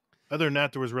discount. Other than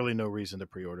that, there was really no reason to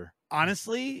pre-order.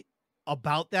 Honestly,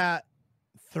 about that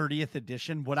 30th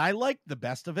edition, what I liked the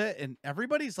best of it, and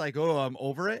everybody's like, oh, I'm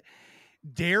over it.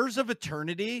 Dares of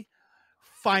Eternity,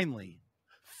 finally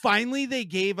they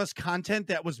gave us content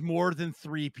that was more than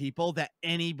 3 people that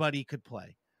anybody could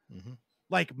play. Mm-hmm.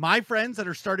 Like my friends that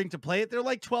are starting to play it, they're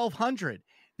like 1,200.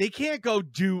 They can't go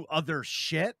do other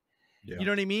shit. Yeah. You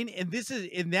know what I mean? And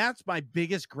that's my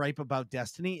biggest gripe about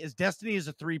Destiny is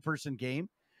a 3-person game.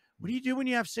 What do you do when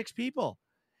you have 6 people?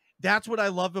 That's what I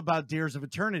love about Dares of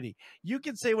Eternity. You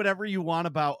can say whatever you want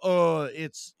about,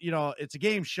 it's a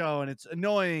game show and it's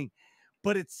annoying,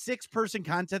 but it's 6-person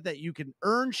content that you can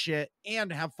earn shit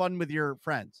and have fun with your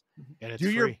friends. And it's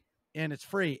free. And it's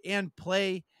free and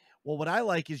play. Well, what I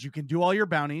like is you can do all your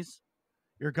bounties,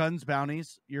 your guns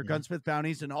bounties, your gunsmith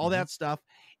bounties, and all that stuff,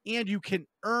 and you can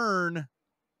earn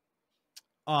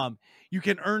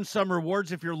some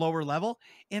rewards if you're lower level,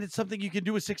 and it's something you can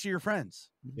do with 6 of your friends.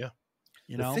 Yeah.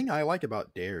 The thing I like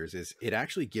about Dares is it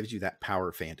actually gives you that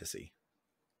power fantasy.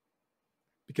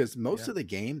 Because most of the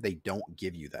game, they don't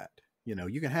give you that. You know,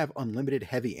 you can have unlimited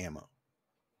heavy ammo,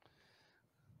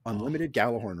 unlimited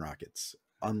Gallahorn rockets,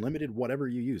 unlimited whatever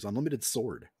you use, unlimited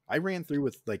sword. I ran through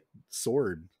with like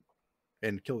sword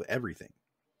and killed everything.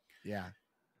 Yeah.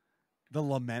 The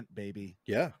lament, baby.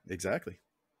 Yeah, exactly.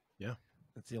 Yeah.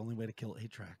 That's the only way to kill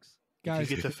 8-tracks. Guys,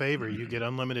 If you get the favor, you get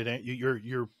unlimited.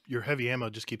 Your heavy ammo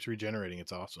just keeps regenerating.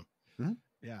 It's awesome. Yeah.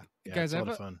 Yeah, Guys, it's a lot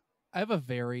of fun. I have a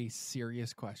very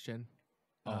serious question.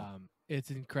 Oh.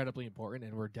 It's incredibly important,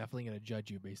 and we're definitely going to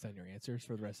judge you based on your answers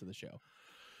for the rest of the show.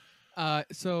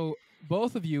 So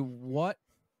both of you, what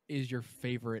is your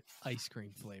favorite ice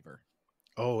cream flavor?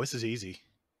 Oh, this is easy.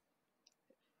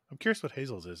 I'm curious what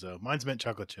Hazel's is, though. Mine's mint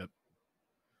chocolate chip.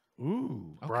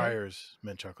 Ooh. Okay. Breyer's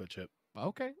mint chocolate chip.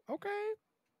 Okay.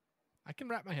 I can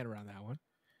wrap my head around that one.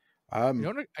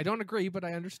 I don't agree, but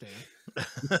I understand.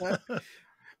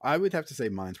 I would have to say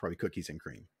mine's probably cookies and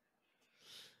cream.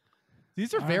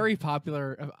 These are very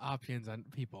popular options on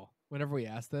people. Whenever we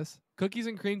ask this, cookies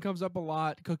and cream comes up a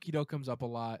lot. Cookie dough comes up a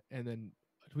lot, and then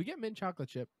do we get mint chocolate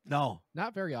chip? No.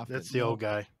 Not very often. That's the old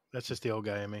guy. That's just the old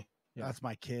guy in me. Yeah. That's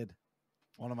my kid.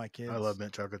 One of my kids. I love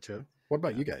mint chocolate chip. What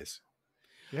about you guys?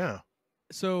 Yeah.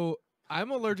 So I'm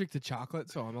allergic to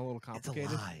chocolate, so I'm a little It's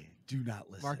complicated. a lie. Do not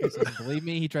listen. Marcus doesn't believe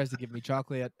me. He tries to give me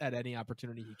chocolate at any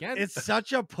opportunity he can. It's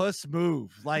such a puss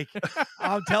move. Like,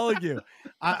 I'm telling you,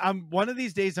 I'm one of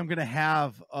these days I'm gonna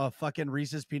have a fucking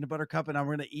Reese's peanut butter cup and I'm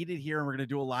gonna eat it here and we're gonna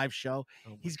do a live show.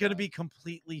 Oh my He's gonna God. be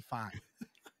completely fine.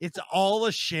 It's all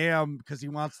a sham because he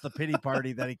wants the pity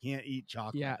party that he can't eat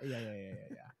chocolate.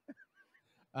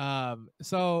 Yeah.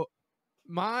 So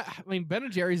Ben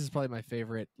and Jerry's is probably my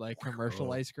favorite like commercial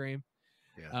Oh. ice cream.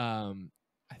 Yeah.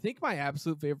 I think my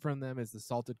absolute favorite from them is the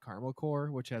salted caramel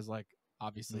core, which has like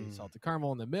obviously salted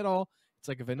caramel in the middle. It's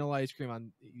like a vanilla ice cream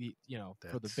on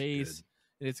for the That's base. good.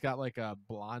 And it's got like a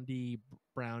blondie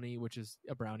brownie, which is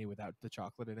a brownie without the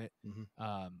chocolate in it.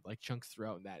 Mhm. Like chunks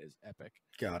throughout, and that is epic.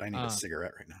 God, I need a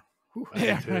cigarette right now. Whew.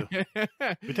 I do too.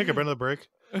 We take a bit of the break.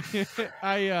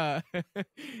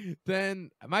 Then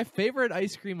my favorite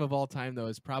ice cream of all time though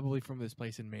is probably from this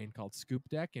place in Maine called Scoop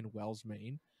Deck in Wells,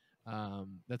 Maine.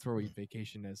 That's where we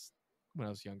vacationed as when I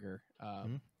was younger,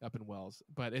 up in Wells.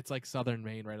 But it's like southern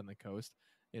Maine, right on the coast,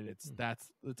 and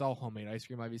it's all homemade ice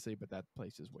cream, obviously. But that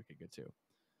place is wicked good too.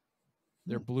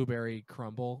 Their blueberry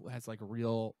crumble has like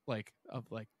real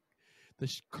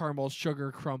the caramel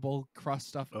sugar crumble crust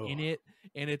stuff in it,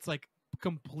 and it's like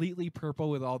completely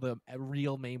purple with all the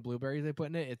real Maine blueberries they put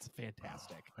in it. It's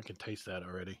fantastic. I can taste that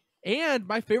already. And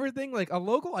my favorite thing, like a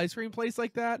local ice cream place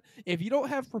like that, if you don't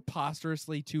have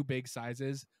preposterously too big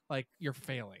sizes, like you're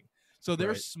failing. So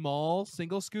their small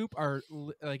single scoop are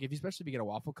like, especially if you get a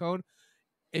waffle cone,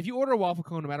 if you order a waffle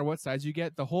cone, no matter what size you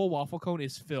get, the whole waffle cone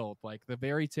is filled, like the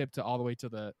very tip to all the way to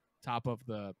the top of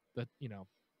the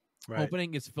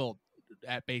opening is filled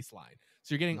at baseline.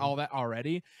 So you're getting all that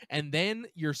already. And then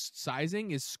your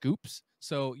sizing is scoops.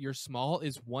 So your small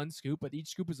is one scoop, but each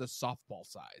scoop is a softball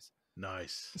size.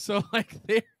 Nice. So like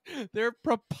they're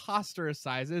preposterous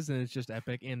sizes, and it's just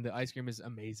epic, and the ice cream is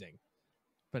amazing.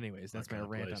 But anyways, that's my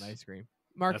rant on ice cream.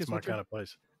 Marcus, that's my kind of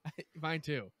place. Mine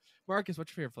too. Marcus,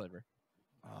 what's your favorite flavor?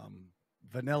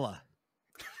 Vanilla.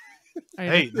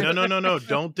 Hey, no.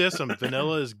 Don't diss them.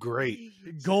 Vanilla is great.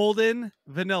 Golden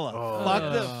vanilla.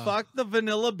 Oh. Fuck the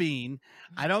vanilla bean.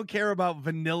 I don't care about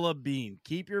vanilla bean.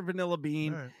 Keep your vanilla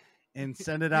bean and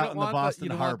send it out in the Boston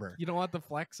Harbor. You don't want the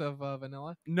flex of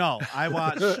vanilla? No, I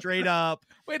want straight up.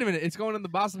 Wait a minute. It's going in the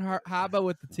Boston Harbor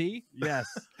with the tea? Yes.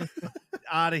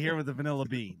 Out of here with the vanilla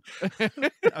bean.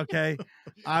 Okay.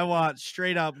 I want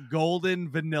straight up golden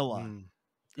vanilla.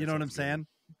 You know what I'm saying?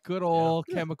 Good old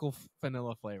chemical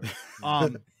vanilla flavor.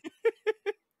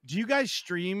 Do you guys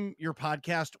stream your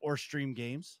podcast or stream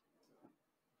games?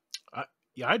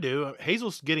 Yeah, I do.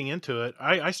 Hazel's getting into it.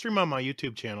 I stream on my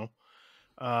YouTube channel.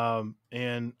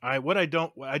 And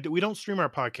we don't stream our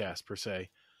podcast per se,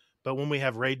 but when we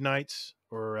have raid nights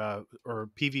or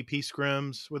PvP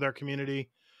scrims with our community,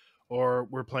 or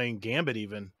we're playing Gambit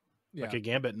even, like a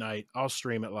Gambit night, I'll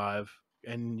stream it live.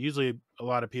 And usually a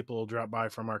lot of people will drop by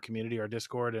from our community, our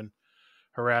Discord, and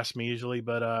harass me usually,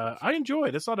 but I enjoy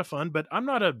it. It's a lot of fun, but I'm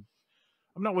not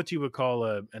what you would call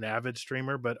an avid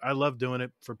streamer, but I love doing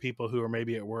it for people who are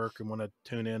maybe at work and want to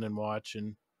tune in and watch,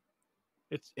 and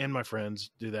my friends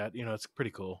do that. It's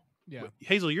pretty cool. Yeah.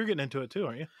 Hazel, you're getting into it too,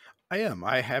 aren't you? I am.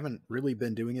 I haven't really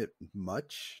been doing it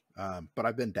much, but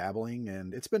I've been dabbling,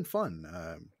 and it's been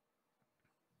fun.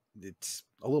 It's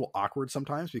a little awkward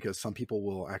sometimes because some people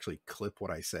will actually clip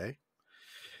what I say.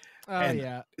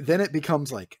 Yeah. Then it becomes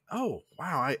like, oh,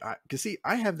 wow. Cause see,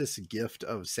 I have this gift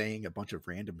of saying a bunch of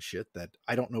random shit that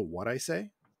I don't know what I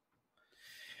say.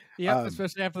 Yeah.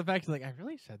 Especially after the fact, you're like, I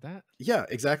really said that. Yeah,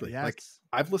 exactly. Yes. Like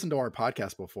I've listened to our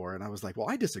podcast before and I was like, well,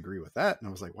 I disagree with that. And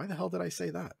I was like, why the hell did I say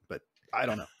that? But I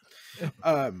don't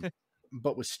know.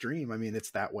 But with stream, I mean,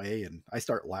 it's that way. And I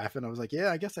start laughing. I was like,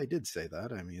 yeah, I guess I did say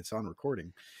that. I mean, it's on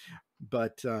recording.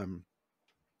 But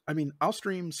I mean, I'll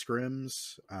stream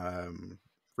scrims,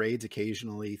 raids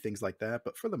occasionally, things like that.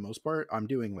 But for the most part, I'm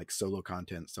doing like solo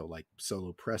content. So like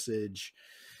solo presage,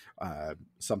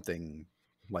 something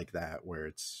like that, where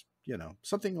it's,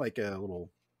 something like a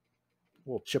little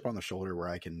chip on the shoulder where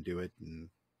I can do it and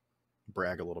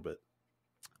brag a little bit.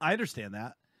 I understand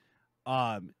that.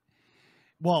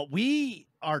 Well, we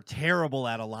are terrible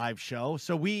at a live show.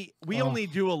 So we only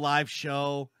do a live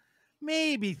show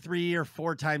maybe 3 or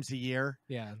 4 times a year.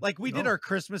 Yeah. Like we did our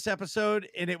Christmas episode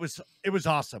and it was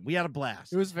awesome. We had a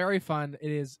blast. It was very fun. It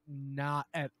is not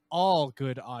at all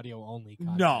good audio only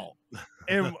content. No.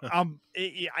 And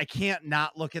I can't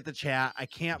not look at the chat. I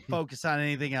can't focus on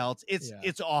anything else.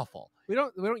 It's awful. We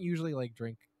don't usually like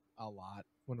drink a lot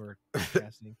when we're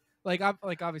podcasting. Like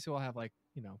obviously we'll have like,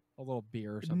 a little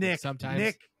beer or something sometimes.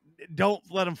 Nick, don't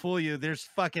let him fool you. There's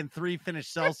fucking 3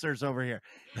 finished seltzers over here.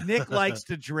 Nick likes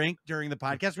to drink during the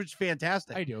podcast, which is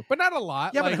fantastic. I do, but not a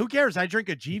lot. Yeah, but who cares? I drink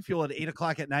a G Fuel at 8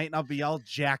 o'clock at night and I'll be all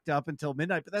jacked up until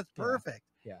midnight, but that's perfect.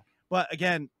 Yeah. But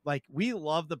again, like we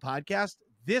love the podcast.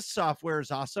 This software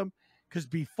is awesome because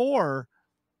before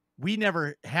we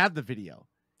never had the video.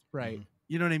 Right.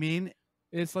 You know what I mean?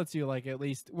 This lets you like, at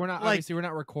least we're not we're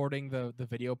not recording the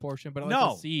video portion, but it lets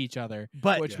us see each other,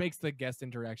 which makes the guest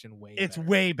interaction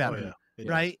way better,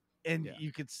 right? And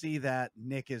you could see that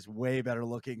Nick is way better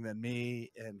looking than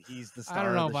me, and he's the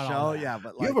star of the show. Yeah,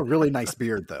 but you have a really nice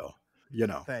beard, though.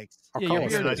 Thanks. Your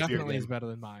beard definitely is better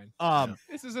than mine.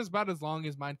 This is about as long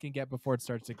as mine can get before it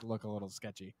starts to look a little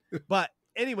sketchy. But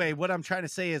anyway, what I'm trying to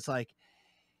say is like,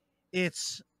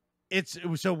 it's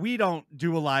so we don't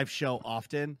do a live show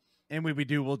often. And when we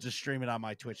do, we'll just stream it on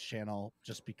my Twitch channel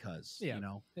just because, Yeah. you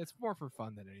know. It's more for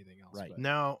fun than anything else. Right. but-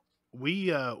 Now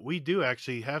we do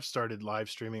actually have started live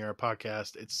streaming our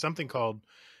podcast. It's something called,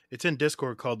 it's in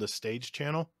Discord called the Stage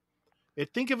Channel.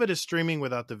 Think of it as streaming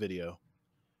without the video.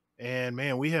 And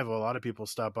man, we have a lot of people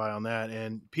stop by on that.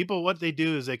 And people, what they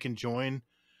do is they can join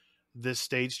this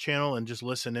Stage Channel and just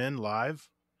listen in live.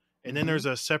 And then there's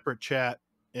a separate chat,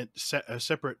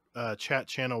 chat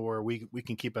channel where we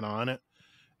can keep an eye on it.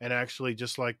 And actually,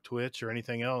 just like Twitch or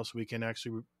anything else, we can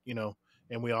actually, you know,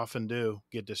 and we often do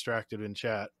get distracted in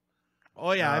chat.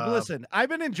 Oh yeah, listen, I've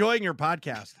been enjoying your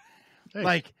podcast. Hey.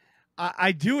 Like,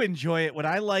 I do enjoy it. What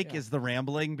I like Yeah. is the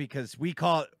rambling, because we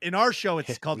call it, in our show,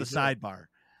 it's called the We do. sidebar.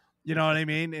 You know what I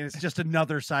mean? And it's just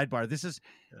another sidebar. This is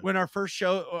when our first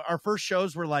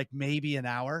shows were like maybe an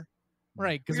hour.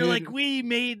 Right. Because You're like, we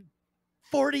made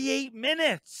 48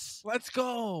 minutes. let's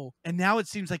go. And now it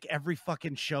seems like every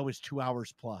fucking show is 2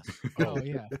 hours plus. Oh,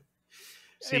 yeah.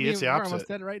 See, it's the we're almost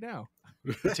opposite. at it right now.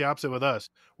 It's the opposite with us.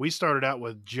 We started out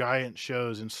with giant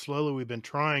shows, and slowly we've been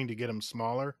trying to get them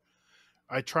smaller.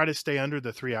 I try to stay under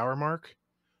the 3 hour mark,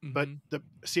 but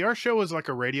Mhm. our show is like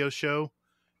a radio show,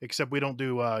 except we don't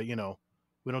do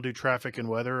we don't do traffic and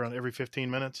weather on every 15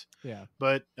 minutes. Yeah.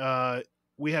 But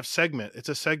we have it's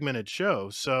a segmented show.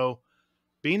 So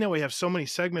being that we have so many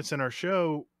segments in our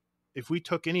show, if we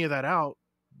took any of that out,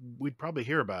 we'd probably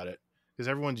hear about it, because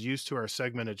everyone's used to our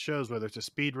segmented shows, whether it's a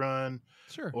speed run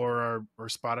Sure. or our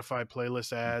Spotify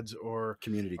playlist ads or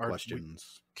Community Our-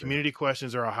 questions. community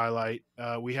questions are a highlight.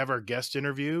 We have our guest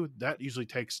interview that usually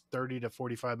takes 30 to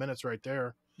 45 minutes right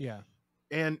there. Yeah.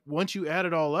 And once you add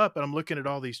it all up, and I'm looking at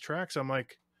all these tracks, I'm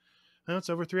like, oh, it's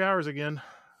over 3 hours again.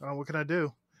 What can I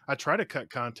do? I try to cut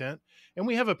content, and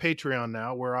we have a Patreon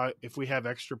now where if we have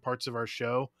extra parts of our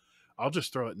show, I'll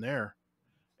just throw it in there,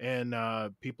 and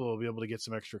people will be able to get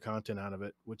some extra content out of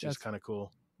it, which is That's- kind of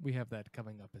cool. We have that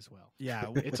coming up as well.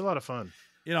 Yeah. It's a lot of fun.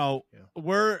 You know,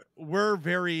 Yeah. we're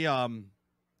very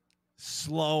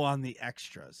slow on the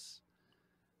extras.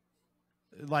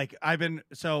 Like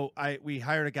we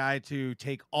hired a guy to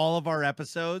take all of our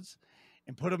episodes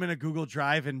and put them in a Google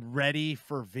Drive and ready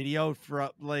for video for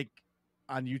like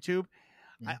on YouTube.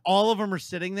 All of them are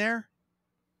sitting there.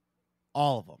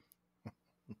 All of them.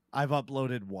 I've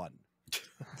uploaded one.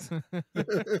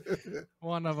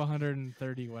 One of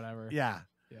 130, whatever. Yeah.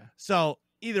 Yeah. So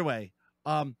either way,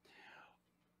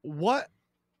 what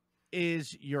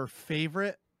is your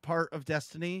favorite part of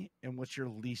Destiny and what's your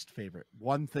least favorite?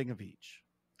 One thing of each.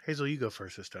 Hazel, you go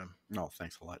first this time. No,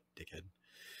 thanks a lot, dickhead.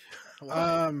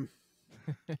 Wow.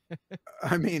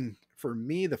 I mean, for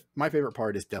me, my favorite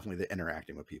part is definitely the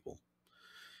interacting with people.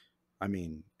 I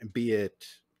mean, be it,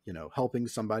 helping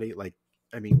somebody. Like,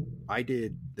 I mean, I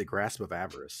did the Grasp of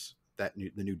Avarice, the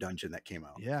new dungeon that came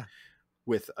out. Yeah.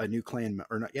 With a new clan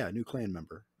a new clan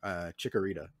member,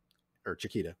 Chiquita.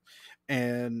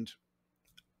 And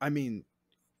I mean,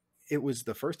 it was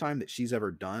the first time that she's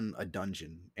ever done a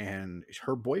dungeon, and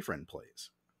her boyfriend plays,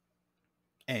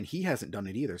 and he hasn't done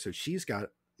it either. So she's got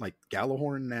like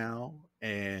Gallahorn now,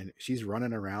 and she's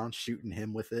running around shooting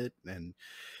him with it. And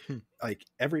like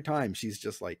every time she's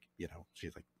just like,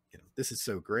 she's like, this is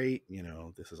so great.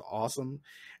 This is awesome.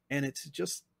 And it's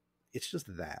just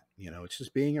that, it's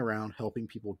just being around, helping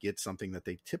people get something that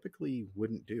they typically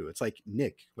wouldn't do. It's like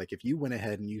Nick, like if you went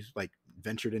ahead and you like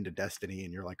ventured into Destiny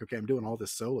and you're like, okay, I'm doing all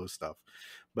this solo stuff,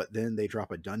 but then they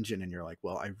drop a dungeon and you're like,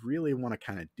 well, I really want to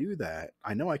kind of do that.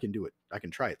 I know I can do it. I can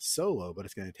try it solo, but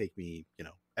it's going to take me,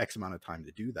 X amount of time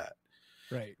to do that.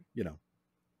 Right.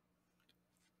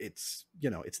 It's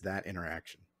that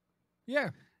interaction. Yeah,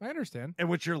 I understand. And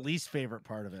what's your least favorite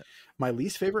part of it? My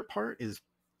least favorite part is,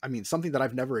 something that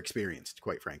I've never experienced,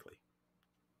 quite frankly.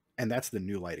 And that's the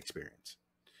new light experience.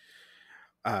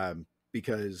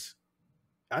 Because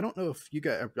I don't know if you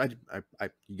guys,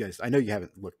 I know you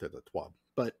haven't looked at the TWAB,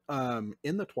 but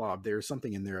in the TWAB, there's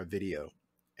something in there, a video,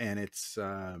 and it's,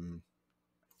 I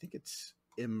think it's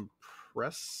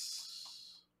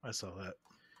Impress. I saw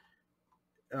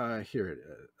that. Here it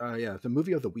is. Yeah, the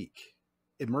movie of the week,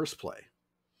 Immerse Play.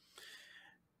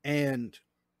 And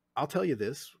I'll tell you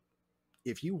this,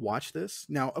 if you watch this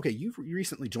now, okay, you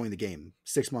recently joined the game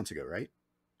 6 months ago, right?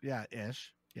 Yeah,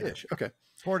 ish. Yeah. Ish. Okay.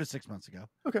 4 to 6 months ago.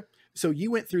 Okay. So you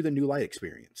went through the new light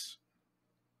experience.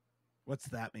 What's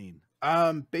that mean?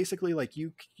 Basically, like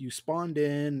you spawned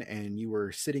in and you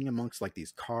were sitting amongst like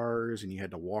these cars and you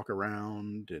had to walk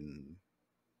around, and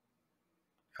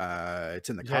it's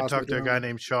in the You had to talk to a Cosmodrome. guy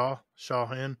named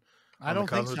Shawhan. I don't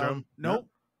think so. Cosmodrome? Nope.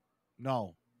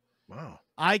 No. Wow.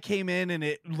 I came in and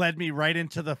it led me right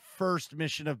into the first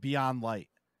mission of Beyond Light.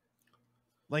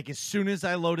 Like as soon as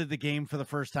I loaded the game for the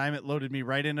first time, it loaded me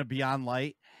right into Beyond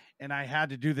Light, and I had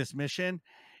to do this mission,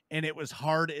 and it was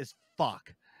hard as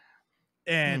fuck.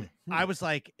 And I was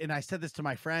like, and I said this to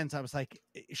my friends, I was like,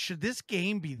 should this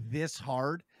game be this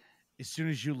hard as soon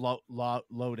as you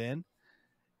load in?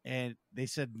 And they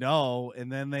said no,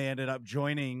 and then they ended up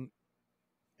joining,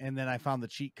 and then I found the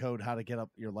cheat code how to get up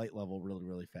your light level really,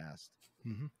 really fast.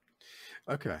 Mm-hmm.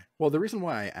 Okay. Well, the reason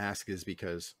why I ask is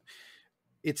because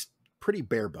it's pretty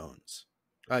bare bones.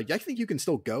 I think you can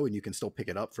still go and you can still pick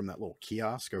it up from that little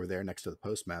kiosk over there next to the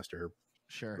postmaster.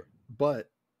 Sure. But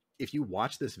if you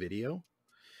watch this video,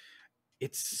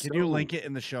 Can you link it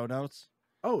in the show notes?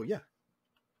 Oh, yeah.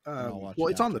 Well,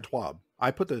 it's on the TWAB.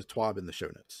 I put the TWAB in the show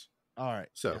notes. All right.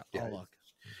 So, yeah. I'll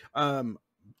look.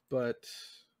 But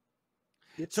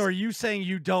so are you saying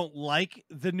you don't like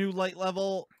the new light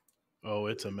level? Oh,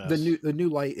 it's a mess. The new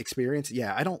light experience.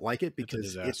 Yeah, I don't like it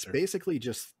because it's basically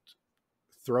just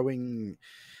throwing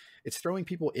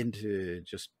people into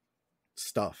just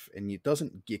stuff, and it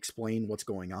doesn't explain what's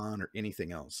going on or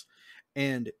anything else.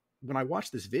 And when I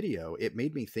watched this video, it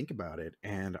made me think about it,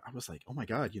 and I was like, oh my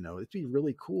God, it'd be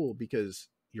really cool because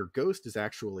your ghost is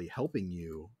actually helping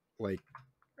you, with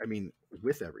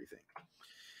everything.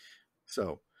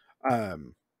 So,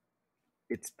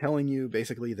 it's telling you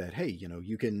basically that, hey,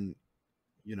 you can,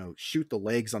 shoot the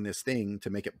legs on this thing to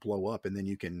make it blow up, and then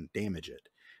you can damage it.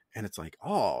 And it's like,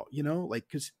 oh,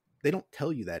 because they don't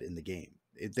tell you that in the game.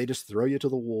 They just throw you to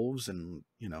the wolves and,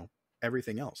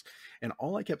 everything else. And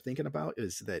all I kept thinking about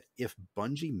is that if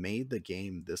Bungie made the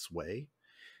game this way,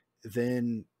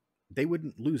 then they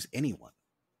wouldn't lose anyone.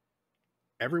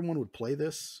 Everyone would play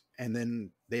this, and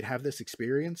then they'd have this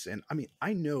experience. And I mean,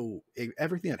 I know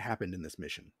everything that happened in this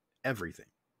mission, everything.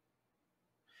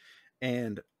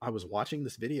 And I was watching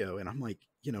this video, and I'm like,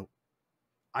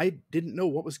 I didn't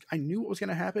know I knew what was going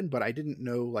to happen, but I didn't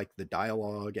know the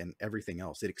dialogue and everything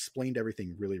else. It explained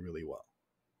everything really, really well.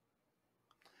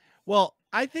 Well,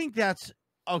 I think that's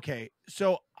okay.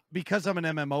 So because I'm an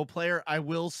MMO player, I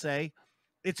will say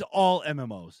it's all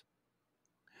MMOs.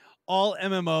 All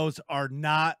MMOs are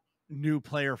not new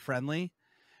player friendly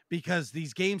because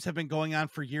these games have been going on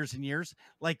for years and years.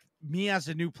 Like me as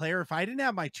a new player, if I didn't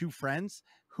have my two friends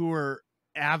who are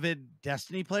avid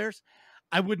Destiny players,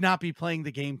 I would not be playing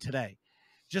the game today.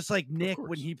 Just like Nick,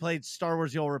 when he played Star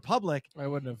Wars: The Old Republic, I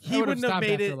wouldn't have. He wouldn't have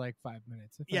made it like 5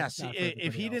 minutes.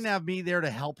 If he didn't have me there to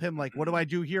help him, like, what do I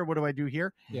do here? What do I do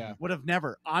here? Yeah, would have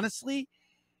never. Honestly,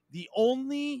 the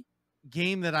only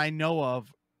game that I know of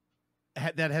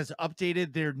that has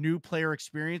updated their new player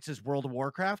experience is World of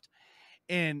Warcraft,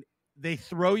 and they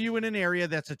throw you in an area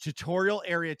that's a tutorial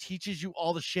area, teaches you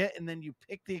all the shit, and then you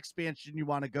pick the expansion you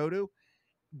want to go to.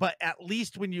 But at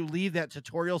least when you leave that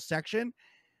tutorial section,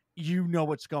 you know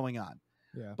what's going on.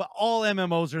 Yeah. But all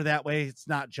MMOs are that way. It's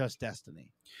not just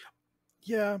Destiny.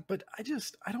 Yeah, but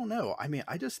I don't know. I mean,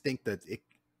 I just think that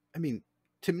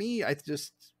to me, I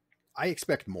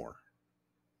expect more,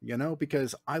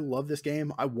 because I love this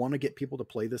game. I want to get people to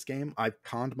play this game. I've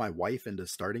conned my wife into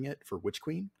starting it for Witch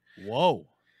Queen. Whoa.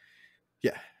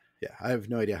 Yeah. I have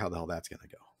no idea how the hell that's going to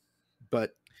go.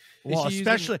 But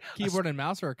especially keyboard and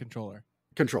mouse or a controller.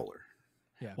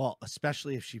 Yeah. Well,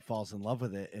 especially if she falls in love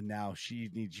with it, and now she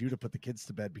needs you to put the kids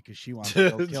to bed because she wants to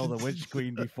go kill the Witch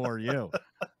Queen before you.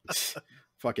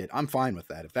 Fuck it, I'm fine with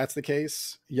that. If that's the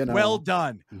case, well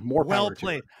done, more well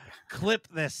played. Clip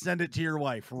this, send it to your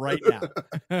wife right now.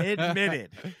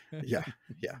 Admitted. Yeah.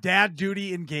 Dad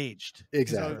duty engaged.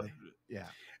 Exactly. So, yeah.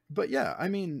 But yeah, I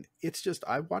mean, it's just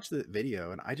I watched the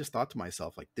video and I just thought to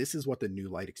myself, this is what the new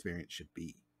light experience should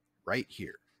be, right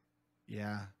here.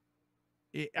 Yeah.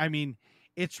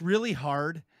 It's really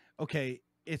hard. Okay,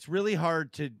 it's really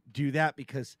hard to do that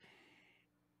because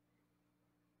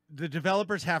the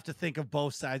developers have to think of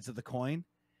both sides of the coin.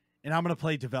 And I'm going to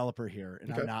play developer here,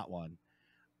 and I'm not one.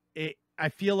 I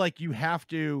feel like you have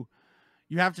to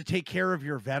take care of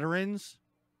your veterans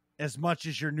as much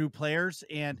as your new players.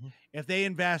 And if they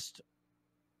invest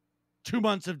 2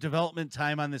 months of development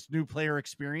time on this new player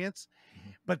experience,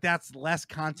 but that's less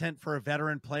content for a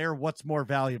veteran player, what's more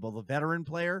valuable, the veteran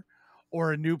player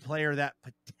or a new player that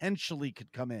potentially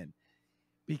could come in?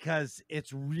 Because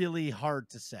it's really hard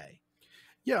to say.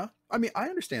 Yeah, I mean, I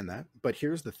understand that, but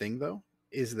here's the thing, though,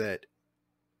 is that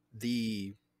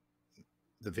the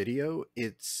video,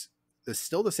 it's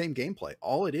still the same gameplay.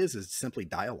 All it is simply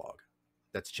dialogue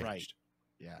that's changed.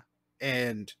 Right. Yeah.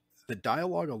 And the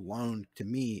dialogue alone, to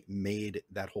me, made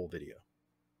that whole video.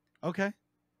 Okay.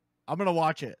 I'm going to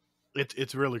watch it.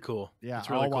 It's really cool. Yeah, it's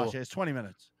really I'll watch it. It's 20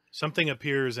 minutes. Something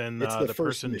appears and the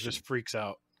person just freaks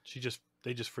out.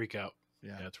 They just freak out.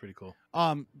 Yeah. Yeah, it's pretty cool.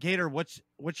 Gator, what's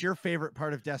your favorite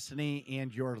part of Destiny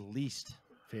and your least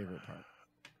favorite part?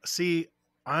 See,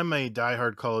 I'm a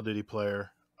diehard Call of Duty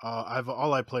player.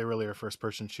 All I play really are first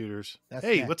person shooters. That's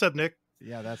Hey, Nick. what's up, Nick?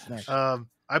 Yeah, that's next.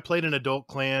 I played in adult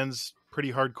clans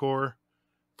pretty hardcore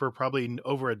for probably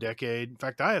over a decade. In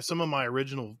fact, I have some of my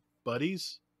original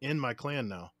buddies in my clan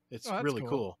now. It's Oh, that's really cool.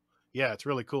 cool. Yeah, it's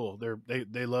really cool.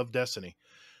 They love Destiny.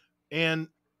 And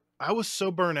I was so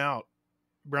burnt out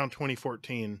around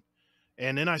 2014.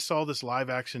 And then I saw this live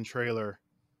action trailer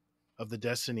of the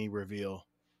Destiny reveal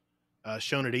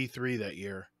shown at E3 that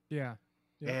year. Yeah.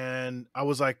 Yep. And I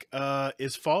was like,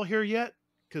 is fall here yet?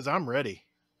 Because I'm ready.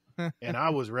 And I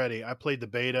was ready. I played the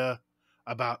beta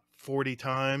about 40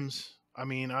 times. I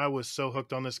mean, I was so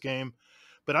hooked on this game.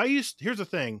 But here's the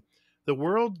thing. The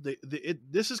world,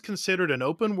 this is considered an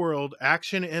open world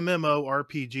action MMO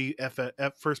RPG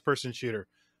first person shooter.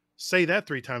 Say that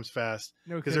 3 times fast,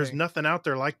 No because there's kidding. nothing out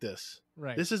there like this.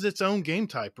 Right. This is its own game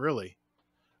type, really.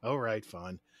 All right,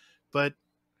 fine. But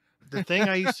the thing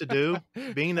I used to do,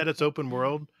 being that it's open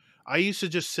world, I used to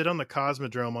just sit on the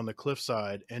Cosmodrome on the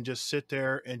cliffside and just sit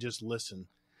there and just listen.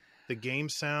 The game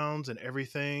sounds and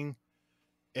everything.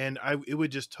 And it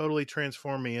would just totally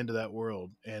transform me into that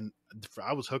world. And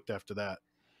I was hooked after that.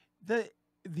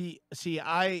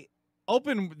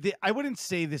 I wouldn't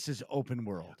say this is open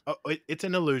world. Oh, it's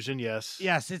an illusion, yes.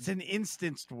 Yes, it's an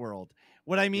instanced world.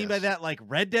 What I mean by Yes. that, like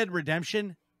Red Dead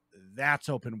Redemption, that's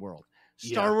open world.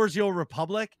 Star Yeah. Wars: The Old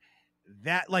Republic,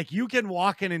 that like you can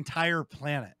walk an entire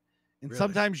planet, and Really?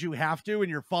 sometimes you have to, and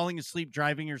you're falling asleep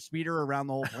driving your speeder around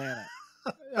the whole planet.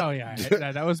 Oh yeah,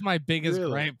 that was my biggest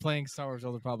Really? gripe playing Star Wars: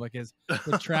 Old Republic is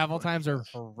the travel times are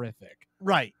horrific.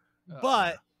 Right, Uh,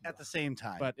 but at the same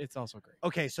time, but it's also great.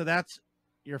 okay, so that's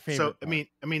your favorite. So part.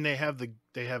 I mean they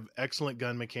have excellent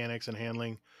gun mechanics and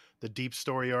handling, the deep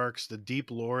story arcs, the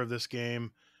deep lore of this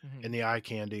game, Mhm. and the eye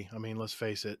candy. I mean, let's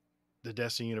face it, the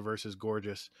Destiny universe is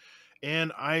gorgeous.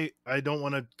 And I don't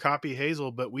want to copy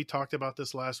Hazel, but we talked about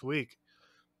this last week.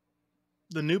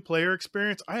 The new player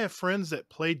experience. I have friends that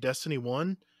played Destiny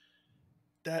 1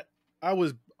 that I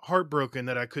was heartbroken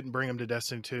that I couldn't bring them to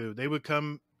Destiny 2. They would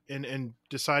come and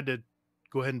decide to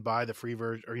go ahead and buy the free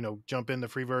version, or jump in the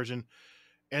free version.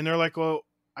 And they're like, well,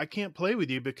 I can't play with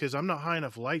you because I'm not high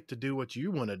enough light to do what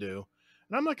you want to do.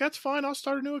 And I'm like, that's fine. I'll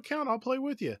start a new account. I'll play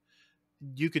with you.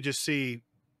 You could just see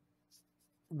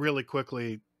really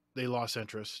quickly they lost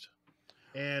interest.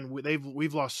 And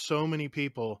we've lost so many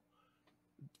people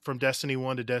from Destiny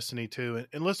 1 to Destiny 2.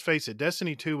 And let's face it,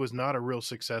 Destiny 2 was not a real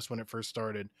success when it first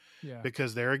started. Yeah.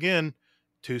 Because there again,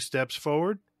 2 steps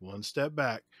forward, 1 step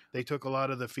back. They took a lot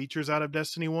of the features out of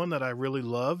Destiny 1 that I really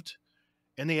loved,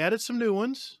 and they added some new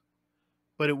ones,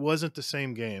 but it wasn't the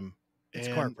same game. it's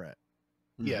And corporate.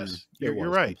 Yes, It you're was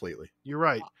right. completely. You're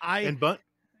right. And Go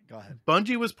ahead.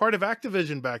 Bungie was part of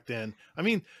Activision back then. I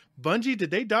mean, Bungie,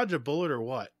 did they dodge a bullet or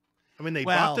what? I mean, they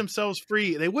Well- bought themselves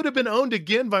free. They would have been owned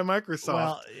again by Microsoft.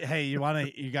 Well, hey,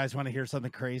 you guys want to hear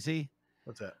something crazy?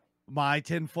 What's that? My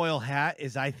tinfoil hat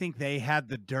is I think they had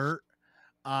the dirt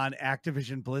on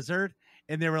Activision Blizzard,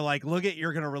 and they were like, look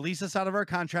you're going to release us out of our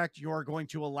contract. You're going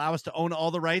to allow us to own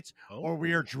all the rights, or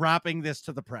we are dropping this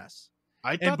to the press.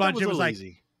 I thought that Bungie was was like,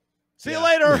 easy. See Yeah. you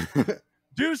later.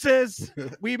 Deuces.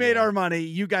 We made our money.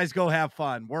 You guys go have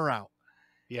fun. We're out.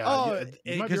 Yeah, Oh,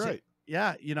 you might be 'cause right.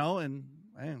 Yeah,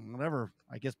 and whatever.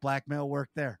 I guess blackmail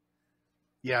worked there.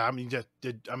 Yeah, I mean,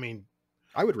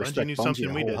 I would Bungie respect knew Bungie something a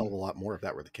we whole didn't. hell of a lot more if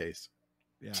that were the case.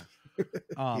 Yeah.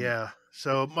 yeah.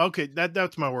 So okay,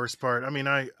 that's my worst part. I mean,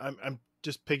 I'm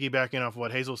just piggybacking off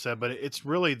what Hazel said, but it's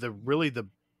really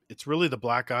the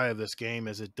black eye of this game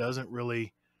is it doesn't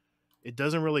really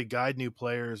guide new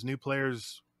players. New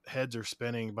players' heads are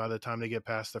spinning by the time they get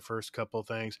past the first couple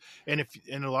things, and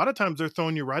a lot of times they're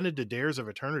throwing you right into Dares of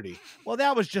Eternity. Well,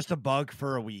 that was just a bug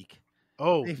for a week.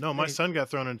 Oh They- no, my they- son got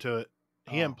thrown into it.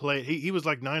 He hadn't played. He was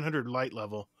like 900 light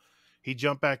level. He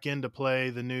jumped back in to play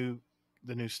the new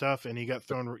stuff, and he got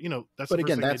thrown. That's But the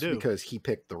again, first that's thing they do. because he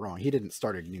picked the wrong. He didn't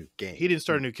start a new game. He didn't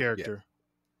start a new character.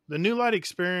 The New Light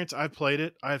experience, I've played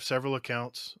it. I have several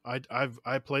accounts.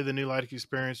 I play the New Light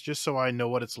experience just so I know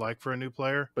what it's like for a new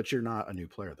player. But you're not a new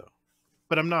player, though.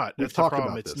 But I'm not. We've That's the talked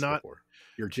problem. about It's this not. before.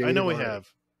 You're I jaded know we already.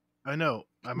 have. I know.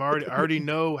 I already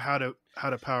know how to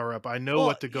power up. I know Well,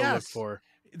 what to go look yes. for.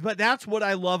 But that's what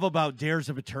I love about Dares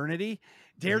of Eternity.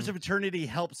 Dares of Eternity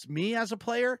helps me as a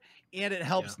player, and it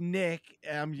helps Nick.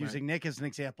 I'm using Nick as an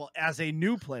example as a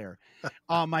new player.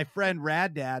 My friend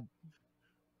Rad Dad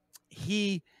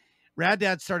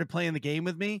started playing the game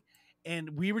with me,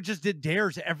 and we just did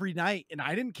dares every night, and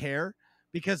I didn't care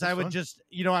because That's I would fun. just,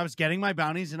 I was getting my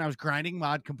bounties and I was grinding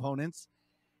mod components,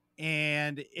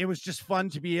 and it was just fun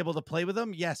to be able to play with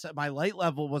them. Yes, my light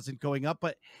level wasn't going up,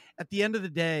 but at the end of the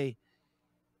day,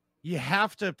 you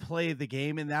have to play the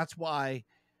game, and that's why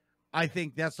I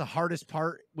think that's the hardest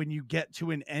part when you get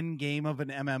to an end game of an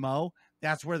MMO.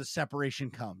 That's where the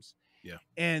separation comes. Yeah.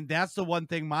 And that's the one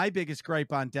thing, my biggest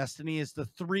gripe on Destiny is the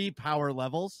 3 power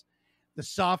levels, the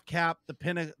soft cap,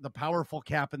 the powerful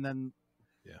cap, and then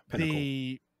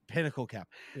the pinnacle cap.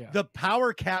 Yeah. The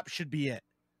power cap should be it.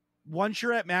 Once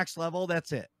you're at max level,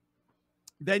 that's it.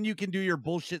 Then you can do your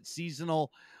bullshit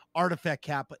seasonal artifact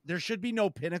cap, but there should be no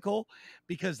pinnacle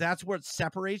because that's what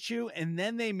separates you. And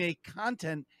then they make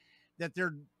content that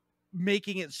they're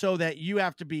making it so that you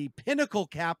have to be pinnacle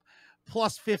cap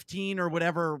plus 15 or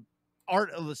whatever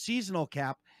art of the seasonal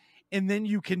cap, and then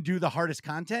you can do the hardest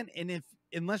content. And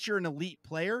unless you're an elite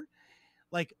player,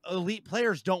 like elite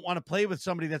players don't want to play with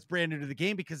somebody that's brand new to the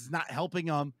game because it's not helping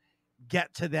them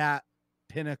get to that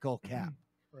pinnacle cap.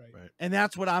 Right. And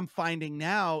that's what I'm finding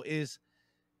now is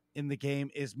in the game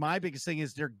is my biggest thing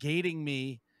is they're gating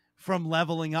me from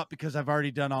leveling up because I've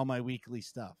already done all my weekly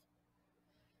stuff.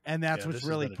 And that's what's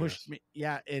really pushed me.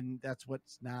 Yeah. And that's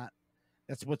what's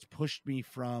pushed me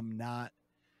from not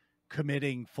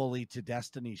committing fully to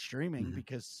Destiny streaming,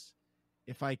 because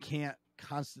if I can't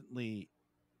constantly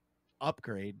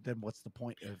upgrade, then what's the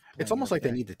point of it's almost like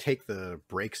they need to take the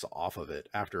brakes off of it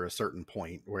after a certain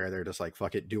point where they're just like,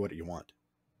 fuck it, do what you want.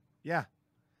 Yeah.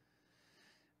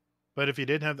 But if you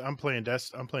didn't have, I'm playing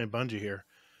Bungie here.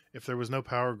 If there was no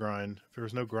power grind, if there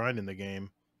was no grind in the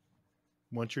game,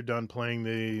 once you're done playing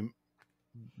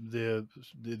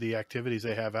the activities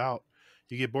they have out,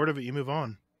 you get bored of it, you move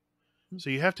on. So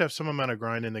you have to have some amount of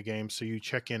grind in the game, so you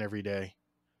check in every day.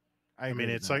 I mean,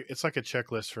 it's like a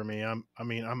checklist for me. I'm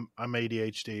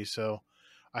ADHD, so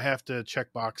I have to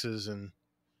check boxes and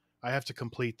I have to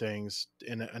complete things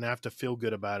and I have to feel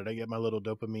good about it. I get my little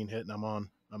dopamine hit and I'm on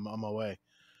my way.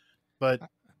 But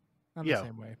I'm the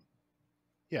same way.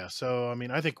 Yeah, so I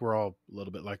mean, I think we're all a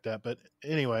little bit like that. But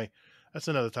anyway, that's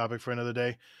another topic for another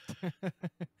day.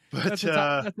 But that's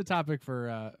the topic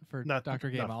for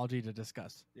Dr. Gameology to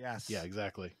discuss. Yes. Yeah,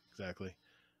 exactly.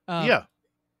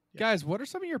 Guys, what are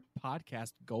some of your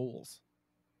podcast goals?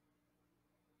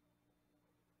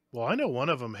 Well, I know one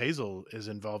of them Hazel is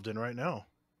involved in right now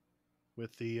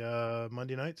with the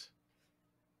Monday nights.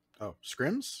 Oh,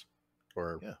 scrims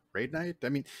or raid night? I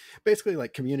mean, basically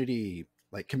like community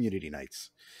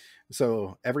nights.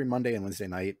 So every Monday and Wednesday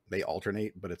night they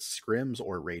alternate, but it's scrims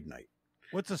or raid night.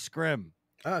 What's a scrim?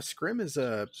 Scrim is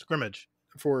a scrimmage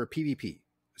for PvP.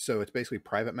 So it's basically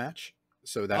private match.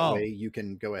 So that way you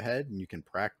can go ahead and you can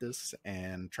practice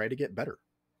and try to get better.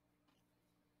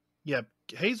 Yeah,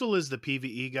 Hazel is the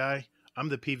PvE guy. I'm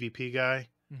the PvP guy.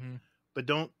 Mm-hmm. But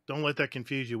don't let that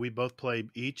confuse you. We both play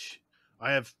each.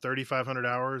 I have 3,500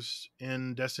 hours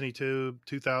in Destiny 2,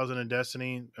 2,000 in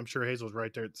Destiny. I'm sure Hazel's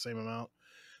right there at the same amount.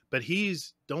 But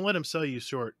don't let him sell you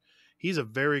short. He's a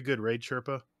very good raid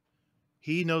Sherpa.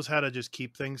 He knows how to just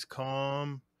keep things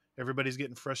calm. Everybody's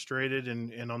getting frustrated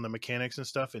and on the mechanics and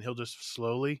stuff, and he'll just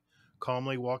slowly,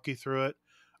 calmly walk you through it.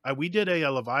 We did a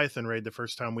Leviathan raid the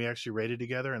first time we actually raided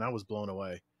together, and I was blown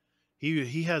away.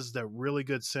 He has that really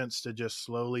good sense to just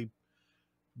slowly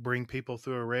bring people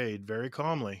through a raid very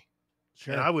calmly.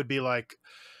 Sure. And I would be like,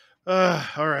 all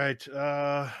right,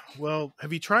 well,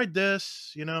 have you tried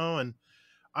this? And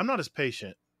I'm not as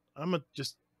patient. I'm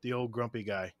just the old grumpy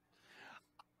guy.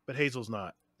 But Hazel's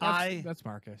not. That's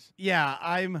Marcus. Yeah,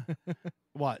 I'm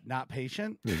not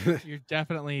patient? You're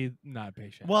definitely not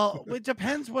patient. Well, it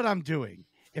depends what I'm doing.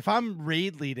 If I'm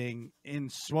raid leading in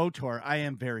SWTOR, I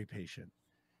am very patient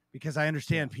because I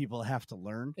understand people have to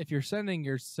learn. If you're sending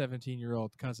your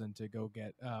 17-year-old cousin to go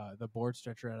get the board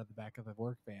stretcher out of the back of the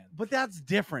work van. But that's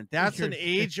different. That's an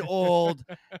age-old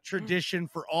tradition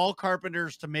for all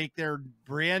carpenters to make their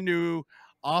brand new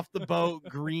off the boat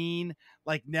green,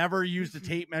 like never used a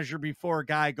tape measure before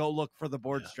guy go look for the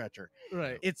board stretcher.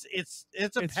 Right. It's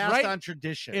a passed on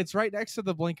tradition. It's right next to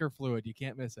the blinker fluid. You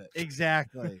can't miss it.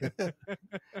 Exactly.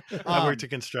 I worked in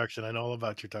construction. I know all about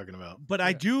what you're talking about. But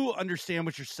I do understand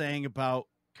what you're saying about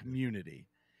community.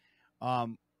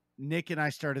 Nick and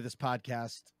I started this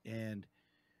podcast, and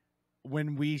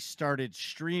when we started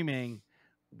streaming,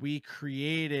 we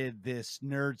created this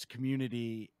nerds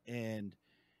community, and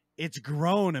it's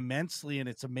grown immensely, and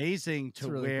it's amazing to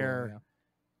really where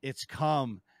it's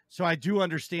come. So I do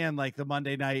understand like the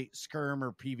Monday night skirm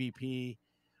or PvP.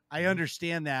 I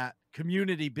understand that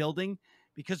community building,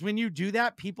 because when you do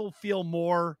that, people feel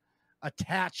more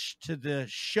attached to the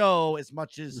show as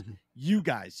much as you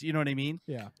guys, you know what I mean?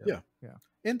 Yeah.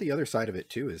 And the other side of it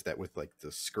too is that with like the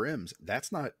scrims,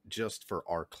 that's not just for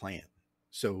our clan.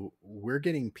 So we're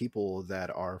getting people that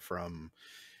are from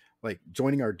like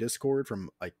joining our Discord from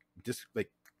like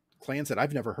clans that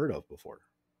I've never heard of before.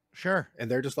 Sure. And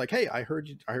they're just like, hey, I heard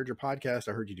your podcast.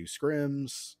 I heard you do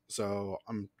scrims. So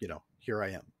I'm, here I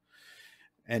am.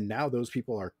 And now those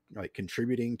people are like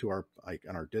contributing to our, like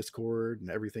on our Discord and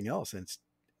everything else. And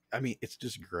it's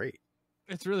just great.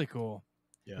 It's really cool.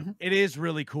 Yeah. Mm-hmm. It is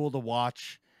really cool to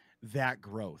watch that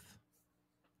growth.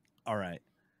 All right.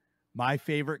 My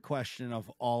favorite question of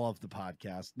all of the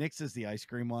podcasts. Nick's is the ice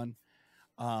cream one.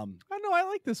 I know I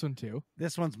like this one too.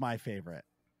 This one's my favorite.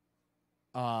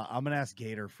 I'm going to ask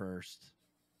Gatr first.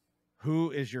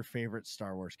 Who is your favorite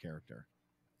Star Wars character?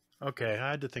 Okay, I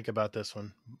had to think about this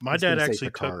one. My dad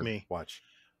actually took me. Watch.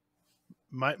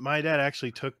 My dad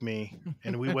actually took me,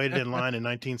 and we waited in line in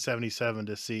 1977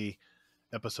 to see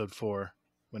Episode 4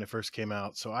 when it first came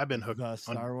out. So I've been hooked The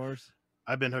Star Wars?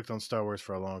 I've been hooked on Star Wars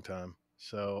for a long time.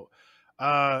 So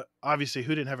obviously,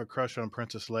 who didn't have a crush on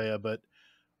Princess Leia? But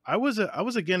I was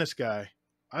a Guinness guy.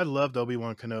 I loved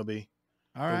Obi-Wan Kenobi.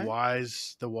 All right.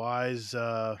 The wise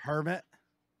Hermit.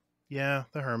 Yeah,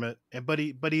 the hermit. But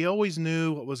he always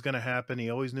knew what was going to happen. He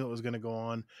always knew what was going to go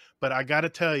on. But I got to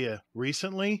tell you,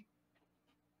 recently,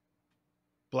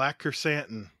 Black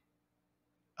Chrysanthemum,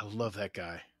 I love that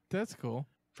guy That's cool.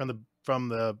 from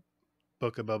the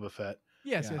Book of Boba Fett.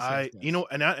 Yes, Yeah. yes, yes, yes.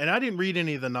 And I didn't read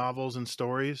any of the novels and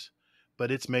stories, but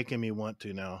it's making me want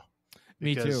to now.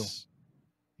 Me too. Because,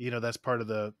 that's part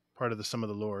of some of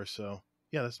the lore. So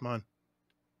yeah, that's mine.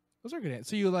 Those are good.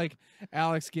 So you like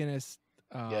Alex Guinness,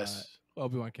 Yes.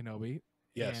 Obi-Wan Kenobi,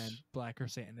 Yes. and Black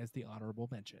Chrysanthemum as the honorable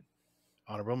mention.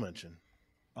 Honorable mention.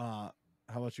 How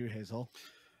about you, Hazel?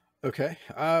 Okay.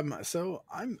 So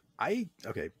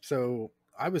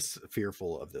I was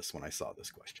fearful of this when I saw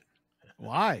this question.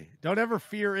 Why? Don't ever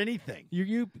fear anything.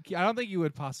 I don't think you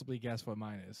would possibly guess what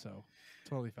mine is, so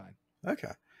totally fine.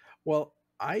 Okay. Well,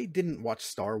 I didn't watch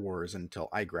Star Wars until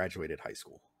I graduated high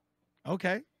school.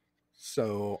 Okay.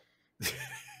 So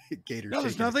Gatr. No,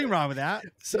 there's nothing wrong with that.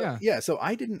 So so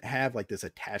I didn't have like this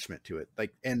attachment to it.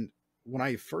 Like, and when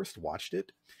I first watched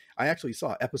it, I actually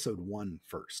saw episode 1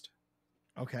 first.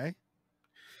 Okay.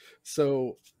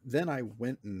 So then I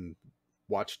went and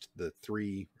watched the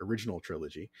 3 original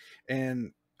trilogy.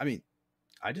 And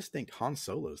I just think Han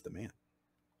Solo's the man.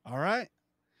 All right.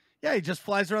 Yeah, he just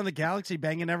flies around the galaxy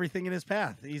banging everything in his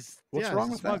path. What's wrong he's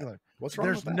a with smuggler. that? What's wrong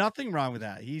There's with that? nothing wrong with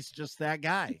that. He's just that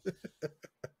guy.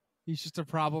 He's just a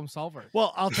problem solver.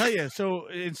 Well, I'll tell you. So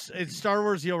in Star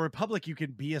Wars: The Old Republic, you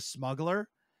can be a smuggler.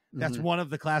 That's Mhm. one of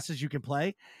the classes you can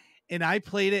play. And I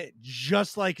played it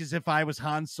just like as if I was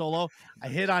Han Solo. I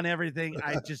hit on everything.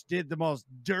 I just did the most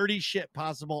dirty shit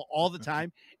possible all the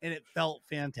time, and it felt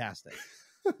fantastic.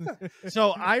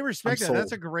 So I respect I'm that.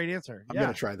 That's a sold. great answer. I'm Yeah.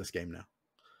 going to try this game now.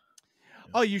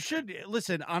 Oh, you should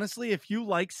listen. Honestly, if you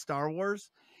like Star Wars,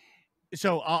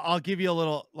 so I'll give you a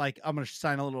little. Like, I'm going to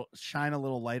shine a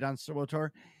little light on SWTOR.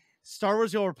 Star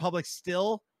Wars: The Old Republic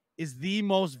still is the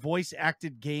most voice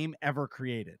acted game ever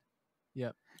created.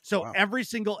 Yep. So Wow. every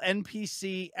single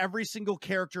NPC, every single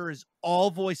character is all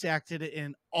voice acted,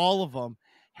 and all of them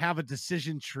have a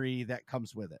decision tree that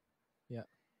comes with it. Yeah.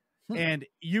 And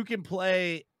you can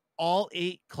play all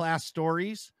 8 class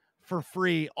stories for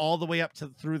free all the way up to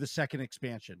through the second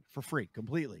expansion for free,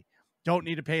 completely. Don't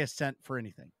need to pay a cent for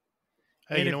anything.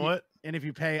 Hey, And you if know what? And if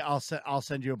you pay, I'll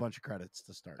send you a bunch of credits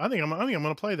to start. I think I'm going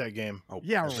to play that game. Oh,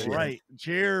 Yeah, shit. right.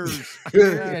 Cheers.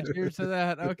 Yeah, cheers to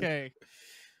that. Okay.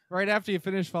 Right after you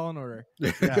finish Fallen Order.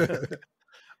 Yeah.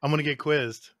 I'm going to get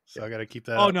quizzed, so I got to keep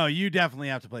that. Oh up. no, you definitely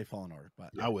have to play Fallen Order, but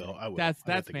I will. I will. That's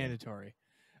I got the game. mandatory.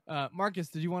 Marcus,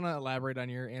 did you want to elaborate on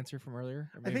your answer from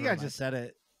earlier? Or I maybe think I mine? just said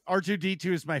it. R2D2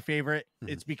 is my favorite. Mhm.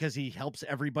 It's because he helps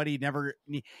everybody.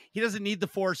 He doesn't need the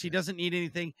Force. He doesn't need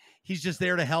anything. He's just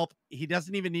there to help. He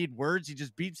doesn't even need words. He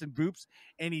just beeps and boops,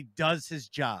 and he does his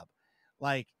job.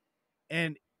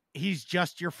 And he's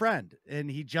just your friend,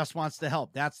 and he just wants to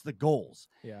help. That's the goals.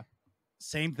 Yeah.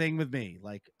 Same thing with me.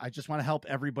 I just want to help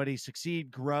everybody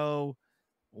succeed, grow,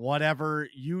 whatever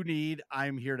you need.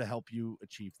 I'm here to help you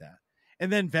achieve that.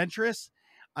 And then Ventress,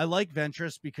 I like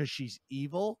Ventress because she's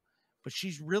evil, but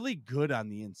she's really good on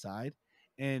the inside.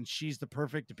 And she's the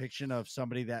perfect depiction of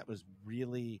somebody that was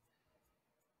really,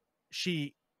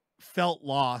 she felt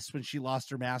lost when she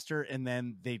lost her master, and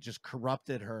then they just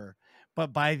corrupted her.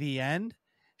 But by the end,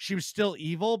 she was still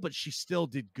evil, but she still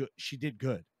did good. She did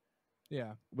good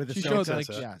Yeah. with the She stone showed sense.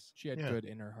 like Yes. she had Yeah. good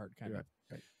in her heart, kind Right, of.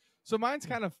 right. So mine's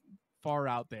kind of far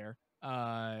out there.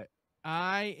 I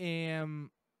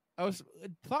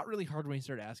thought really hard when we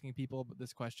started asking people about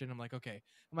this question. I'm like, okay,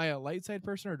 am I a light side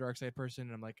person or a dark side person?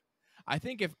 And I'm like, I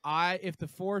think if the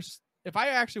Force if I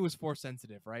actually was force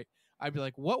sensitive, right, I'd be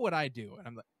like, what would I do? And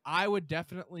I'm like, I would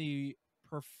definitely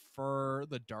prefer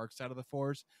the dark side of the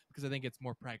force because I think it's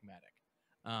more pragmatic.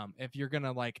 If you're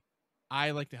gonna like,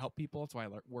 I like to help people. That's why I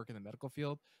work in the medical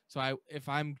field. So if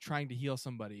I'm trying to heal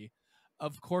somebody,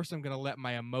 of course I'm gonna let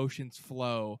my emotions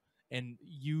flow and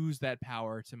use that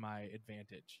power to my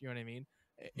advantage. You know what I mean?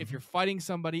 If you're fighting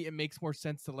somebody, it makes more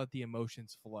sense to let the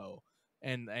emotions flow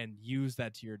and use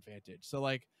that to your advantage. So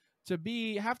like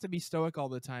have to be stoic all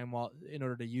the time in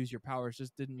order to use your powers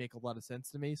just didn't make a lot of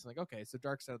sense to me. So like, okay, so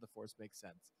dark side of the force makes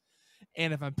sense.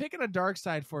 And if I'm picking a dark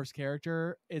side force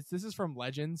character, this is from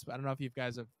Legends. I don't know if you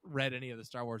guys have read any of the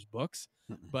Star Wars books,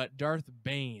 but Darth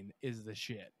Bane is the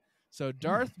shit. So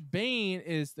Darth Bane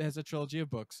has a trilogy of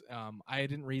books. I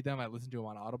didn't read them. I listened to them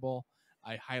on Audible.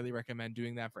 I highly recommend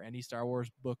doing that for any Star Wars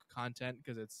book content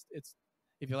because it's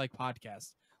if you like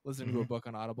podcasts, listening to a book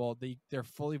on Audible, they're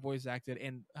fully voice acted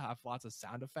and have lots of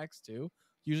sound effects too.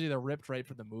 Usually they're ripped right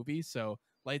from the movie, so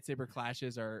lightsaber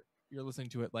clashes you're listening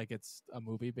to it like it's a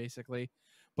movie basically.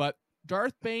 But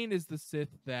Darth Bane is the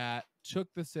Sith that took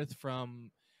the Sith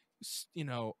from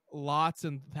lots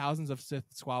and thousands of Sith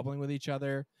squabbling with each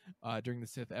other during the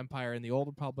Sith Empire in the Old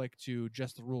Republic to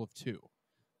just the rule of 2.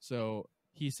 So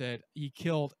he said he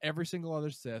killed every single other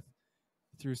Sith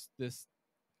through this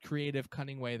creative,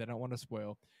 cunning way that I don't want to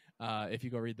spoil if you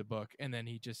go read the book. And then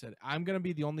he just said, I'm going to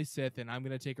be the only Sith and I'm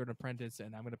going to take an apprentice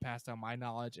and I'm going to pass down my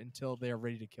knowledge until they're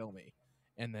ready to kill me.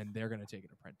 And then they're going to take an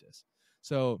apprentice.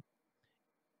 So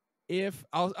if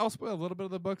I'll spoil a little bit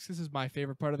of the books. This is my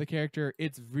favorite part of the character.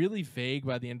 It's really vague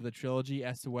by the end of the trilogy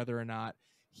as to whether or not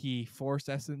he Force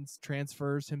Essence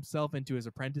transfers himself into his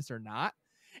apprentice or not.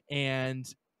 And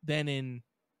then in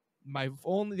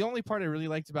the only part I really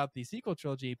liked about the sequel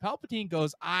trilogy, Palpatine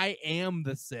goes, I am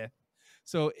the Sith.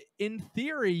 So in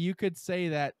theory, you could say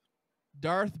that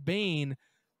Darth Bane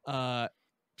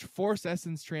Force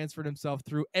Essence transferred himself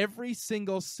through every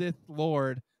single Sith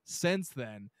Lord since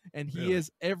then, and he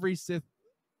is every Sith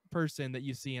person that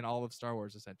you see in all of Star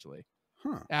Wars essentially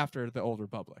after the Old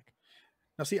Republic.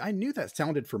 Now see, I knew that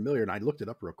sounded familiar and I looked it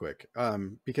up real quick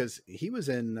because he was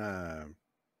in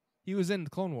the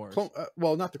Clone Wars.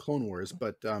 Well, not the Clone Wars,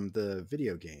 but the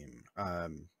video game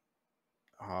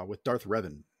with Darth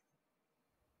Revan.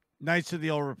 Knights of the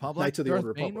Old Republic. Knights of the Darth Old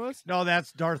Republic. Bane was? No,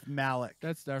 that's Darth Malak.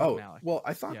 That's Darth Malak. Well,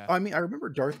 I thought. Yeah. I mean, I remember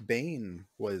Darth Bane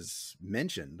was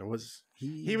mentioned. Was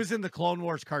he? He was in the Clone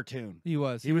Wars cartoon. He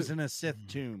was. He was in a Sith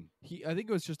tomb. I think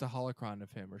it was just a holocron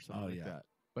of him or something like that.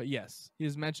 But yes, he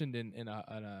was mentioned in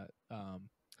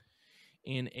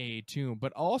a tomb.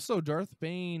 But also, Darth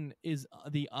Bane is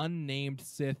the unnamed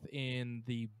Sith in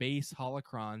the base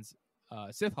holocrons,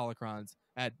 Sith holocrons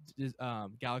at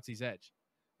Galaxy's Edge.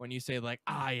 When you say like,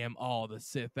 I am all the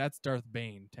Sith, that's Darth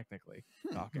Bane technically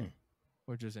talking,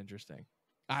 which is interesting.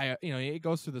 It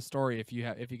goes through the story if you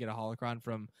get a holocron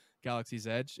from Galaxy's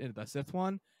Edge, the Sith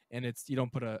one, and you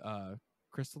don't put a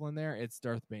crystal in there, it's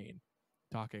Darth Bane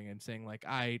talking and saying like,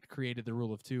 I created the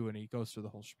rule of 2, and he goes through the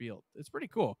whole spiel. It's pretty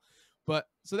cool. But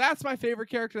so that's my favorite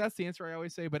character. That's the answer I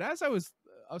always say. But as I was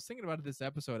thinking about it this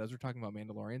episode, as we're talking about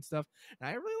Mandalorian stuff, and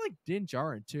I really like Din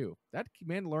Djarin too. That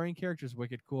Mandalorian character is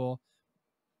wicked cool.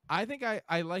 I think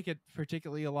I like it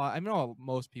particularly a lot. I know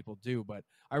most people do, but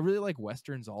I really like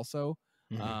Westerns also.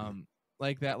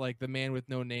 Like that, like the Man with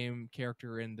No Name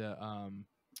character in the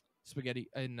spaghetti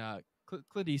in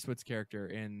Clint Eastwood's character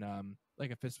in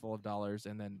like A Fistful of Dollars,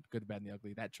 and then Good, the Bad, and the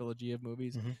Ugly. That trilogy of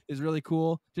movies is really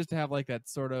cool. Just to have like that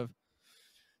sort of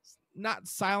not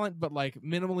silent, but like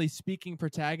minimally speaking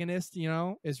protagonist,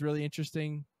 is really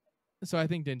interesting. So I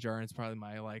think Din Djarin is probably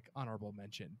my like honorable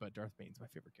mention, but Darth Bane's my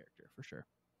favorite character for sure.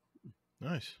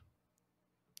 Nice.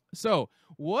 So,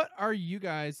 what are you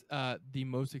guys the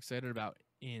most excited about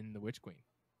in the Witch Queen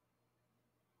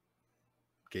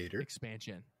Gatr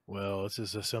expansion? Well, this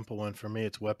is a simple one for me.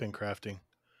 It's weapon crafting.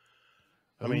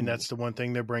 I mean, that's the one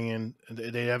thing they're bringing.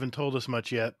 They haven't told us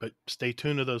much yet, but stay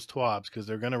tuned to those TWABs because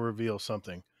they're going to reveal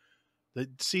something.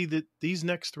 These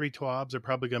next 3 TWABs are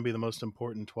probably going to be the most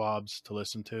important TWABs to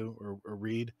listen to or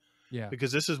read. Yeah.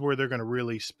 Because this is where they're going to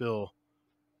really spill.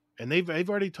 And they've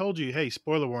already told you, hey,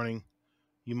 spoiler warning,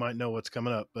 you might know what's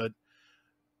coming up. But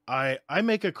I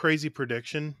make a crazy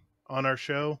prediction on our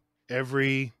show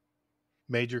every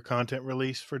major content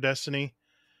release for Destiny.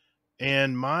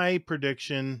 And my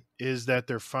prediction is that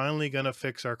they're finally going to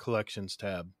fix our collections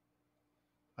tab.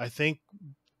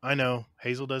 I know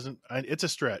Hazel doesn't. It's a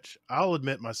stretch. I'll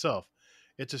admit myself.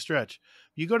 It's a stretch.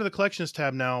 You go to the collections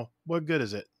tab now, what good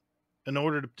is it? In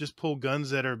order to just pull guns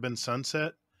that have been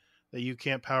sunset, that you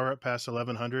can't power up past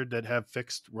 1100 that have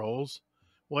fixed roles.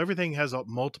 Well, everything has a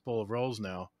multiple of roles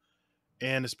now.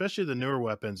 and especially the newer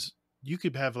weapons, you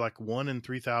could have like 1 in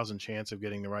 3,000 chance of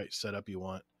getting the right setup you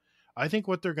want. I think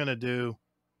what they're going to do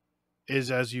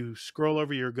is as you scroll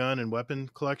over your gun and weapon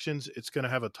collections, it's going to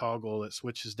have a toggle that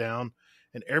switches down,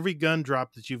 and every gun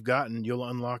drop that you've gotten, you'll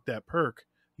unlock that perk.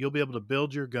 You'll be able to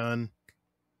build your gun.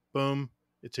 Boom.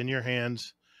 It's in your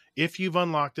hands. If you've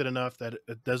unlocked it enough that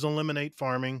it doesn't eliminate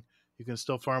farming, you can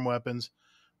still farm weapons,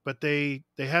 but they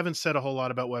haven't said a whole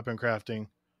lot about weapon crafting.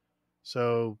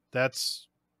 So that's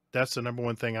the number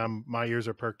one thing. My ears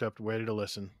are perked up, ready to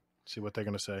listen, see what they're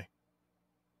going to say.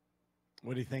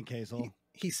 What do you think, Hazel?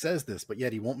 He says this, but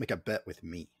yet he won't make a bet with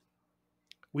me.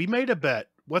 We made a bet.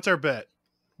 What's our bet?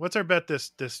 What's our bet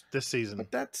this season?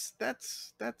 But that's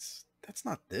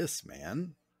not this,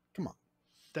 man. Come on.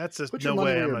 That's Put no your money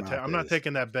way. where your mouth I'm not is.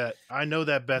 taking that bet. I know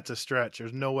that bet's a stretch.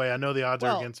 There's no way. I know the odds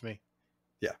are against me.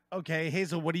 Yeah. Okay,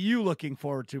 Hazel, what are you looking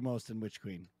forward to most in Witch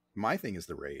Queen? My thing is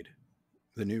the raid,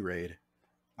 the new raid.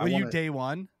 Are you day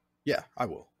one? Yeah, I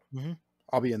will. Mm-hmm.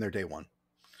 I'll be in there day one.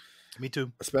 Me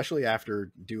too. Especially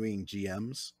after doing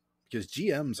GMs, because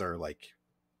GMs are like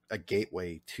a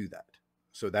gateway to that.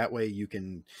 So that way you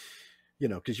can,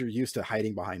 because you're used to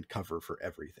hiding behind cover for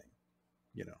everything.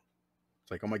 It's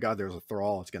like, oh my God, there's a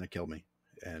thrall. It's going to kill me.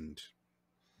 And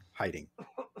hiding.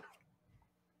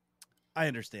 I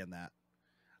understand that.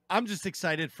 I'm just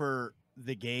excited for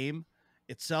the game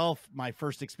itself, my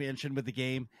first expansion with the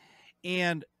game.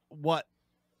 And what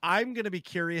I'm going to be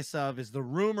curious of is the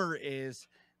rumor is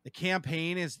the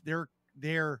campaign is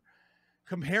they're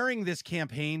comparing this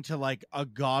campaign to like a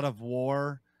God of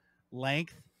War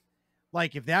length.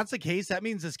 Like if that's the case, that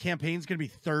means this campaign is going to be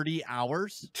 30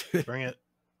 hours. Bring it.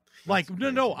 Like,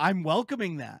 no, I'm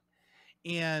welcoming that.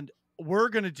 And we're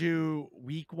going to do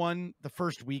week one, the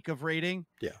first week of raiding.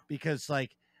 Yeah. Because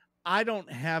like, I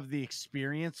don't have the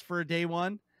experience for a day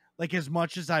one, like as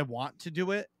much as I want to do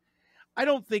it. I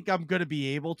don't think I'm going to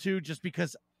be able to, just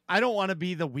because I don't want to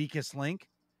be the weakest link.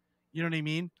 You know what I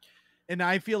mean? And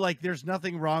I feel like there's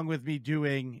nothing wrong with me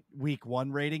doing week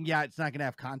one rating. Yeah, it's not going to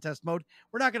have contest mode.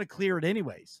 We're not going to clear it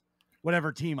anyways,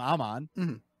 whatever team I'm on.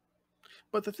 Mm-hmm.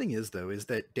 But the thing is, though, is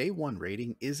that day one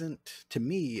rating isn't, to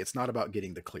me, it's not about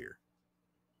getting the clear.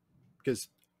 Because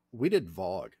we did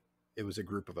VOG. It was a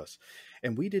group of us.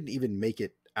 And we didn't even make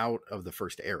it out of the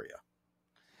first area.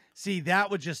 See, that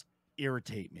would just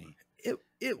irritate me.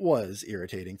 It was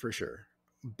irritating for sure.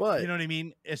 But you know what I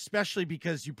mean? Especially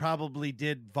because you probably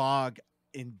did VOG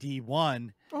in D1.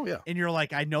 Oh, yeah. And you're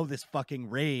like, I know this fucking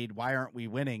raid. Why aren't we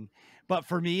winning? But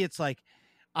for me, it's like,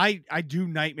 I do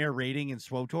Nightmare raiding in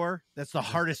SWTOR. That's the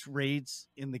hardest raids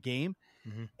in the game.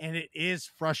 Mm-hmm. And it is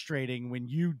frustrating when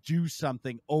you do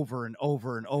something over and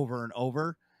over and over and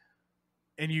over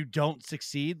and you don't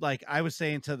succeed. Like I was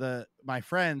saying to my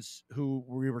friends who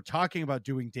we were talking about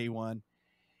doing day one,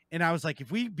 and I was like, if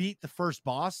we beat the first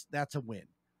boss, that's a win.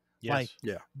 Yes. Like,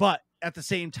 yeah. But at the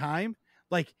same time,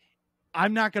 like,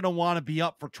 I'm not going to want to be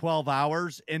up for 12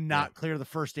 hours and not clear the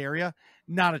first area.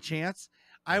 Not a chance.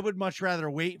 I would much rather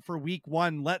wait for week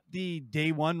one, let the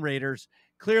day one raiders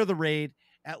clear the raid.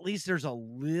 At least there's a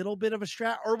little bit of a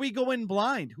strat, or we go in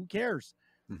blind. Who cares?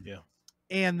 Yeah.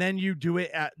 And then you do it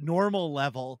at normal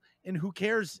level, and who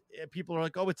cares if people are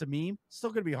like, oh, it's a meme. It's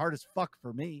still going to be hard as fuck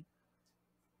for me.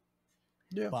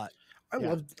 Yeah. But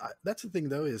that's the thing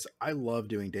though, is I love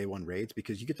doing day one raids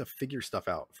because you get to figure stuff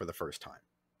out for the first time.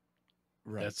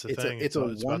 Right. That's the It's thing. it's a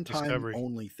about one-time discovery.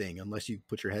 only thing, unless you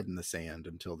put your head in the sand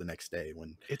until the next day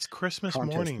when It's Christmas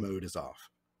contest morning. mode is off.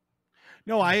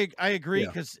 No, I agree, Yeah.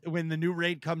 because when the new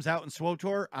raid comes out in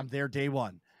SWTOR, I'm there day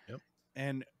one. Yep.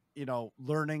 And,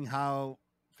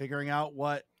 figuring out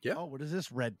what does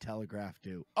this red telegraph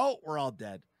do? Oh, we're all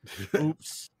dead.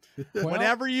 Oops.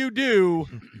 Whatever you do,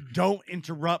 don't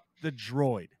interrupt the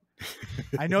droid.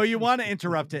 I know you want to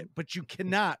interrupt it, but you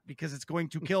cannot, because it's going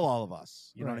to kill all of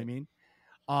us. You know what I mean?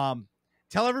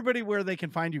 Tell everybody where they can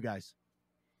find you guys.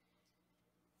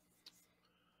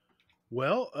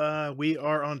 Well, we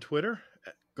are on Twitter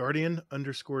at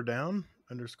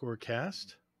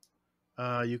Guardian_down_cast.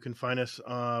 You can find us.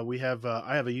 I have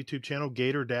a YouTube channel,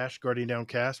 Gatr-Guardian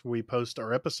Downcast, where we post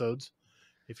our episodes.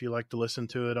 If you like to listen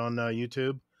to it on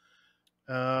YouTube,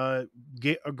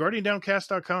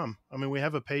 GuardianDowncast.com. I mean, we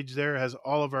have a page there. It has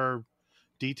all of our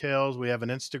details. We have an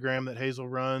Instagram that Hazel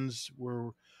runs, where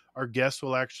our guests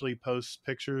will actually post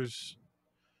pictures,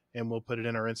 and we'll put it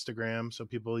in our Instagram so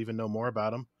people even know more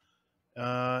about them.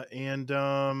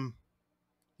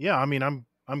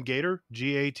 I'm Gatr,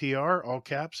 Gatr, all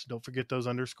caps. Don't forget those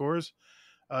underscores.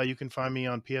 You can find me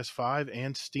on PS5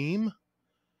 and Steam.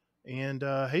 And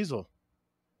Hazel,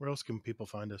 where else can people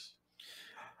find us?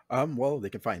 Well, they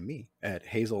can find me at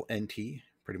Hazel NT,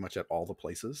 pretty much at all the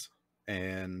places,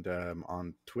 and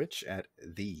on Twitch at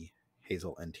the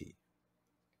Hazel NT.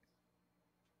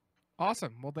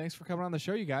 Awesome. Well, thanks for coming on the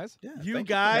show, you guys. Yeah, You thank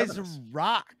for guys having us.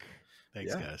 rock.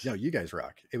 Thanks, guys. No, you guys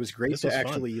rock. It was great This to was fun.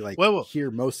 actually like Well,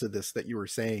 hear most of this that you were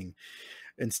saying,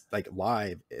 and like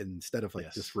live instead of like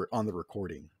Yes. just on the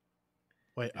recording.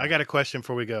 Wait, I got a question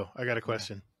before we go. I got a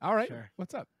question. All right. Sure.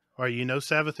 What's up? All right, you know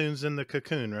Savathun's in the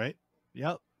cocoon, right?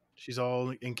 Yep. She's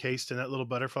all encased in that little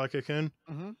butterfly cocoon.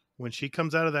 Mhm. When she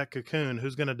comes out of that cocoon,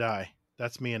 who's going to die?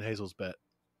 That's me and Hazel's bet.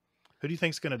 Who do you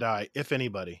think's going to die, if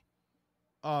anybody?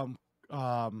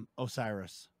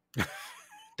 Osiris.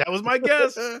 That was my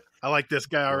guess. I like this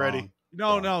guy already. Wrong.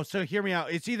 No, Wrong. no. So hear me out.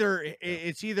 It's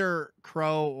either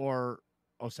Crow or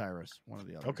Osiris. One of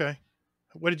the other. Okay.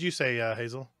 What did you say,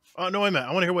 Hazel? Oh, no, wait a minute.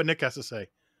 I want to hear what Nick has to say.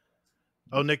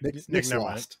 Oh, Nick, Nick's never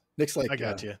mind. lost. Nick's like, I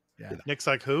got you. Yeah. Nick's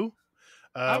like, who?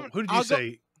 Who did you I'll go-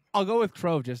 say? I'll go with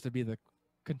Crow just to be the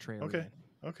contrarian. Okay.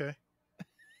 Okay.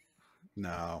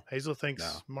 No, Hazel thinks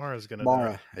No. Mara's going to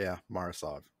Mara. die. Yeah, Mara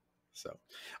Sov. So,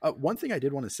 one thing I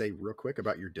did want to say real quick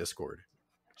about your Discord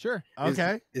Sure.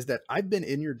 Okay. is that I've been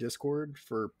in your Discord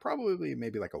for probably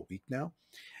maybe like a week now.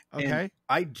 and Okay.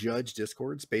 I judge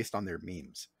Discords based on their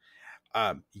memes.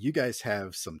 You guys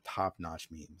have some top-notch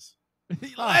memes.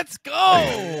 Let's go.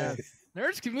 Yes.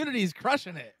 Nerds community is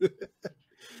crushing it.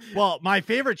 Well, my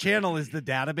favorite channel is the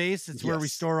database. It's where we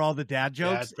Yes. store all the dad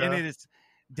jokes, and Dad-da. it is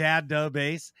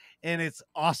Dad-da-base, and it's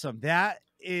awesome. That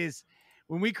is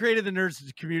when we created the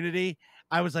Nerds community.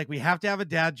 I was like, we have to have a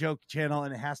dad joke channel,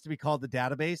 and it has to be called the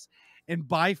database. And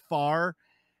by far,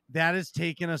 that has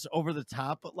taken us over the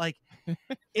top. But like,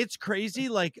 it's crazy.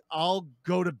 Like, I'll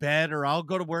go to bed or I'll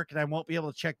go to work, and I won't be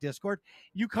able to check Discord.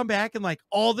 You come back, and like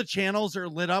all the channels are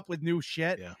lit up with new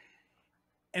shit. Yeah.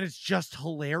 And it's just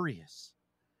hilarious.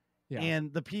 Yeah.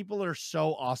 And the people are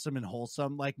so awesome and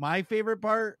wholesome. Like, my favorite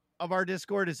part of our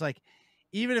Discord is like,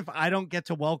 even if I don't get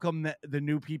to welcome the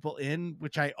new people in,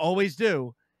 which I always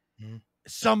do, Mhm.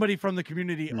 somebody from the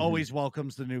community Mhm. always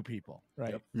welcomes the new people.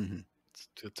 Right. Yep. Mhm.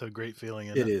 It's a great feeling.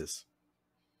 It is.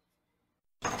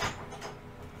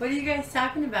 What are you guys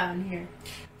talking about in here?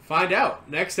 Find out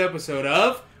next episode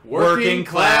of Working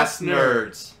Class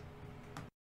Nerds.